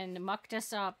came and mucked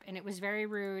us up, and it was very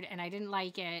rude, and I didn't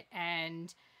like it,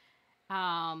 and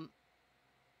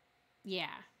yeah.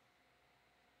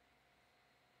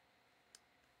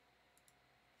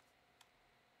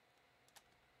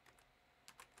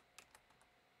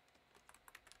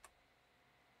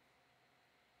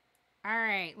 All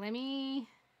right, let me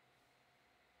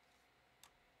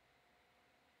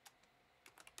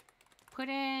put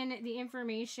in the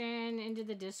information into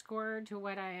the Discord to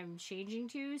what I am changing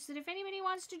to, so that if anybody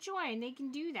wants to join, they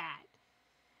can do that.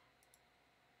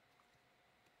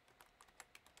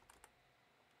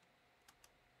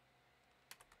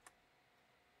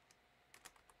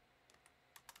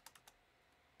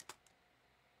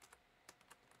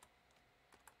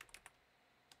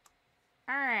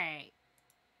 All right.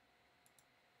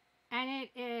 And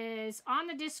it is on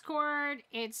the Discord.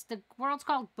 It's the world's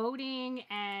called Boating,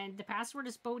 and the password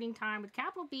is boating time with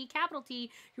capital B, capital T.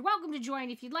 You're welcome to join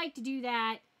if you'd like to do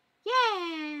that.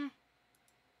 Yeah.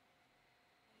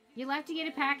 You left to get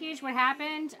a package. What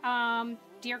happened?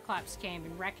 Deerclops came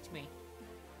and wrecked me.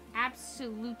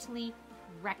 Absolutely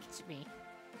wrecked me.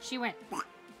 She went, and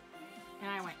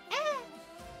I went, eh.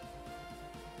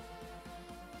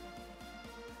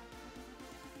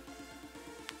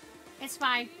 It's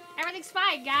fine. Everything's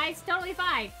fine, guys. Totally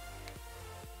fine.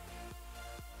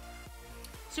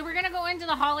 So we're going to go into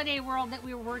the holiday world that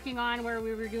we were working on, where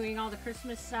we were doing all the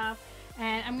Christmas stuff.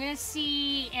 And I'm going to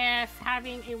see if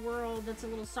having a world that's a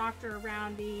little softer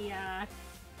around the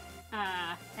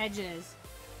edges.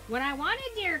 When I wanted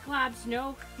Deerclops,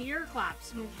 no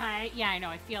Deerclops, okay? Yeah, I know.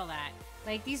 I feel that.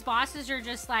 Like, these bosses are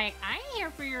just like, I ain't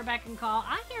here for your beck and call.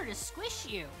 I'm here to squish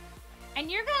you. And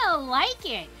you're gonna like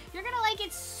it. You're gonna like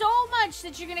it so much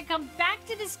that you're gonna come back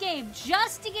to this game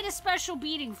just to get a special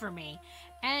beating from me.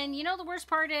 And you know the worst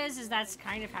part is that's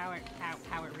kind of how it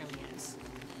really is.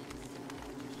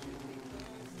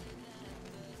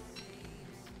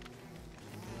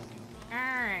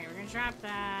 Alright, we're gonna drop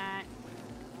that.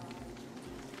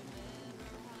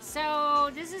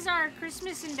 So this is our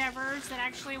Christmas endeavors that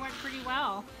actually went pretty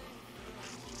well.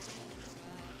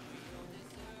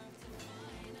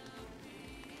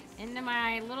 Into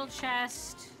my little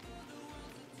chest.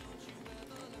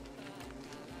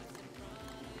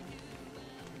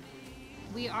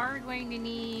 We are going to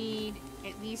need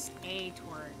at least a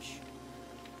torch.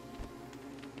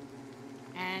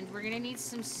 And we're going to need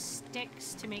some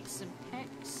sticks to make some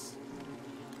picks.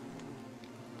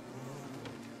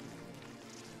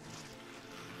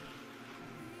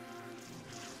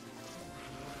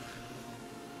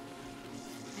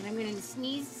 And I'm going to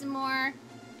sneeze some more.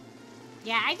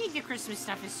 Yeah, I think the Christmas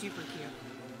stuff is super cute.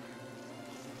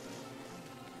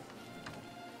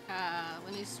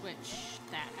 Let me switch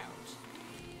that out.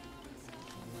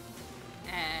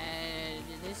 And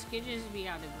this could just be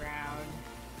on the ground.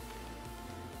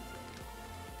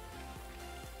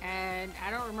 And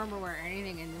I don't remember where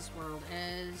anything in this world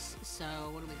is, so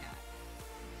what do we got?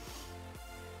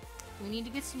 We need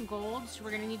to get some gold, so we're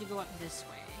gonna need to go up this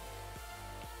way.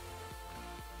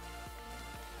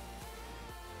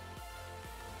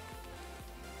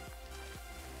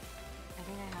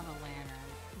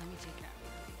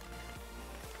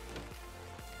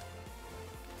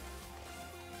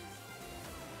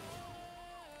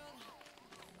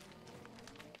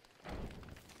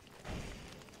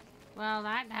 Well,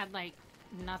 that had, like,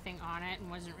 nothing on it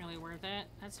and wasn't really worth it.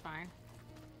 That's fine.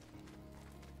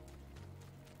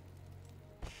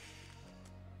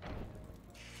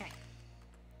 Okay.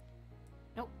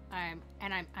 Nope. I'm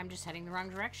just heading the wrong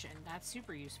direction. That's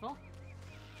super useful.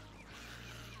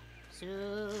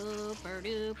 Super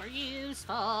duper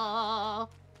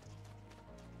useful.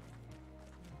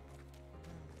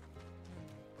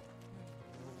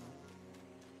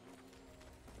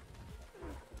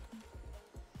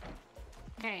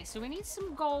 Okay, so we need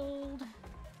some gold.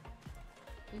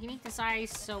 We can eat this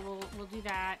ice, so we'll do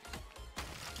that.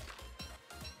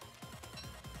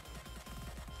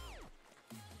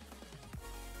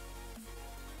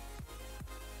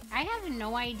 I have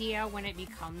no idea when it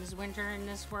becomes winter in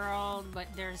this world, but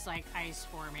there's like ice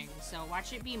forming. So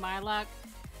watch it be my luck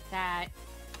that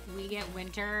we get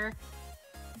winter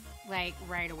like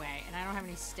right away. And I don't have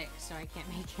any sticks, so I can't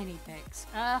make any picks.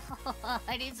 Oh,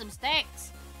 I need some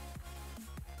sticks.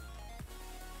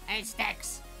 I need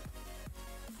sticks.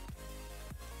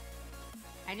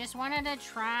 I just wanted to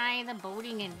try the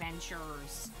boating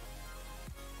adventures.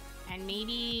 And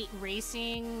maybe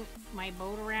racing my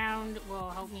boat around will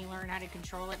help me learn how to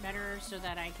control it better so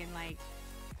that I can, like,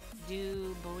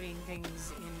 do boating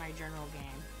things in my general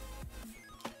game.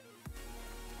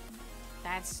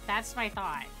 That's my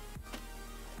thought.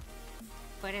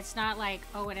 But it's not like,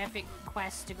 oh, an epic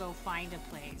quest to go find a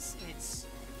place. It's,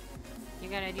 you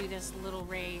gotta do this little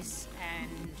race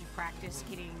and practice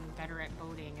getting better at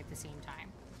boating at the same time.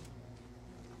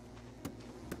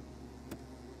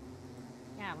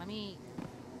 Yeah, let me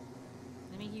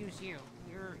use you.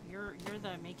 You're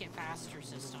the make it faster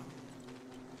system.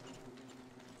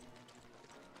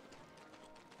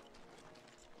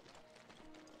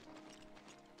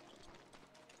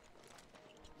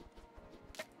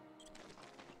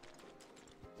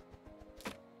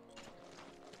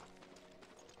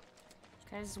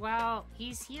 Cause well,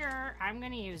 he's here. I'm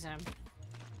gonna use him.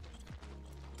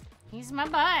 He's my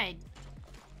bud.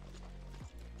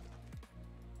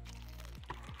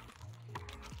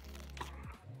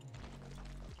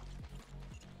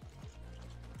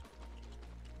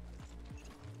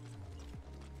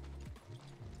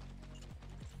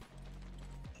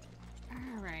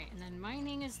 And then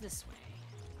mining is this way.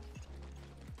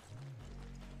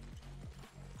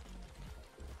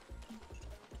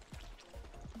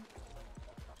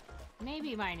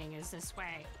 Maybe mining is this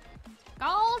way.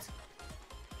 Gold?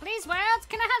 Please, world,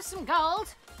 can I have some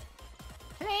gold?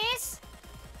 Please?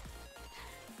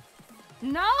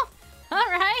 No?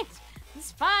 Alright.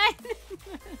 It's fine.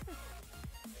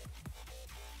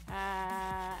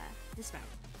 Dismount.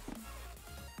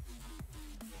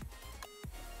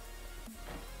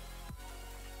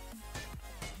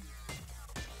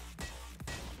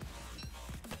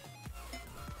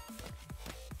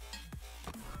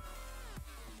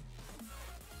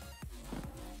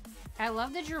 I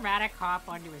love the dramatic hop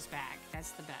onto his back.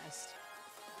 That's the best.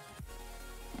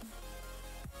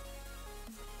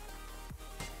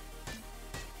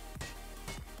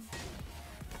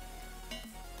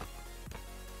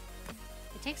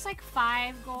 It takes like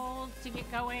 5 gold to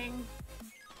get going.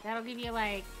 That'll give you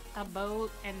like a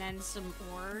boat and then some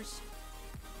ores.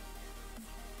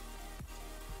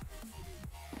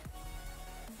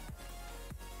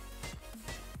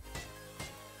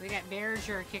 We got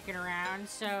Bearger kicking around,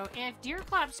 so if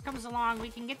Deerclops comes along, we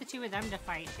can get the 2 of them to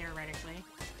fight, theoretically.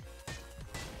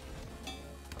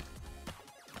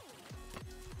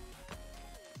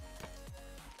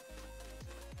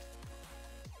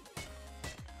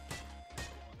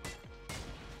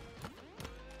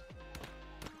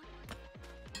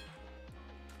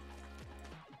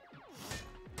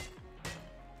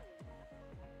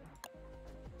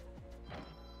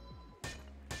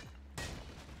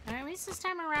 This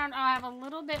time around, I'll have a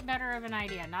little bit better of an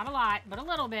idea. Not a lot, but a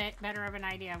little bit better of an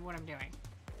idea of what I'm doing.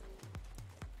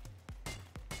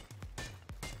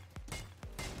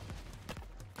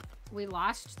 We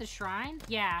lost the shrine?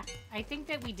 Yeah, I think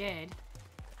that we did.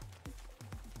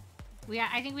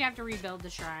 I think we have to rebuild the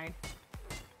shrine.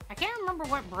 I can't remember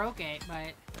what broke it,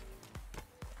 but...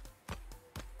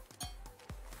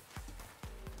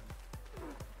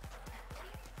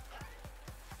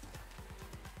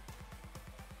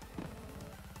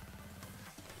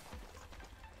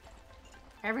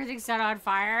 Everything's set on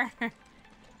fire?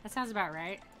 That sounds about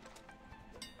right.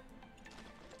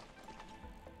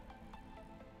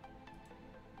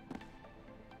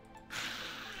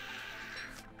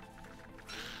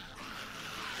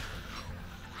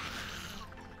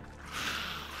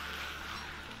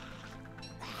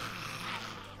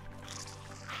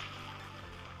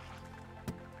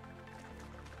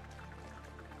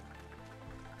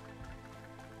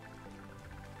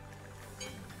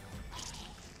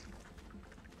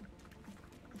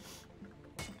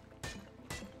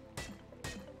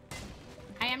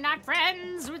 I'm not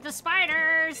friends with the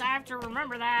spiders. I have to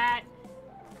remember that.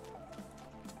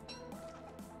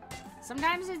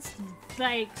 Sometimes it's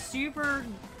like super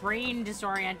brain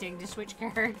disorienting to switch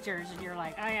characters and you're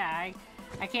like, oh yeah,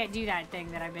 I can't do that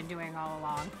thing that I've been doing all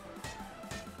along.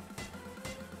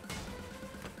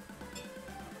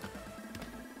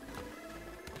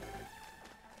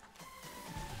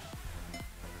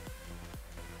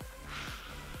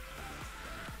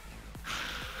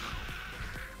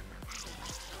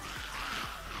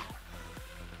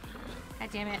 God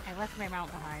damn it, I left my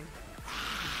mount behind.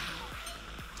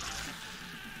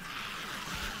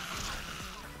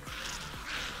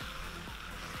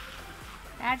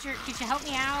 Badger, could you help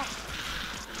me out?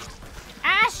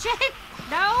 Ah, shit!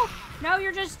 No! No,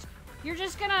 you're just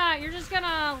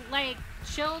gonna, like,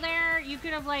 chill there. You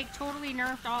could have, like, totally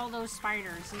nerfed all those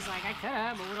spiders. He's like, I could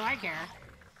have, but what do I care?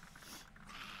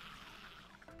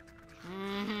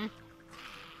 Mm-hmm.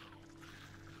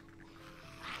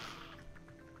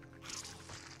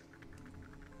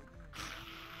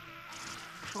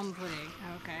 Plum pudding.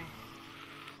 Okay.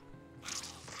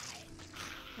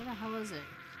 Where the hell is it?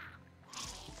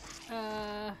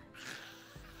 I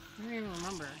don't even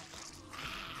remember.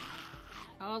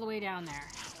 All the way down there.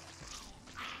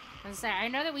 I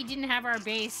know that we didn't have our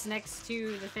base next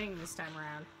to the thing this time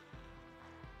around.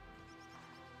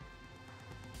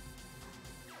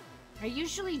 I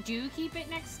usually do keep it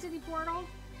next to the portal.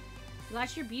 You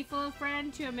lost your Beefalo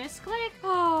friend to a misclick?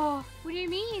 Oh, what do you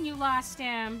mean you lost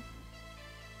him?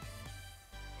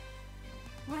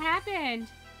 What happened?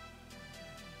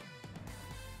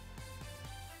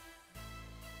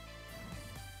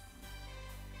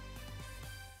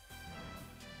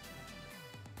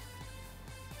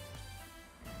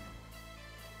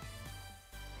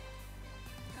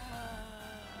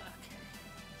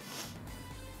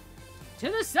 To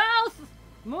the south!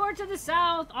 More to the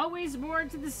south! Always more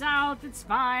to the south! It's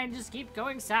fine, just keep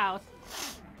going south.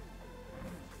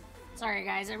 Sorry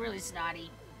guys, I'm really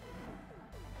snotty.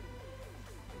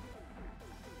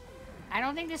 I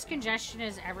don't think this congestion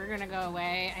is ever gonna go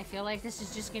away. I feel like this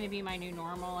is just gonna be my new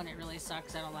normal and it really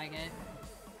sucks. I don't like it.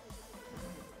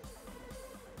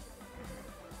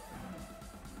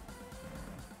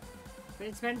 But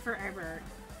it's been forever.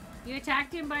 You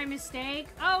attacked him by mistake?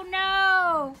 Oh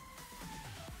no!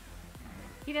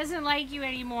 He doesn't like you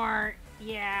anymore.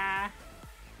 Yeah.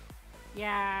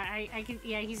 Yeah, I can.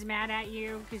 Yeah, he's mad at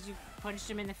you because you punched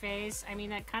him in the face. I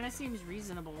mean, that kind of seems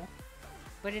reasonable.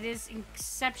 But it is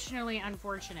exceptionally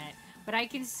unfortunate. But I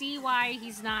can see why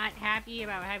he's not happy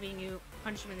about having you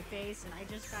punch him in the face. And I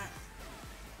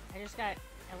just got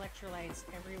electrolytes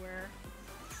everywhere.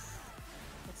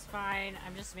 It's fine.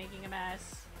 I'm just making a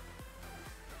mess.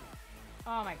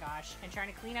 Oh my gosh. I'm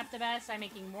trying to clean up the mess. I'm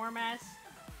making more mess.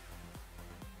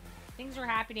 Things are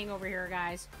happening over here,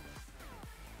 guys.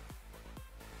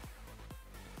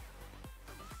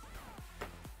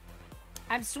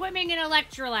 I'm swimming in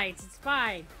electrolytes. It's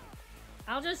fine.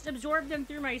 I'll just absorb them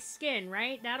through my skin,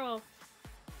 right? That'll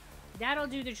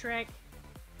do the trick.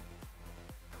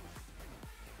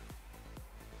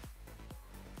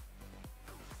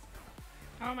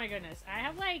 Oh my goodness. I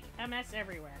have, like, a mess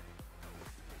everywhere.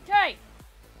 Okay.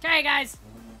 Okay, guys.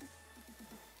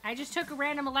 I just took a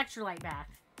random electrolyte bath.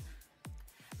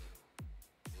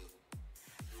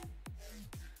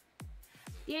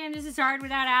 Damn, this is hard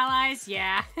without allies.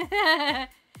 Yeah.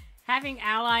 Having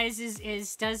allies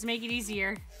does make it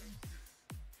easier.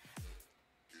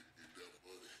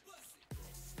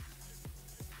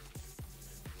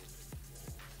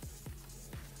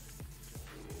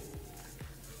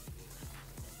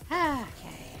 Okay.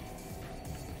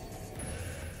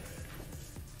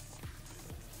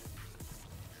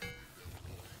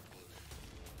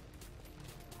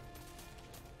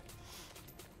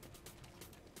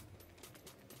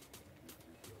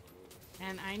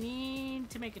 And I need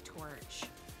to make a torch.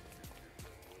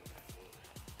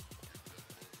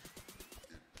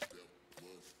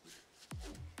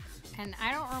 And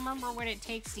I don't remember what it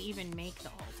takes to even make the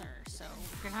altar, so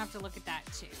we're gonna have to look at that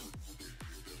too.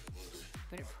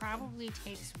 But it probably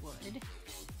takes wood.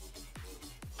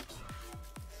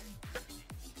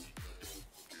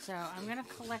 So I'm gonna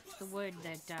collect the wood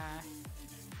that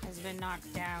has been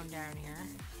knocked down here.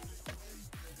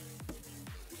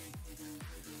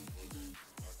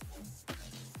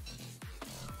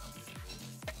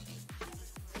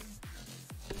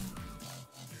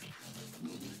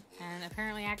 And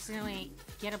apparently accidentally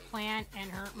get a plant and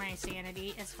hurt my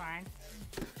sanity. It's fine.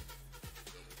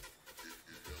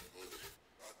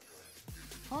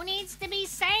 Who needs to be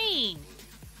sane?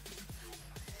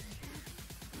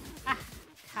 Ah,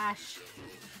 gosh.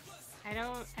 I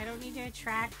don't need to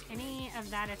attract any of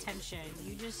that attention.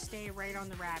 You just stay right on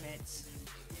the rabbits.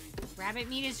 Rabbit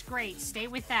meat is great. Stay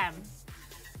with them.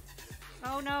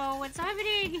 Oh no, what's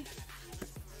happening?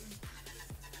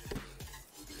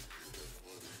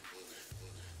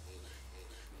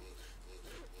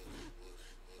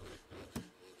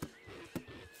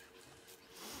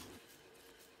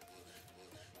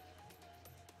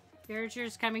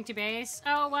 Villagers coming to base.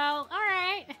 Oh, well,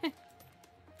 alright.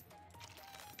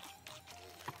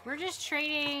 We're just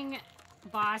trading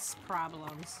boss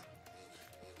problems.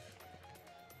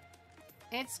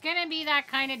 It's gonna be that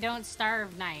kind of don't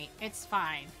starve night. It's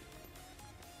fine.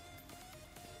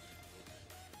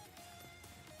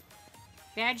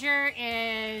 Badger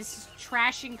is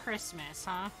trashing Christmas,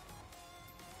 huh?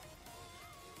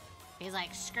 He's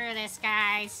like, screw this,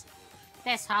 guys.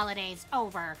 This holiday's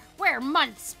over. We're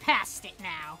months past it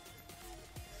now.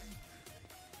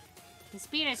 He's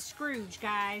being a Scrooge,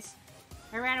 guys.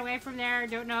 I ran away from there.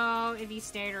 Don't know if he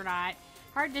stayed or not.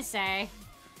 Hard to say.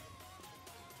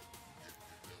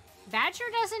 Badger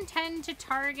doesn't tend to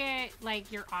target,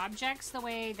 like, your objects the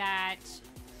way that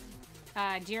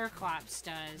Deerclops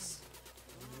does.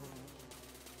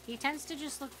 He tends to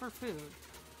just look for food.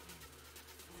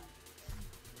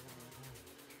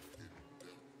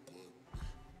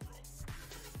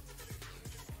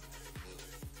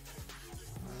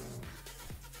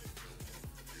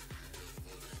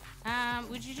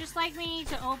 Would you just like me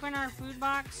to open our food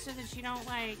box so that you don't,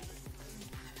 like...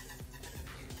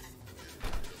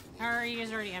 Or you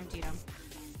guys already emptied them?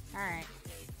 Alright.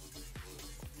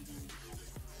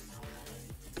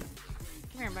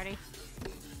 Come here, buddy.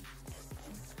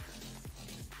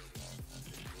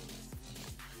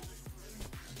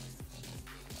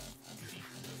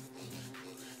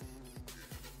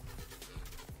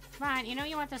 Come on, you know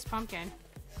you want this pumpkin.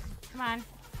 Come on.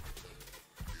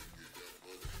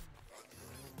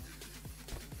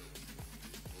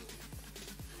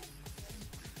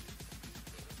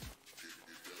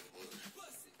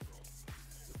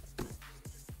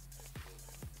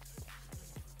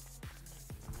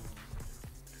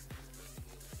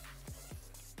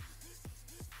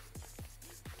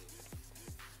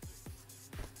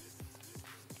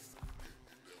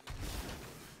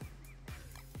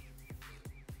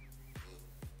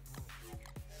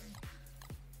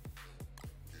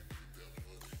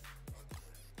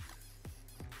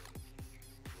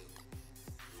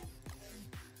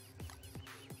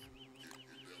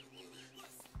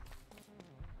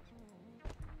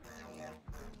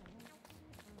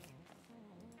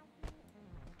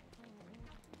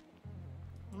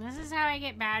 This is how I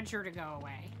get Badger to go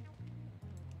away.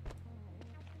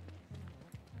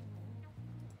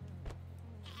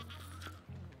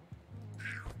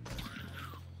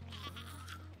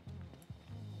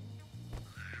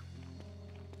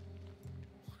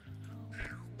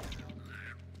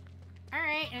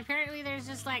 Alright, and apparently there's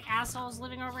just like assholes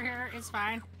living over here. It's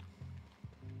fine.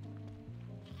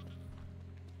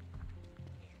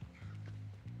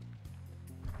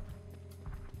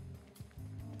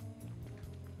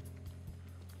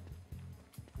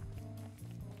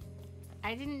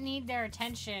 I didn't need their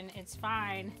attention. It's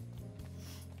fine.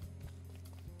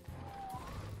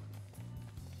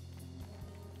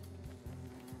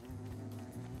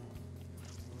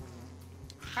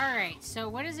 Alright, so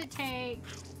what does it take?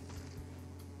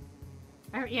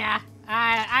 Yeah,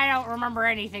 I don't remember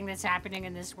anything that's happening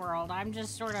in this world. I'm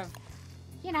just sort of,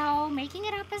 you know, making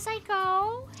it up as I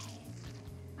go.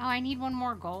 Oh, I need one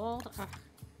more gold. Ugh.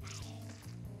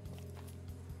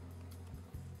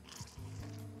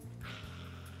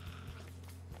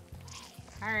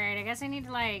 Alright, I guess I need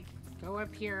to, like, go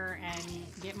up here and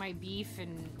get my beef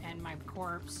and my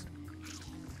corpse.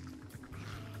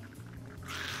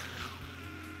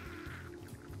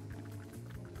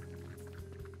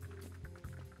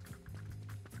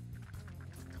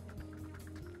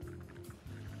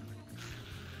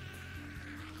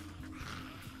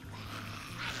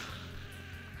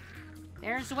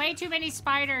 There's way too many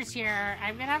spiders here.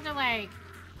 I'm gonna have to, like,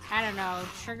 I don't know,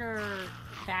 trigger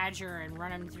Badger and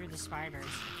run him through the spiders.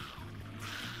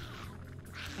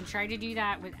 And try to do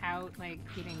that without, like,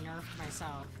 getting nerfed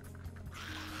myself.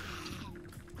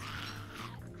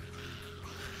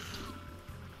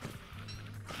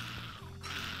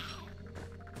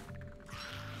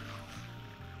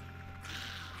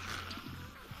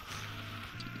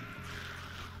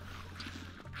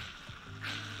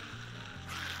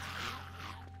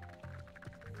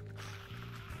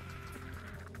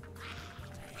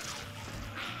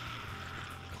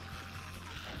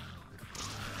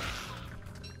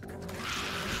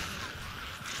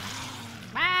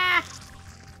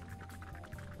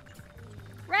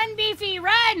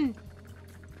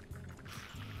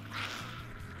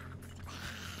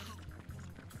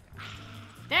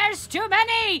 There's too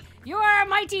many! You are a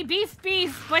mighty beef,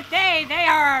 but they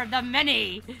are the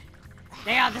many.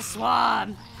 They are the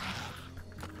swarm.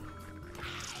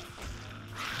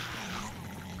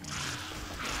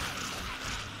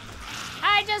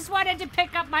 I just wanted to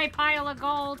pick up my pile of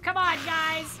gold. Come on,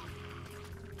 guys.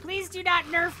 Please do not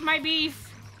nerf my beef.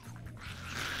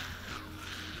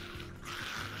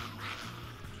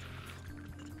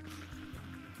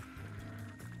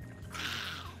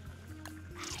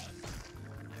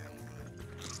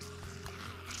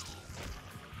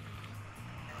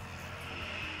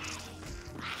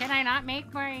 Can I not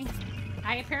make my...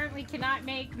 I apparently cannot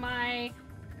make my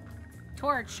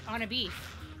torch on a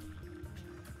beef.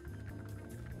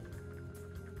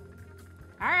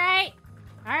 Alright.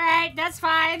 Alright, that's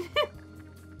fine.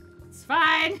 It's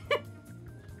fine.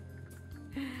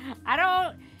 I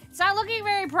don't... It's not looking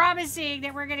very promising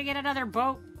that we're gonna get another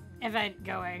boat event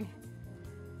going.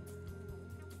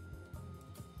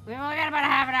 We've only got about a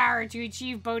half an hour to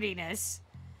achieve boatiness.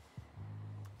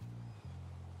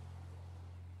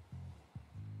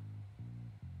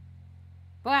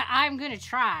 But I'm gonna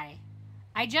try.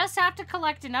 I just have to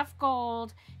collect enough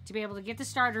gold to be able to get the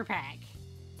starter pack.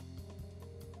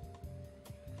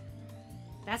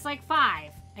 That's like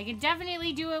 5. I can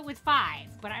definitely do it with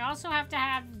 5, but I also have to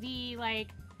have the, like,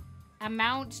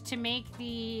 amount to make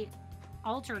the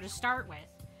altar to start with,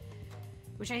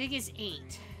 which I think is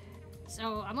 8.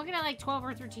 So I'm looking at like 12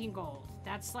 or 13 gold.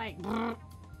 That's like...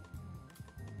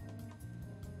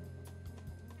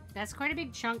 That's quite a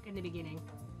big chunk in the beginning.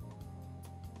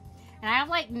 And I have,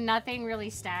 like, nothing really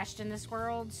stashed in this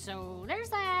world, so there's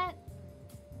that.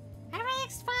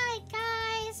 Everything's fine,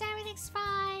 guys. Everything's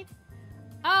fine.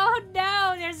 Oh,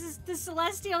 no. There's the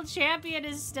Celestial Champion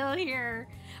is still here.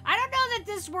 I don't know that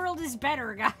this world is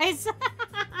better, guys.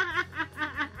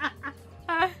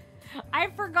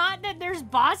 I've forgotten that there's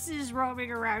bosses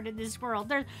roaming around in this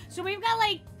world. So we've got,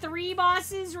 like, 3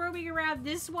 bosses roaming around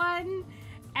this one.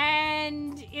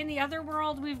 And in the other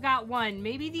world, we've got 1.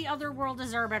 Maybe the other world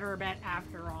is our better bet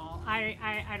after all.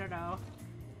 I don't know.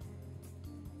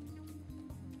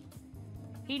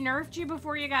 He nerfed you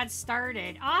before you got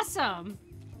started. Awesome.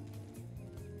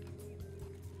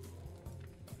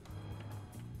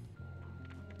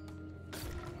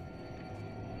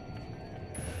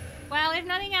 Well, if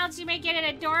nothing else, you may get an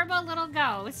adorable little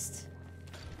ghost.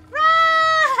 Run!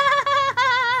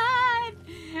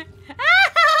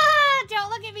 Ah! Don't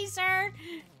look at me, sir.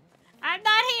 I'm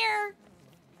not here.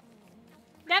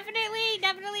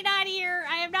 Definitely not here.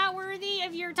 I am not worthy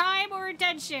of your time or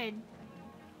attention.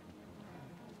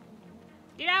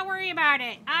 Do not worry about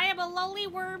it. I am a lowly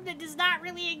worm that does not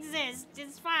really exist.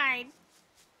 It's fine.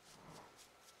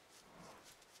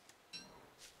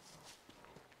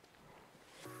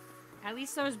 At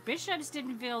least those bishops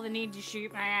didn't feel the need to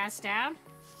shoot my ass down.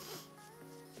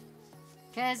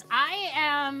 Because I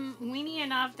am weenie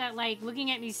enough that, like,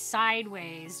 looking at me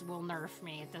sideways will nerf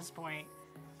me at this point.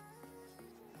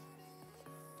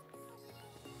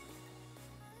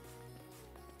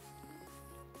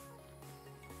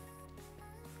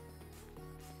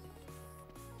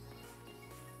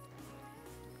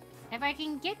 If I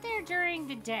can get there during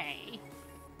the day,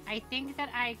 I think that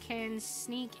I can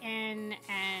sneak in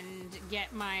and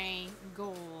get my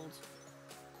gold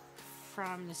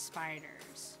from the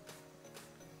spiders.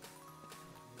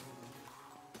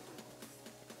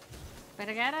 But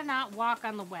I gotta not walk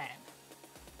on the web,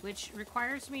 which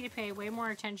requires me to pay way more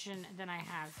attention than I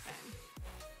have been.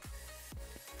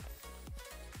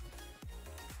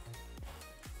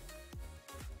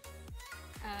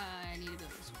 I need to go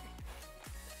this way.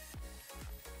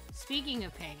 Speaking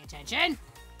of paying attention...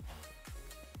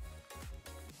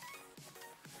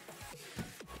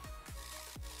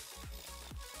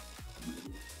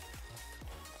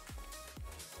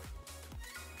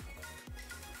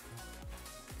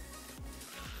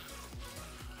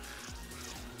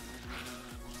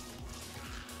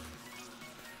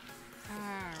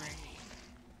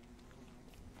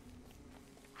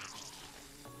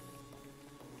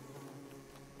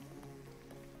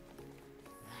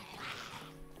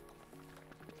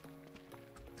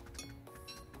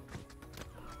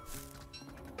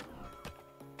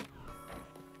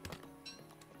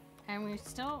 And we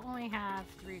still only have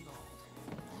 3 gold.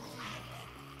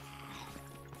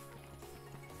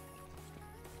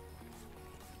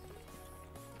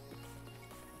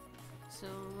 So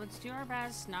let's do our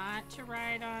best not to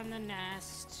ride on the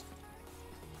nest.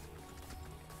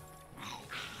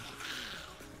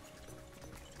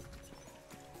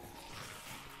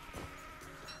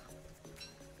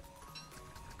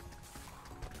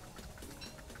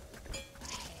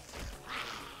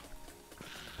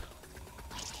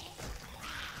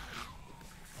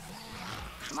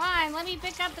 on, let me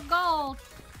pick up the gold.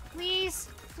 Please,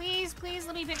 please, please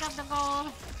let me pick up the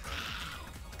gold.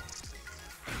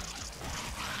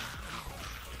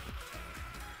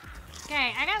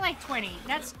 Okay, I got like 20.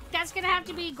 That's gonna have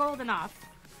to be gold enough.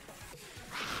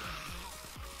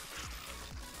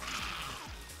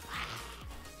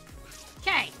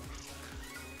 Okay.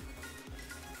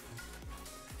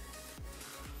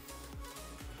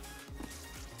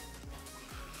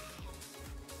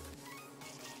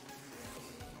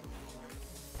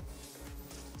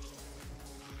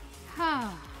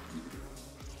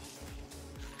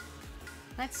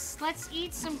 Let's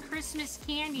eat some Christmas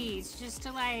candies just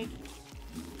to like,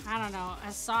 I don't know,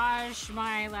 assuage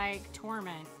my like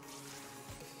torment.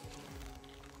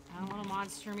 I don't want to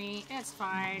monster me. It's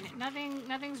fine.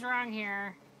 Nothing's wrong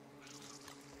here.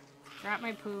 Drop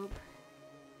my poop.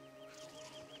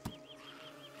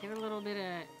 Get a little bit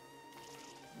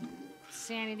of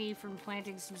sanity from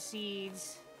planting some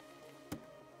seeds.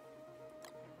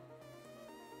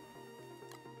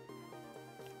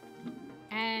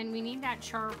 And we need that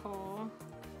charcoal.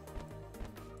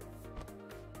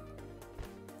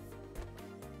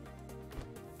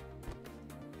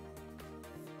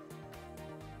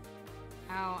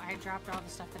 Oh, I dropped all the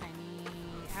stuff that I need.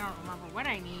 I don't remember what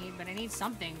I need, but I need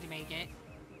something to make it.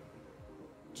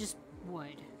 Just wood.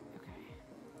 Okay.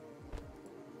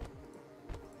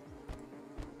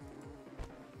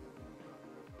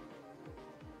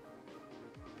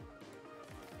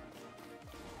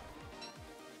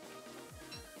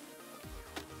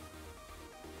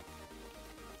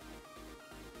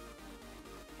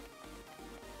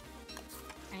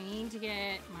 I need to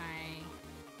get my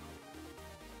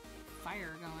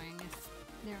fire going.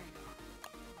 There we go.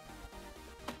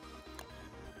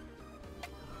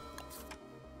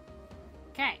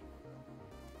 Okay.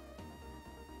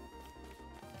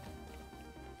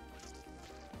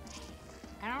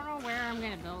 I don't know where I'm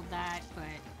going to build that, but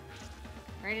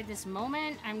right at this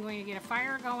moment, I'm going to get a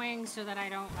fire going so that I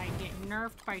don't, like, get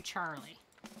nerfed by Charlie.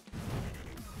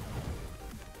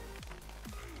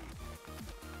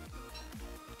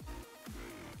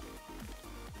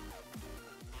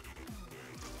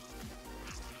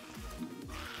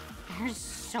 There's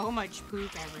so much poop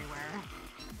everywhere.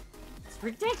 It's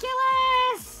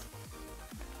ridiculous!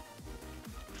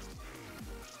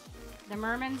 The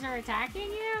mermans are attacking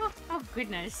you? Oh,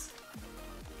 goodness.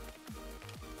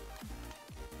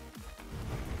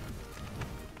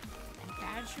 And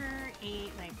Badger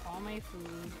ate, like, all my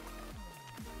food.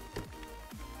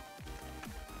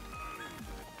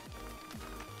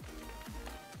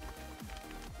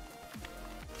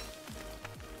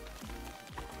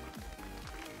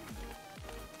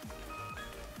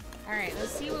 Alright,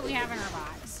 let's see what we have in our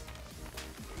box.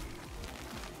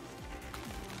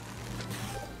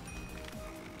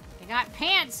 We got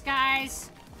pants,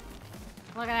 guys!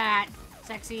 Look at that.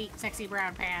 Sexy, sexy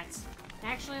brown pants. They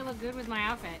actually look good with my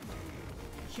outfit.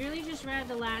 Shirley just read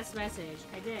the last message.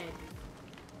 I did.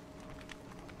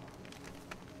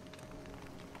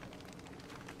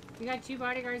 We got 2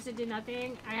 bodyguards that did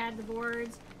nothing. I had the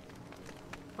boards.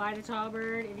 Buy the tall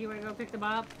bird if you want to go pick them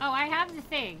up. Oh, I have the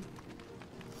thing.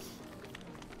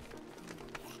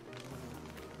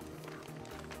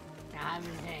 I have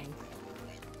the thing.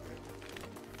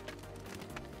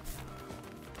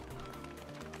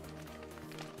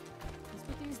 Let's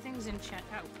put these things in Chester.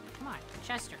 Oh, come on,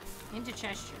 Chester. Into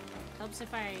Chester. Helps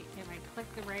if I click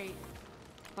the right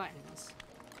buttons.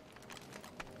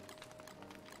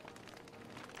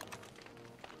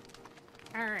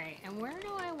 Alright, and where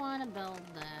do I want to build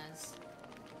this?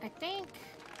 I think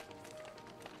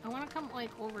I want to come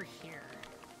like over here.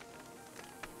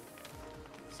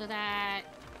 So that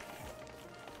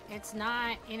it's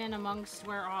not in and amongst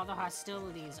where all the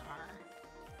hostilities are.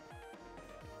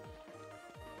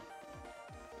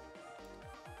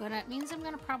 But that means I'm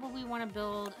going to probably want to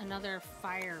build another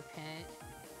fire pit.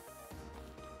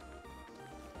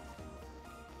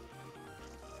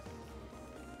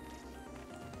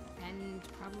 And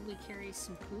probably carry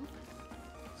some poop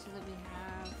so that we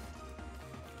have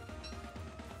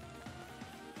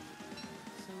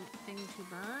something to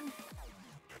burn.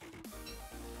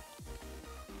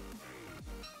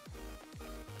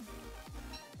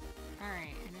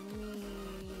 Alright, and then we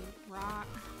need rock.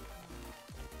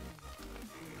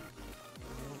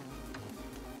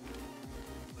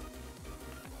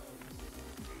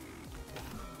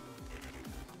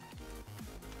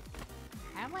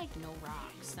 I have like no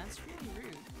rocks. That's really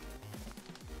rude.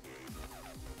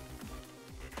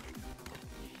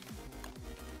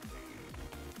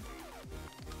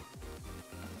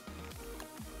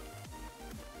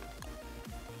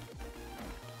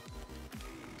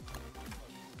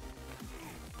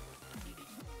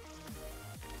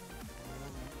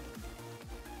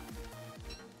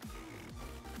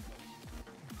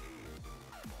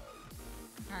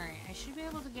 Alright, I should be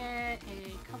able to get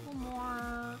a couple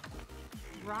more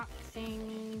rock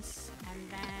things, and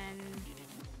then...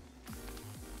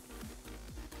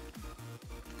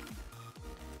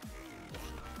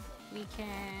 we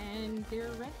can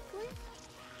theoretically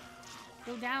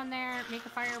go down there, make a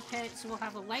fire pit, so we'll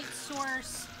have a light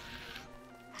source.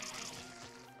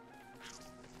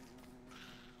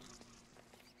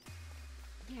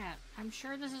 Yeah, I'm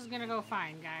sure this is gonna go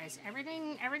fine, guys.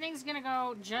 Everything's gonna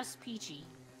go just peachy.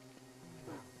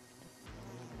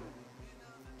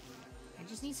 I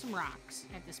just need some rocks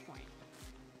at this point.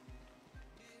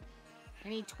 I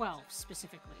need 12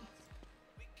 specifically.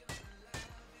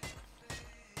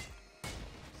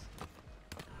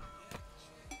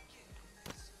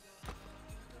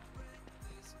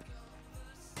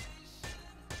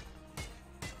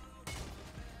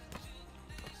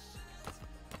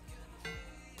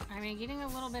 I mean, getting a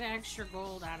little bit of extra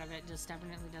gold out of it just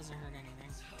definitely doesn't hurt anything.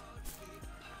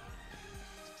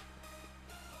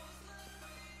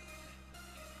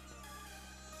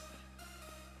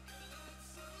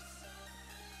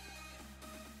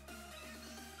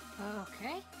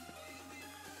 Okay.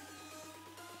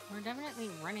 We're definitely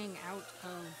running out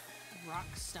of rock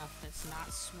stuff that's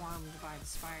not swarmed by the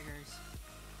spiders.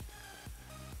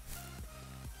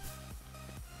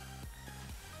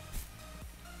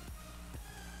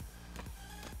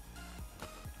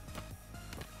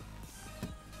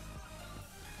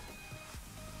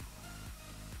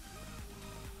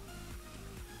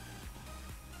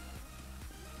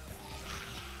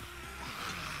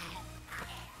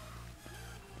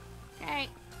 Okay.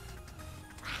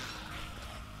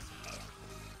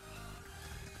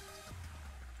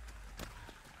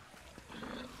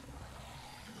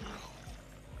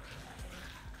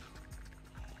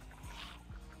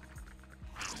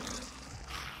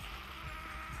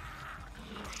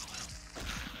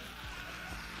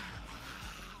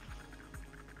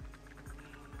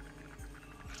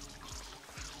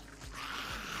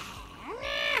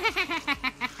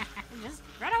 Just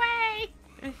run away!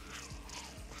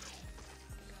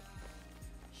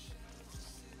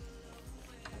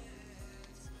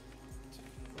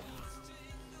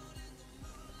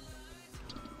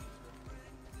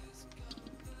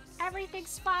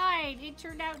 Everything's fine. It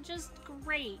turned out just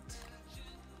great.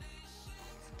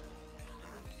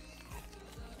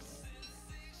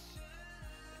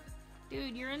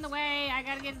 Dude, you're in the way. I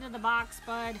gotta get into the box,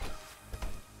 bud.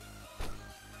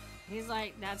 He's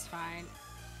like, that's fine.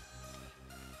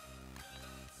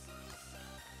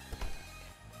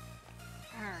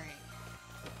 Alright.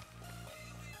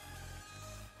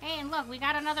 Hey, and look, we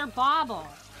got another bauble.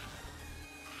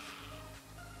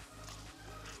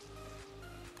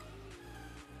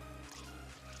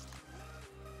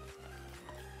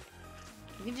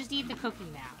 You can just eat the cookie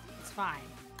now. It's fine.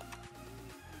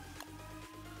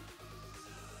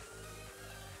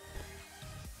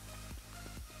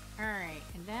 Alright,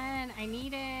 and then I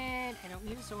don't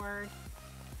need a sword.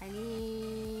 I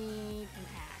need an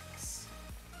axe.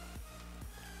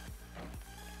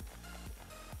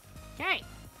 Okay.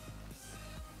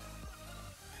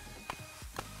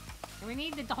 And we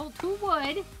need the whole 2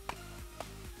 wood.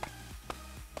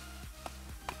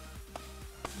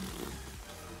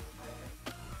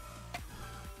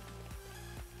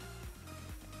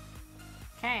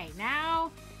 Okay,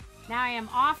 now I am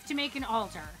off to make an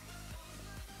altar.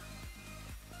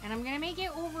 And I'm gonna make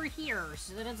it over here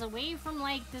so that it's away from,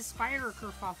 like, this spider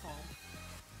kerfuffle.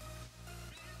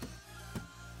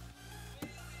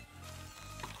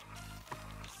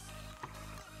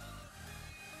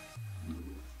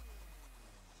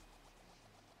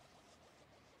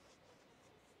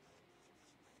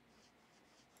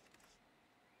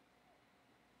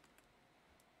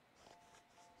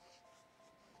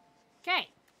 Okay.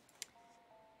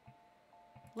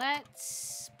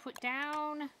 Let's put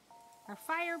down our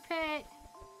fire pit.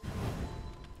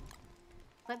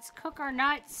 Let's cook our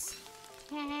nuts.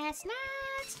 Yes,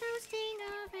 nuts roasting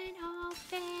of an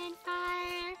open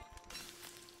fire.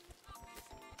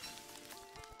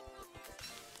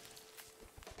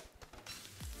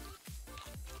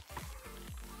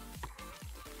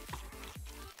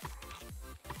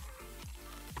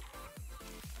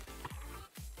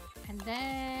 And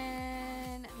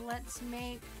then let's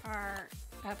make our,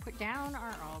 put down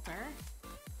our altar.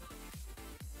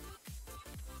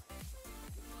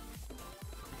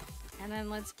 And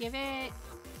then let's give it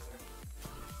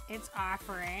its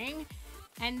offering.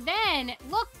 And then,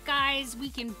 look guys, we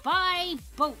can buy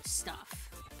boat stuff.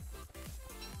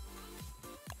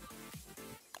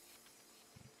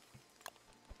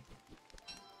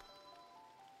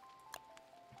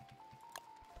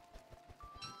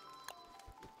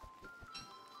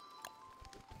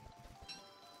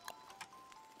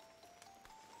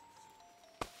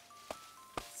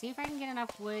 See if I can get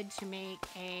enough wood to make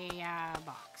a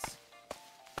box.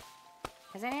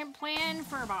 Because I didn't plan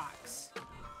for a box.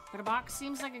 But a box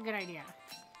seems like a good idea.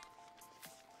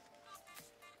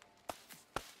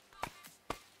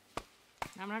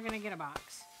 I'm not going to get a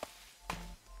box.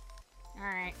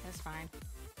 Alright, that's fine.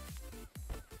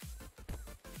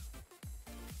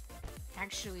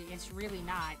 Actually, it's really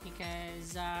not,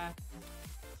 because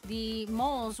the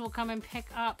moles will come and pick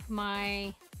up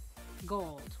my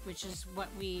gold, which is what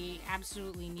we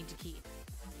absolutely need to keep.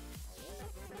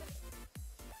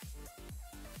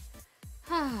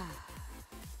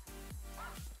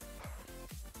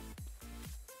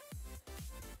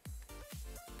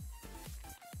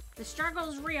 The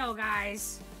struggle's real,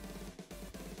 guys.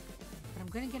 But I'm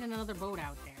gonna get another boat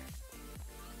out there.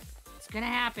 It's gonna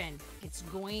happen. It's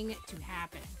going to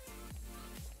happen.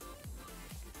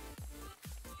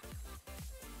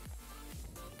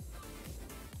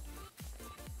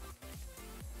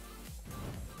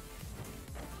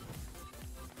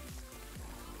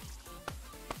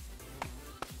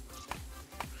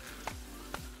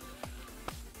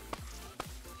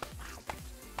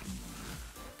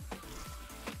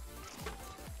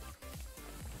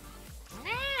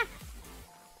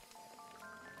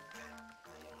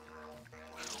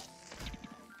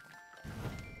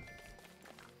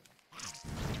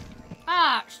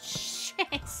 Ah,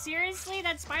 shit. Seriously?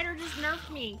 That spider just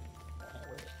nerfed me.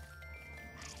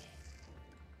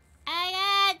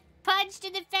 I got punched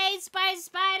in the face by a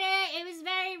spider. It was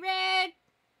very rude.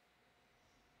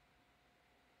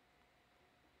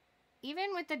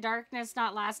 Even with the darkness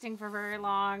not lasting for very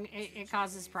long, it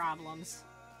causes problems.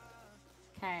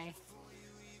 Okay.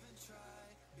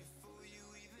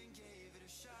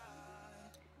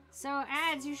 So,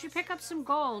 ads, you should pick up some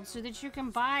gold so that you can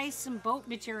buy some boat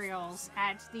materials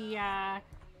at the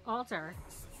altar.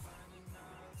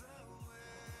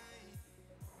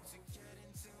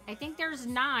 I think there's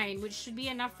 9, which should be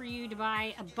enough for you to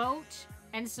buy a boat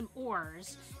and some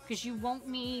oars, because you won't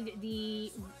need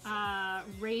the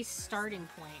race starting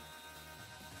point.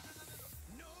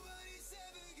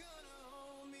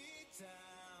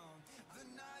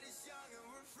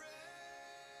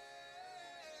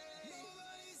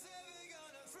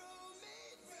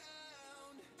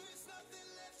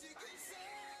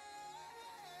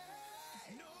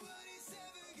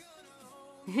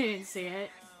 You didn't see it?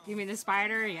 You mean the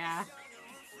spider? Yeah.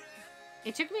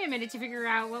 It took me a minute to figure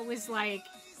out what was, like,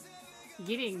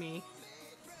 getting me.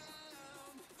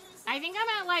 I think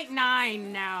I'm at, like,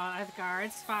 9 now, Edgar.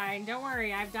 It's fine. Don't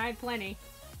worry. I've died plenty.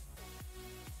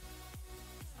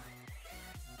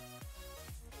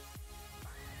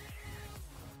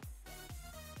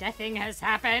 Deathing has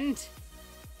happened.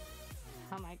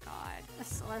 Oh my god. A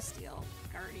celestial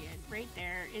guardian right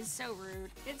there is so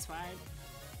rude. It's fine.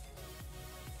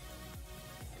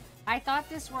 I thought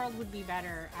this world would be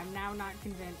better. I'm now not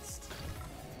convinced.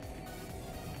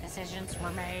 Decisions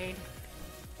were made.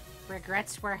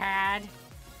 Regrets were had.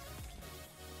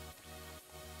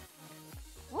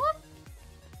 Whoop!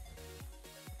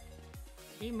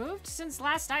 He moved since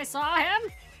last I saw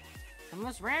him.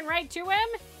 Almost ran right to him.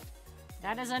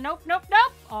 That is a nope, nope,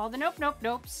 nope. All the nope, nope,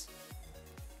 nopes.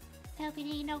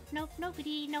 Nobody, nope, nope,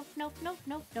 nobody, nope, nope, nope,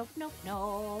 nope, nope, nope,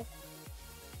 nope.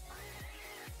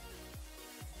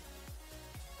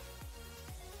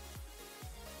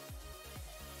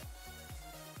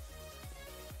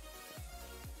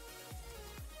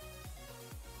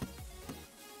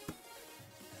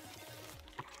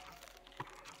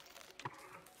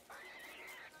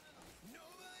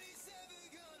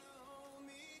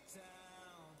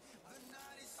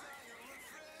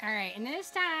 Alright, and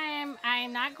this time,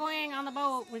 I'm not going on the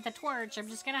boat with a torch. I'm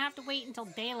just gonna have to wait until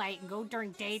daylight and go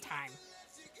during daytime.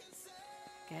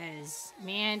 Because,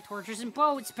 man, torches and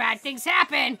boats, bad things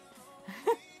happen!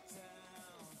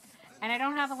 And I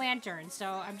don't have a lantern, so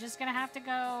I'm just gonna have to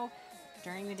go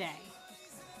during the day.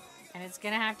 And it's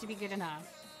gonna have to be good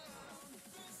enough.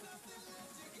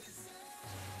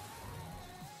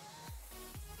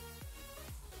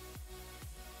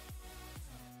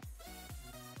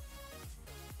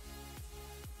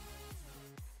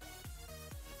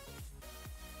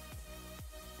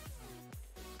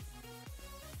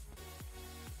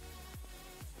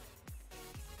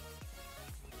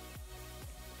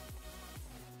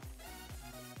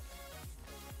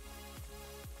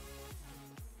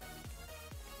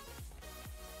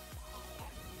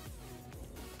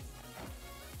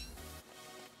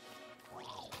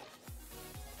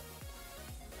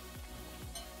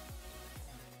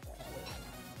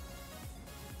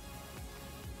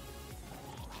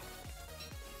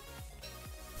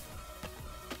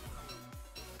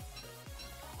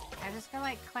 just gotta,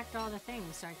 like, collect all the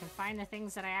things so I can find the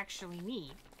things that I actually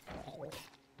need.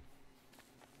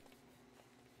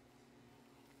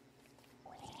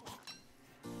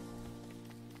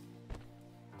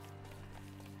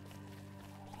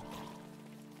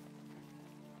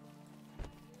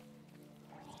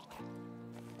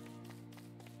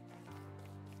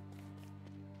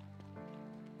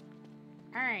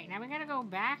 Alright, now we gotta go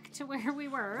back to where we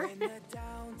were.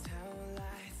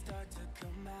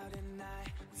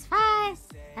 It's fine.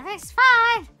 Everything's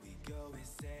fine.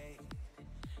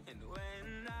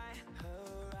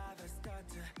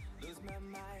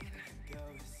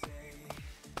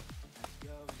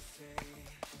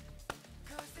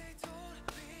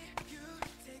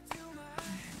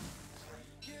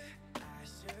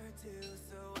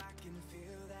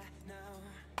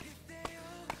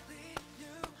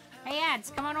 Hey,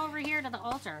 ads, come on over here to the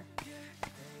altar.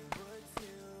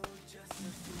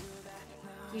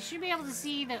 You should be able to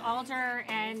see the altar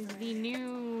and the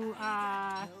new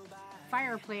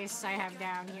fireplace I have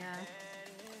down here.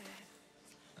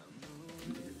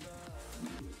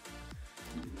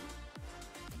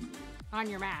 On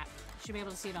your map. You should be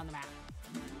able to see it on the map.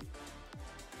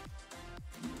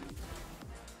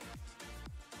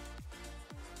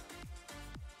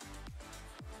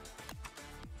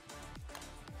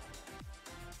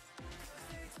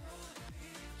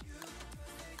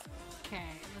 Okay,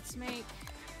 let's make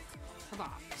a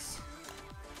box.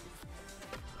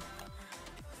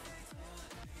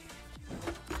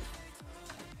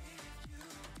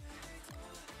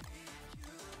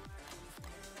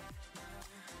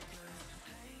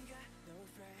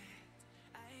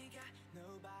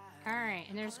 Alright,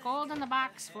 and there's gold in the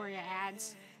box for you,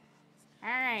 ads.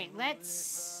 Alright,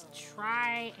 let's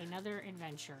try another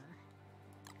adventure.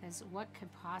 Because what could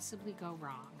possibly go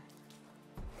wrong?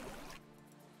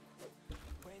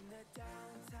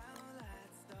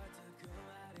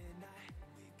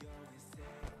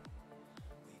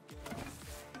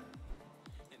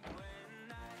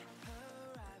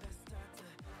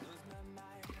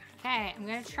 Okay, I'm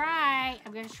gonna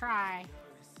try.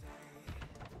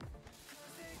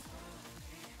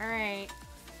 Alright.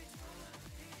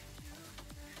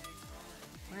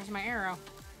 Where's my arrow?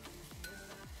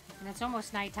 And it's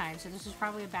almost nighttime, so this is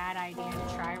probably a bad idea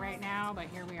to try right now, but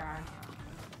here we are.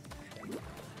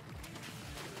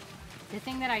 The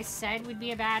thing that I said would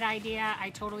be a bad idea,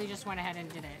 I totally just went ahead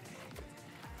and did it.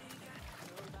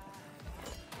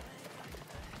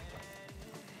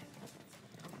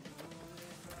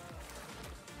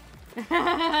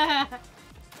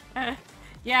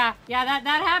 yeah, that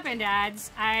happened,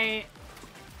 ads.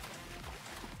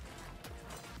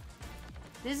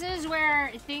 This is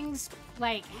where things,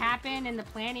 like, happen in the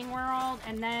planning world,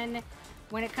 and then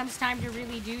when it comes time to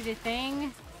really do the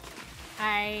thing,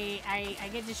 I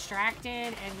get distracted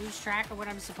and lose track of what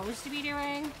I'm supposed to be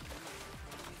doing.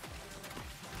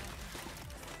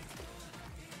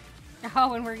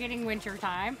 Oh, and we're getting winter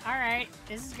time. Alright,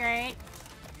 this is great.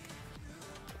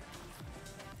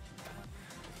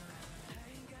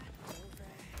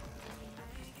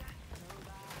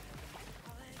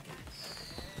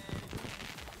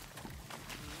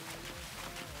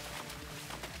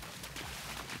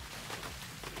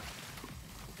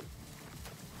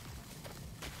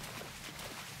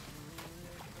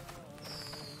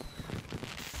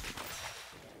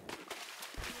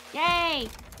 Yay!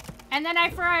 And then I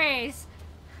froze.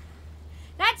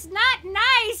 That's not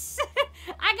nice!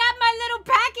 I got my little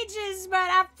packages, but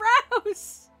I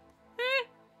froze.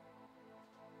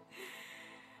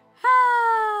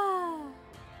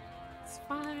 It's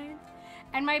fine.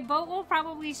 And my boat will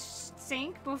probably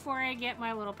sink before I get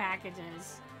my little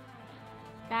packages.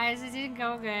 Guys, it didn't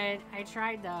go good. I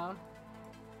tried, though.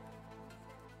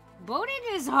 Boating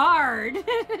is hard.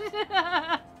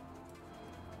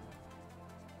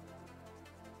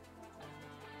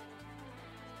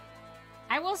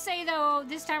 I will say, though,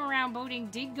 this time around, boating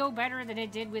did go better than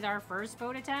it did with our first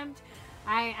boat attempt.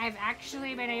 I've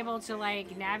actually been able to,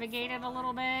 like, navigate it a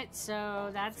little bit, so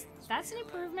that's an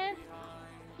improvement.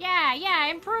 Yeah,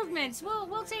 improvements.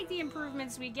 We'll take the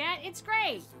improvements we get. It's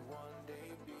great.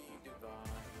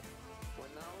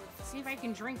 See if I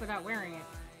can drink without wearing it.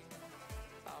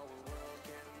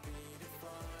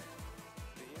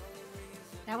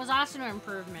 That was also an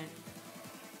improvement.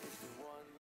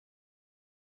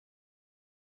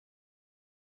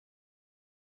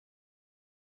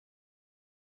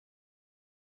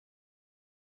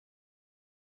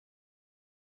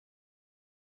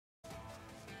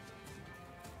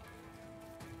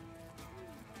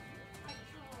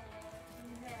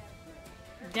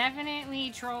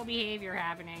 Definitely troll behavior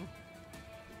happening.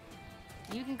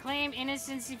 You can claim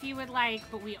innocence if you would like,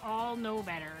 but we all know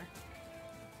better.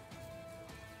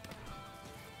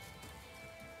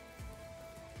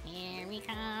 Here we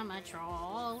come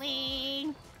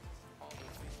a-trolling.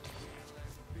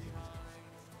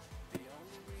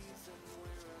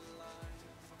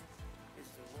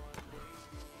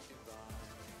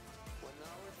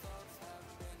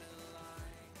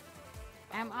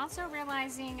 I'm also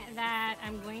realizing that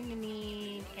I'm going to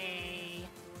need a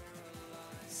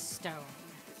stone.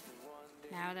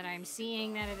 Now that I'm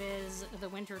seeing that it is the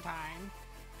winter time.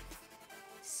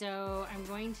 So I'm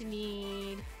going to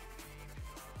need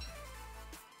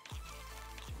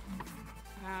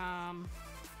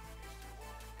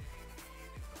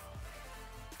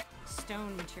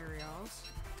stone materials.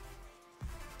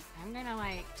 I'm gonna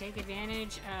like take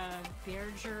advantage of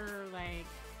Bearger like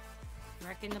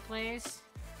wrecking the place.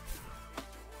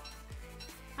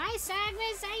 Hi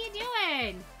Sagmas, how you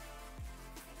doing?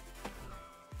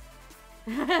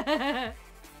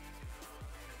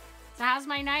 So how's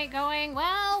my night going?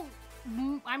 Well,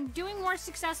 I'm doing more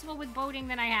successful with boating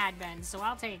than I had been, so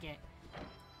I'll take it.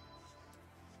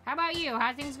 How about you?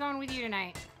 How are things going with you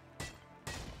tonight?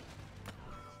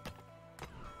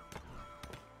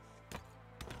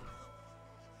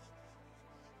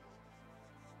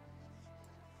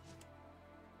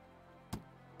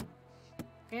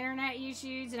 Internet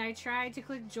issues, and I tried to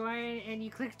click join, and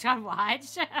you clicked on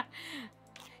watch.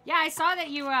 Yeah, I saw that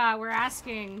you were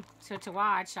asking to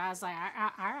watch. I was like,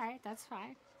 all right, that's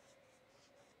fine.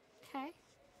 Okay.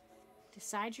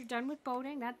 Decide you're done with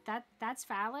boating. That's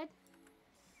valid.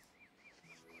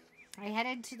 I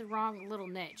headed to the wrong little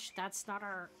niche. That's not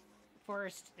our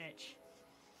forest niche.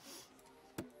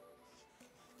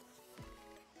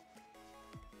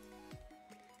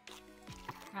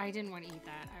 I didn't want to eat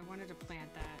that. I wanted to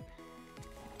plant that.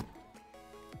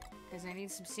 Because I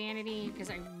need some sanity, because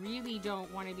I really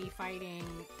don't want to be fighting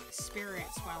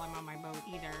spirits while I'm on my boat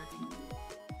either.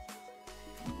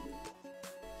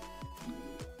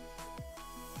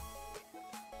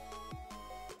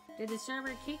 Did the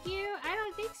server kick you? I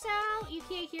don't think so. You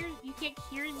can't hear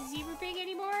the zebra pig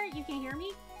anymore? You can hear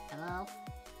me? Hello?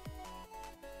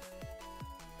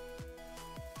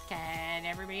 Can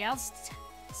everybody else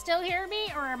still hear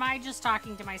me, or am I just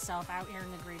talking to myself out here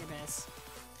in the great abyss?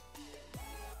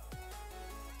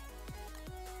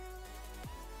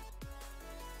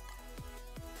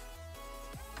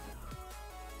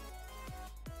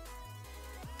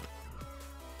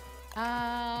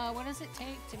 What does it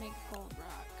take to make gold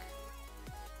rock?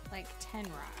 Like 10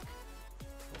 rock.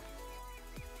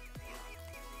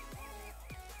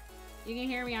 You can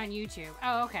hear me on YouTube.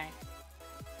 Oh, okay.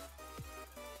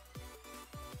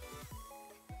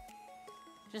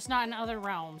 Just not in other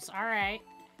realms. Alright.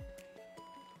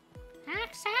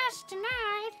 Access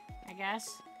denied, I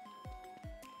guess.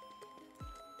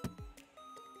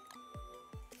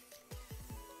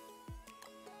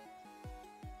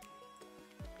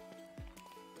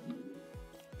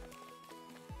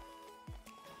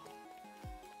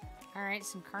 Alright,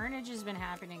 some carnage has been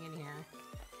happening in here.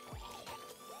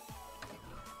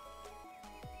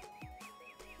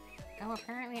 Oh,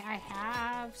 apparently I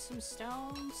have some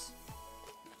stones.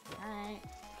 Alright.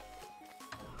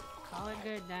 Call it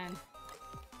good then.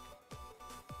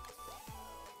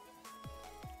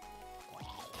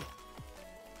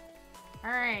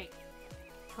 Alright.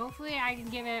 Hopefully I can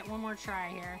give it one more try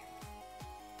here.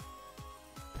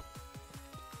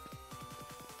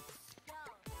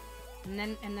 And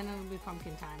then it'll be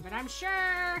pumpkin time. But I'm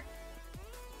sure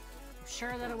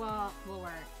that it will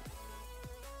work.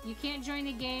 You can't join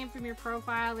the game from your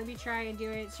profile. Let me try and do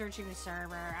it searching the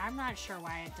server. I'm not sure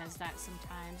why it does that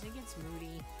sometimes. It gets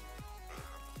moody.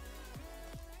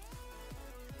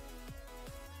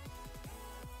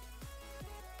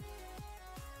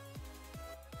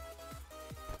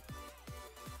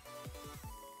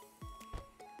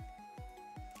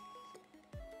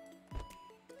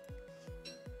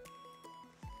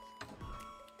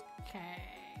 Okay,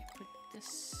 put this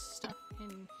stuff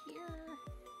in here.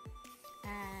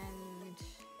 And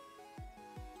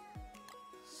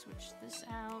switch this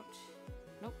out.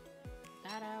 Nope,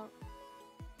 that out.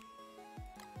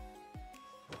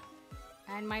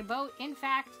 And my boat, in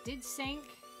fact, did sink.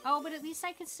 Oh, but at least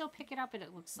I can still pick it up,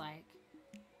 it looks like.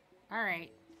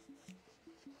 Alright.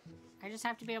 I just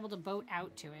have to be able to boat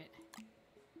out to it.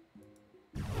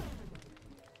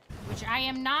 Which I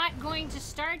am not going to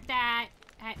start that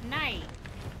at night.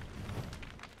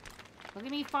 Look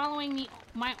at me following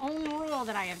my own rule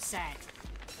that I have set.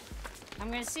 I'm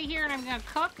going to sit here and I'm going to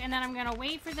cook, and then I'm going to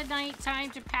wait for the night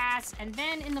time to pass, and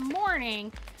then in the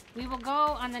morning, we will go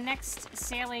on the next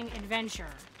sailing adventure.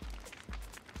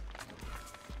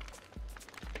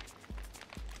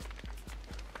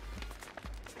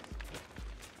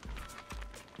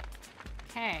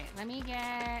 Okay,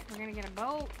 we're gonna get a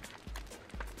boat.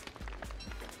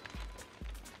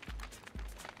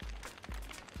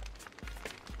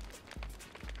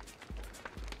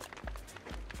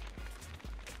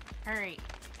 Alright,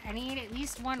 I need at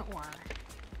least one ore.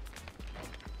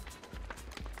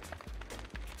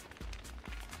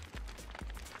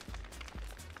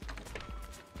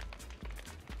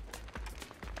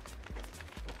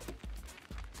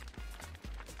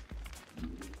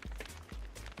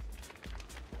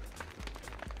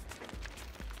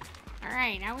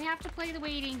 Alright, now we have to play the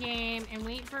waiting game and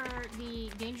wait for the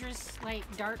dangerous, like,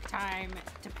 dark time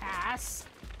to pass.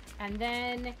 And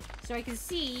then, so I can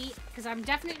see, because I'm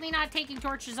definitely not taking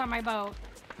torches on my boat.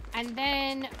 And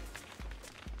then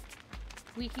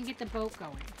we can get the boat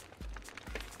going.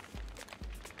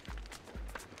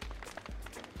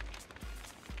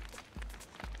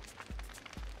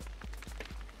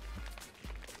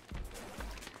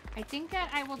 I think that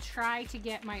I will try to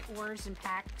get my ores and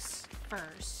packs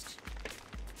first.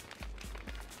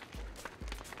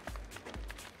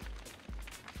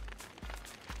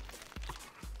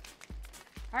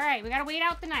 Alright, we gotta wait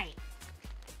out the night.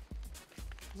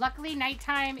 Luckily,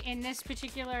 nighttime in this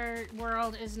particular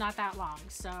world is not that long,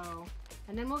 so...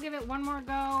 And then we'll give it one more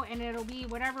go, and it'll be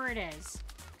whatever it is.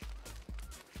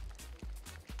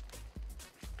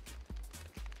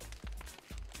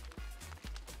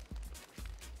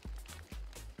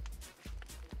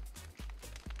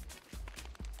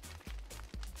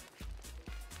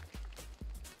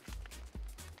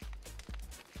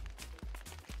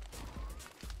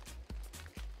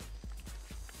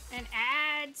 And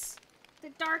ads. The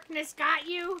darkness got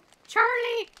you.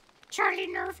 Charlie! Charlie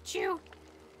nerfed you.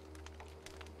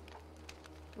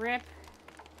 Rip.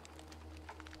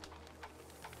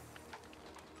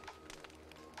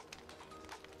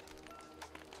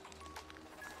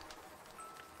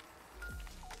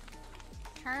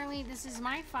 Charlie, this is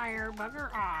my fire.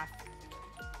 Bugger off.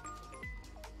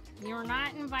 You're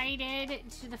not invited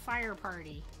to the fire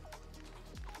party.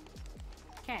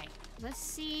 Okay. Let's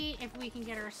see if we can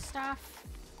get our stuff.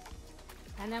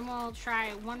 And then we'll try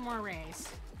one more raise.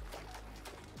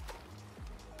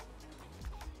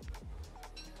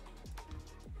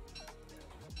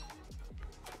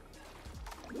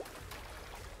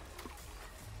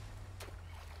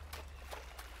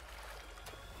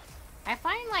 I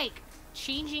find, like,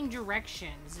 changing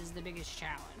directions is the biggest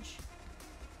challenge.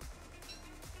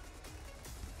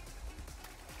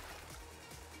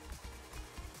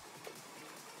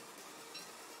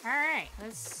 Alright,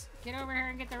 let's get over here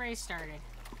and get the race started.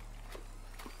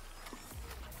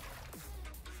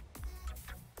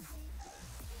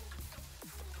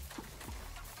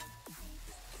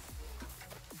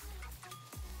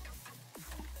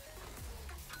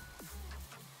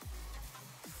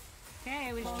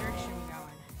 Okay, which direction are we going?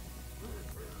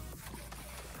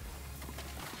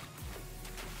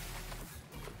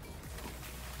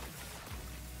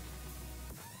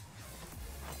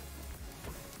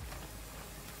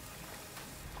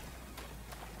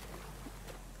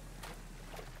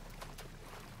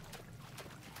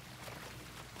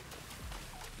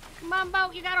 Come on,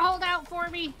 boat, you gotta hold out for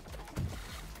me.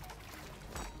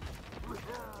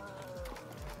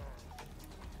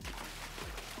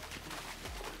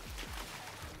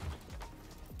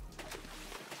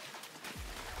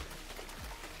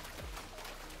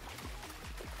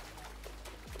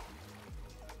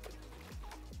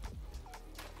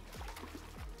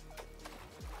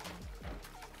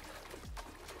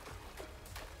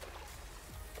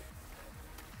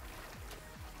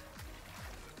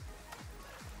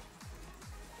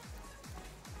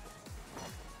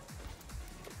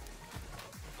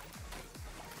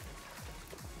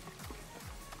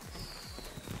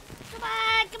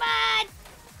 Come on!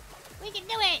 We can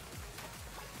do it!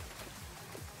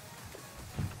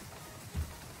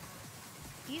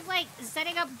 He's like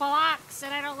setting up blocks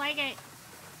and I don't like it.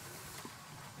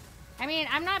 I mean,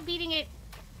 I'm not beating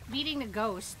the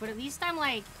ghost, but at least I'm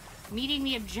like meeting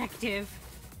the objective.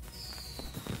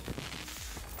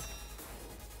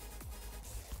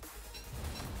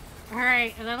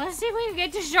 Alright, and then let's see if we can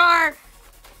get to shore.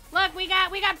 Look, we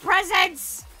got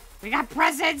presents! We got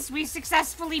presents! We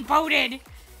successfully boated!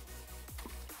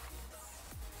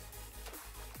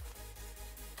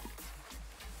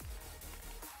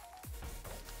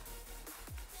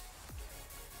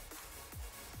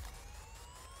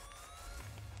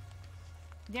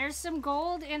 There's some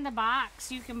gold in the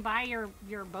box you can buy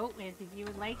your boat with if you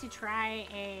would like to try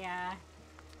a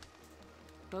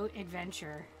boat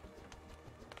adventure.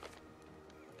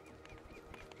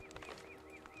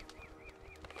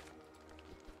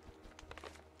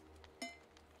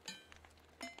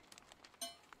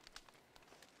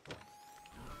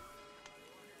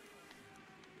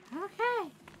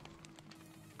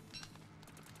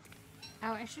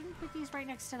 Oh, I shouldn't put these right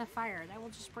next to the fire. That will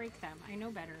just break them. I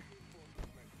know better.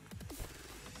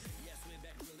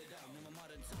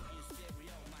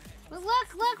 But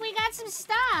look, we got some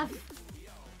stuff.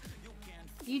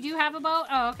 You do have a boat?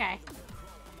 Oh, okay.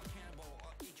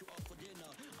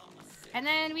 And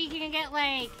then we can get,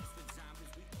 like,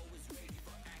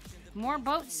 more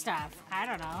boat stuff. I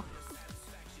don't know.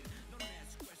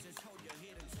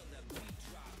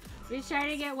 We was trying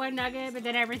to get one nugget, but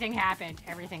then everything happened.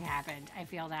 Everything happened. I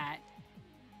feel that.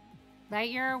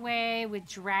 Light your way with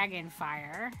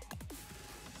Dragonfly.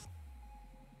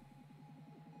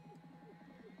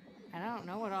 I don't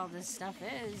know what all this stuff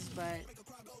is, but...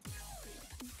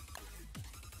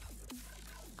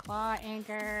 Claw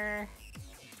anchor.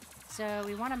 So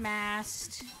we want a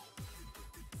mast.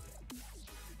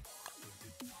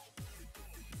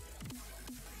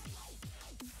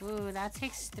 Ooh, that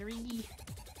takes 3.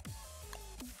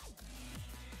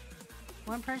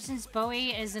 One person's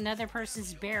buoy is another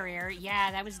person's barrier.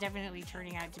 Yeah, that was definitely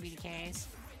turning out to be the case.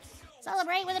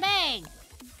 Celebrate with a bang!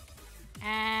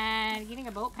 And getting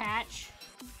a boat patch.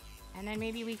 And then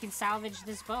maybe we can salvage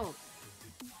this boat.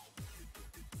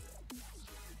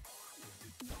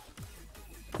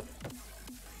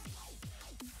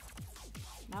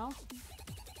 No?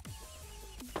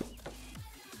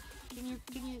 Can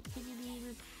you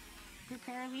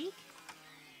repair a leak?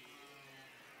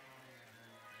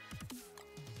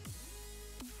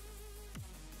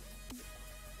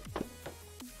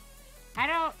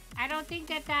 I don't think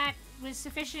that was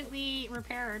sufficiently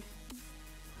repaired.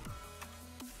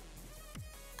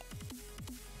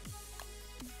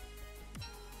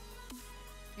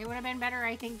 It would have been better,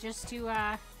 I think, just to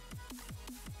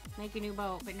make a new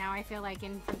boat, but now I feel like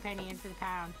in for the penny, in for the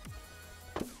pound.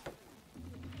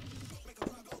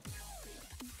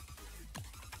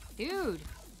 Dude!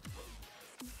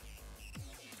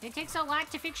 It takes a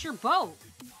lot to fix your boat.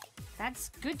 That's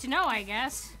good to know, I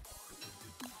guess.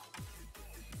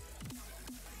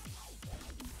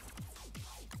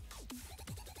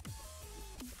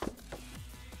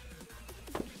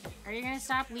 Are you gonna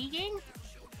stop leaking?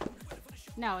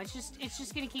 No, it's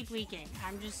just gonna keep leaking.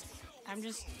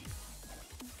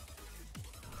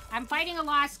 I'm fighting a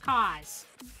lost cause.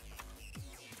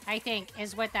 I think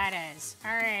is what that is.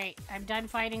 Alright, I'm done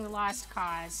fighting the lost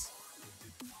cause.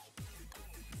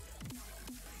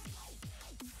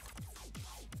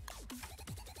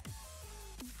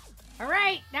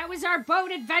 Alright, that was our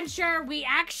boat adventure. We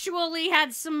actually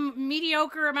had some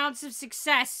mediocre amounts of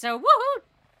success, so woohoo!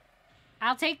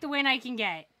 I'll take the win I can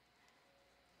get.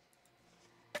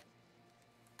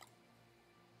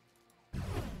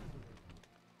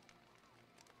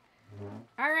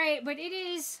 Alright, but it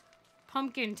is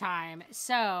pumpkin time.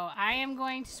 So, I am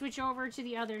going to switch over to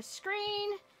the other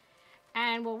screen.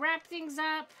 And we'll wrap things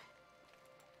up.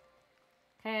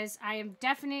 Because I am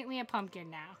definitely a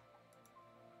pumpkin now.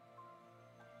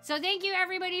 So thank you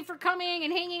everybody for coming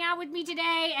and hanging out with me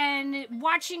today. And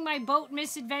watching my boat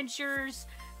misadventures.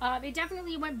 It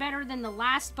definitely went better than the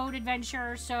last boat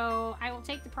adventure. So, I will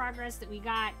take the progress that we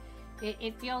got.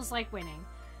 It feels like winning.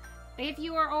 If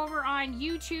you are over on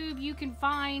YouTube, you can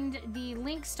find the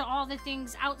links to all the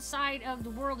things outside of the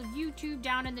world of YouTube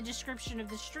down in the description of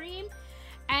the stream.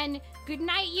 And good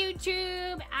night,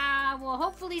 YouTube. We'll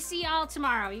hopefully see y'all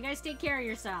tomorrow. You guys take care of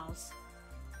yourselves.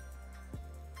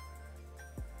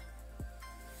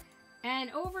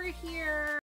 And over here...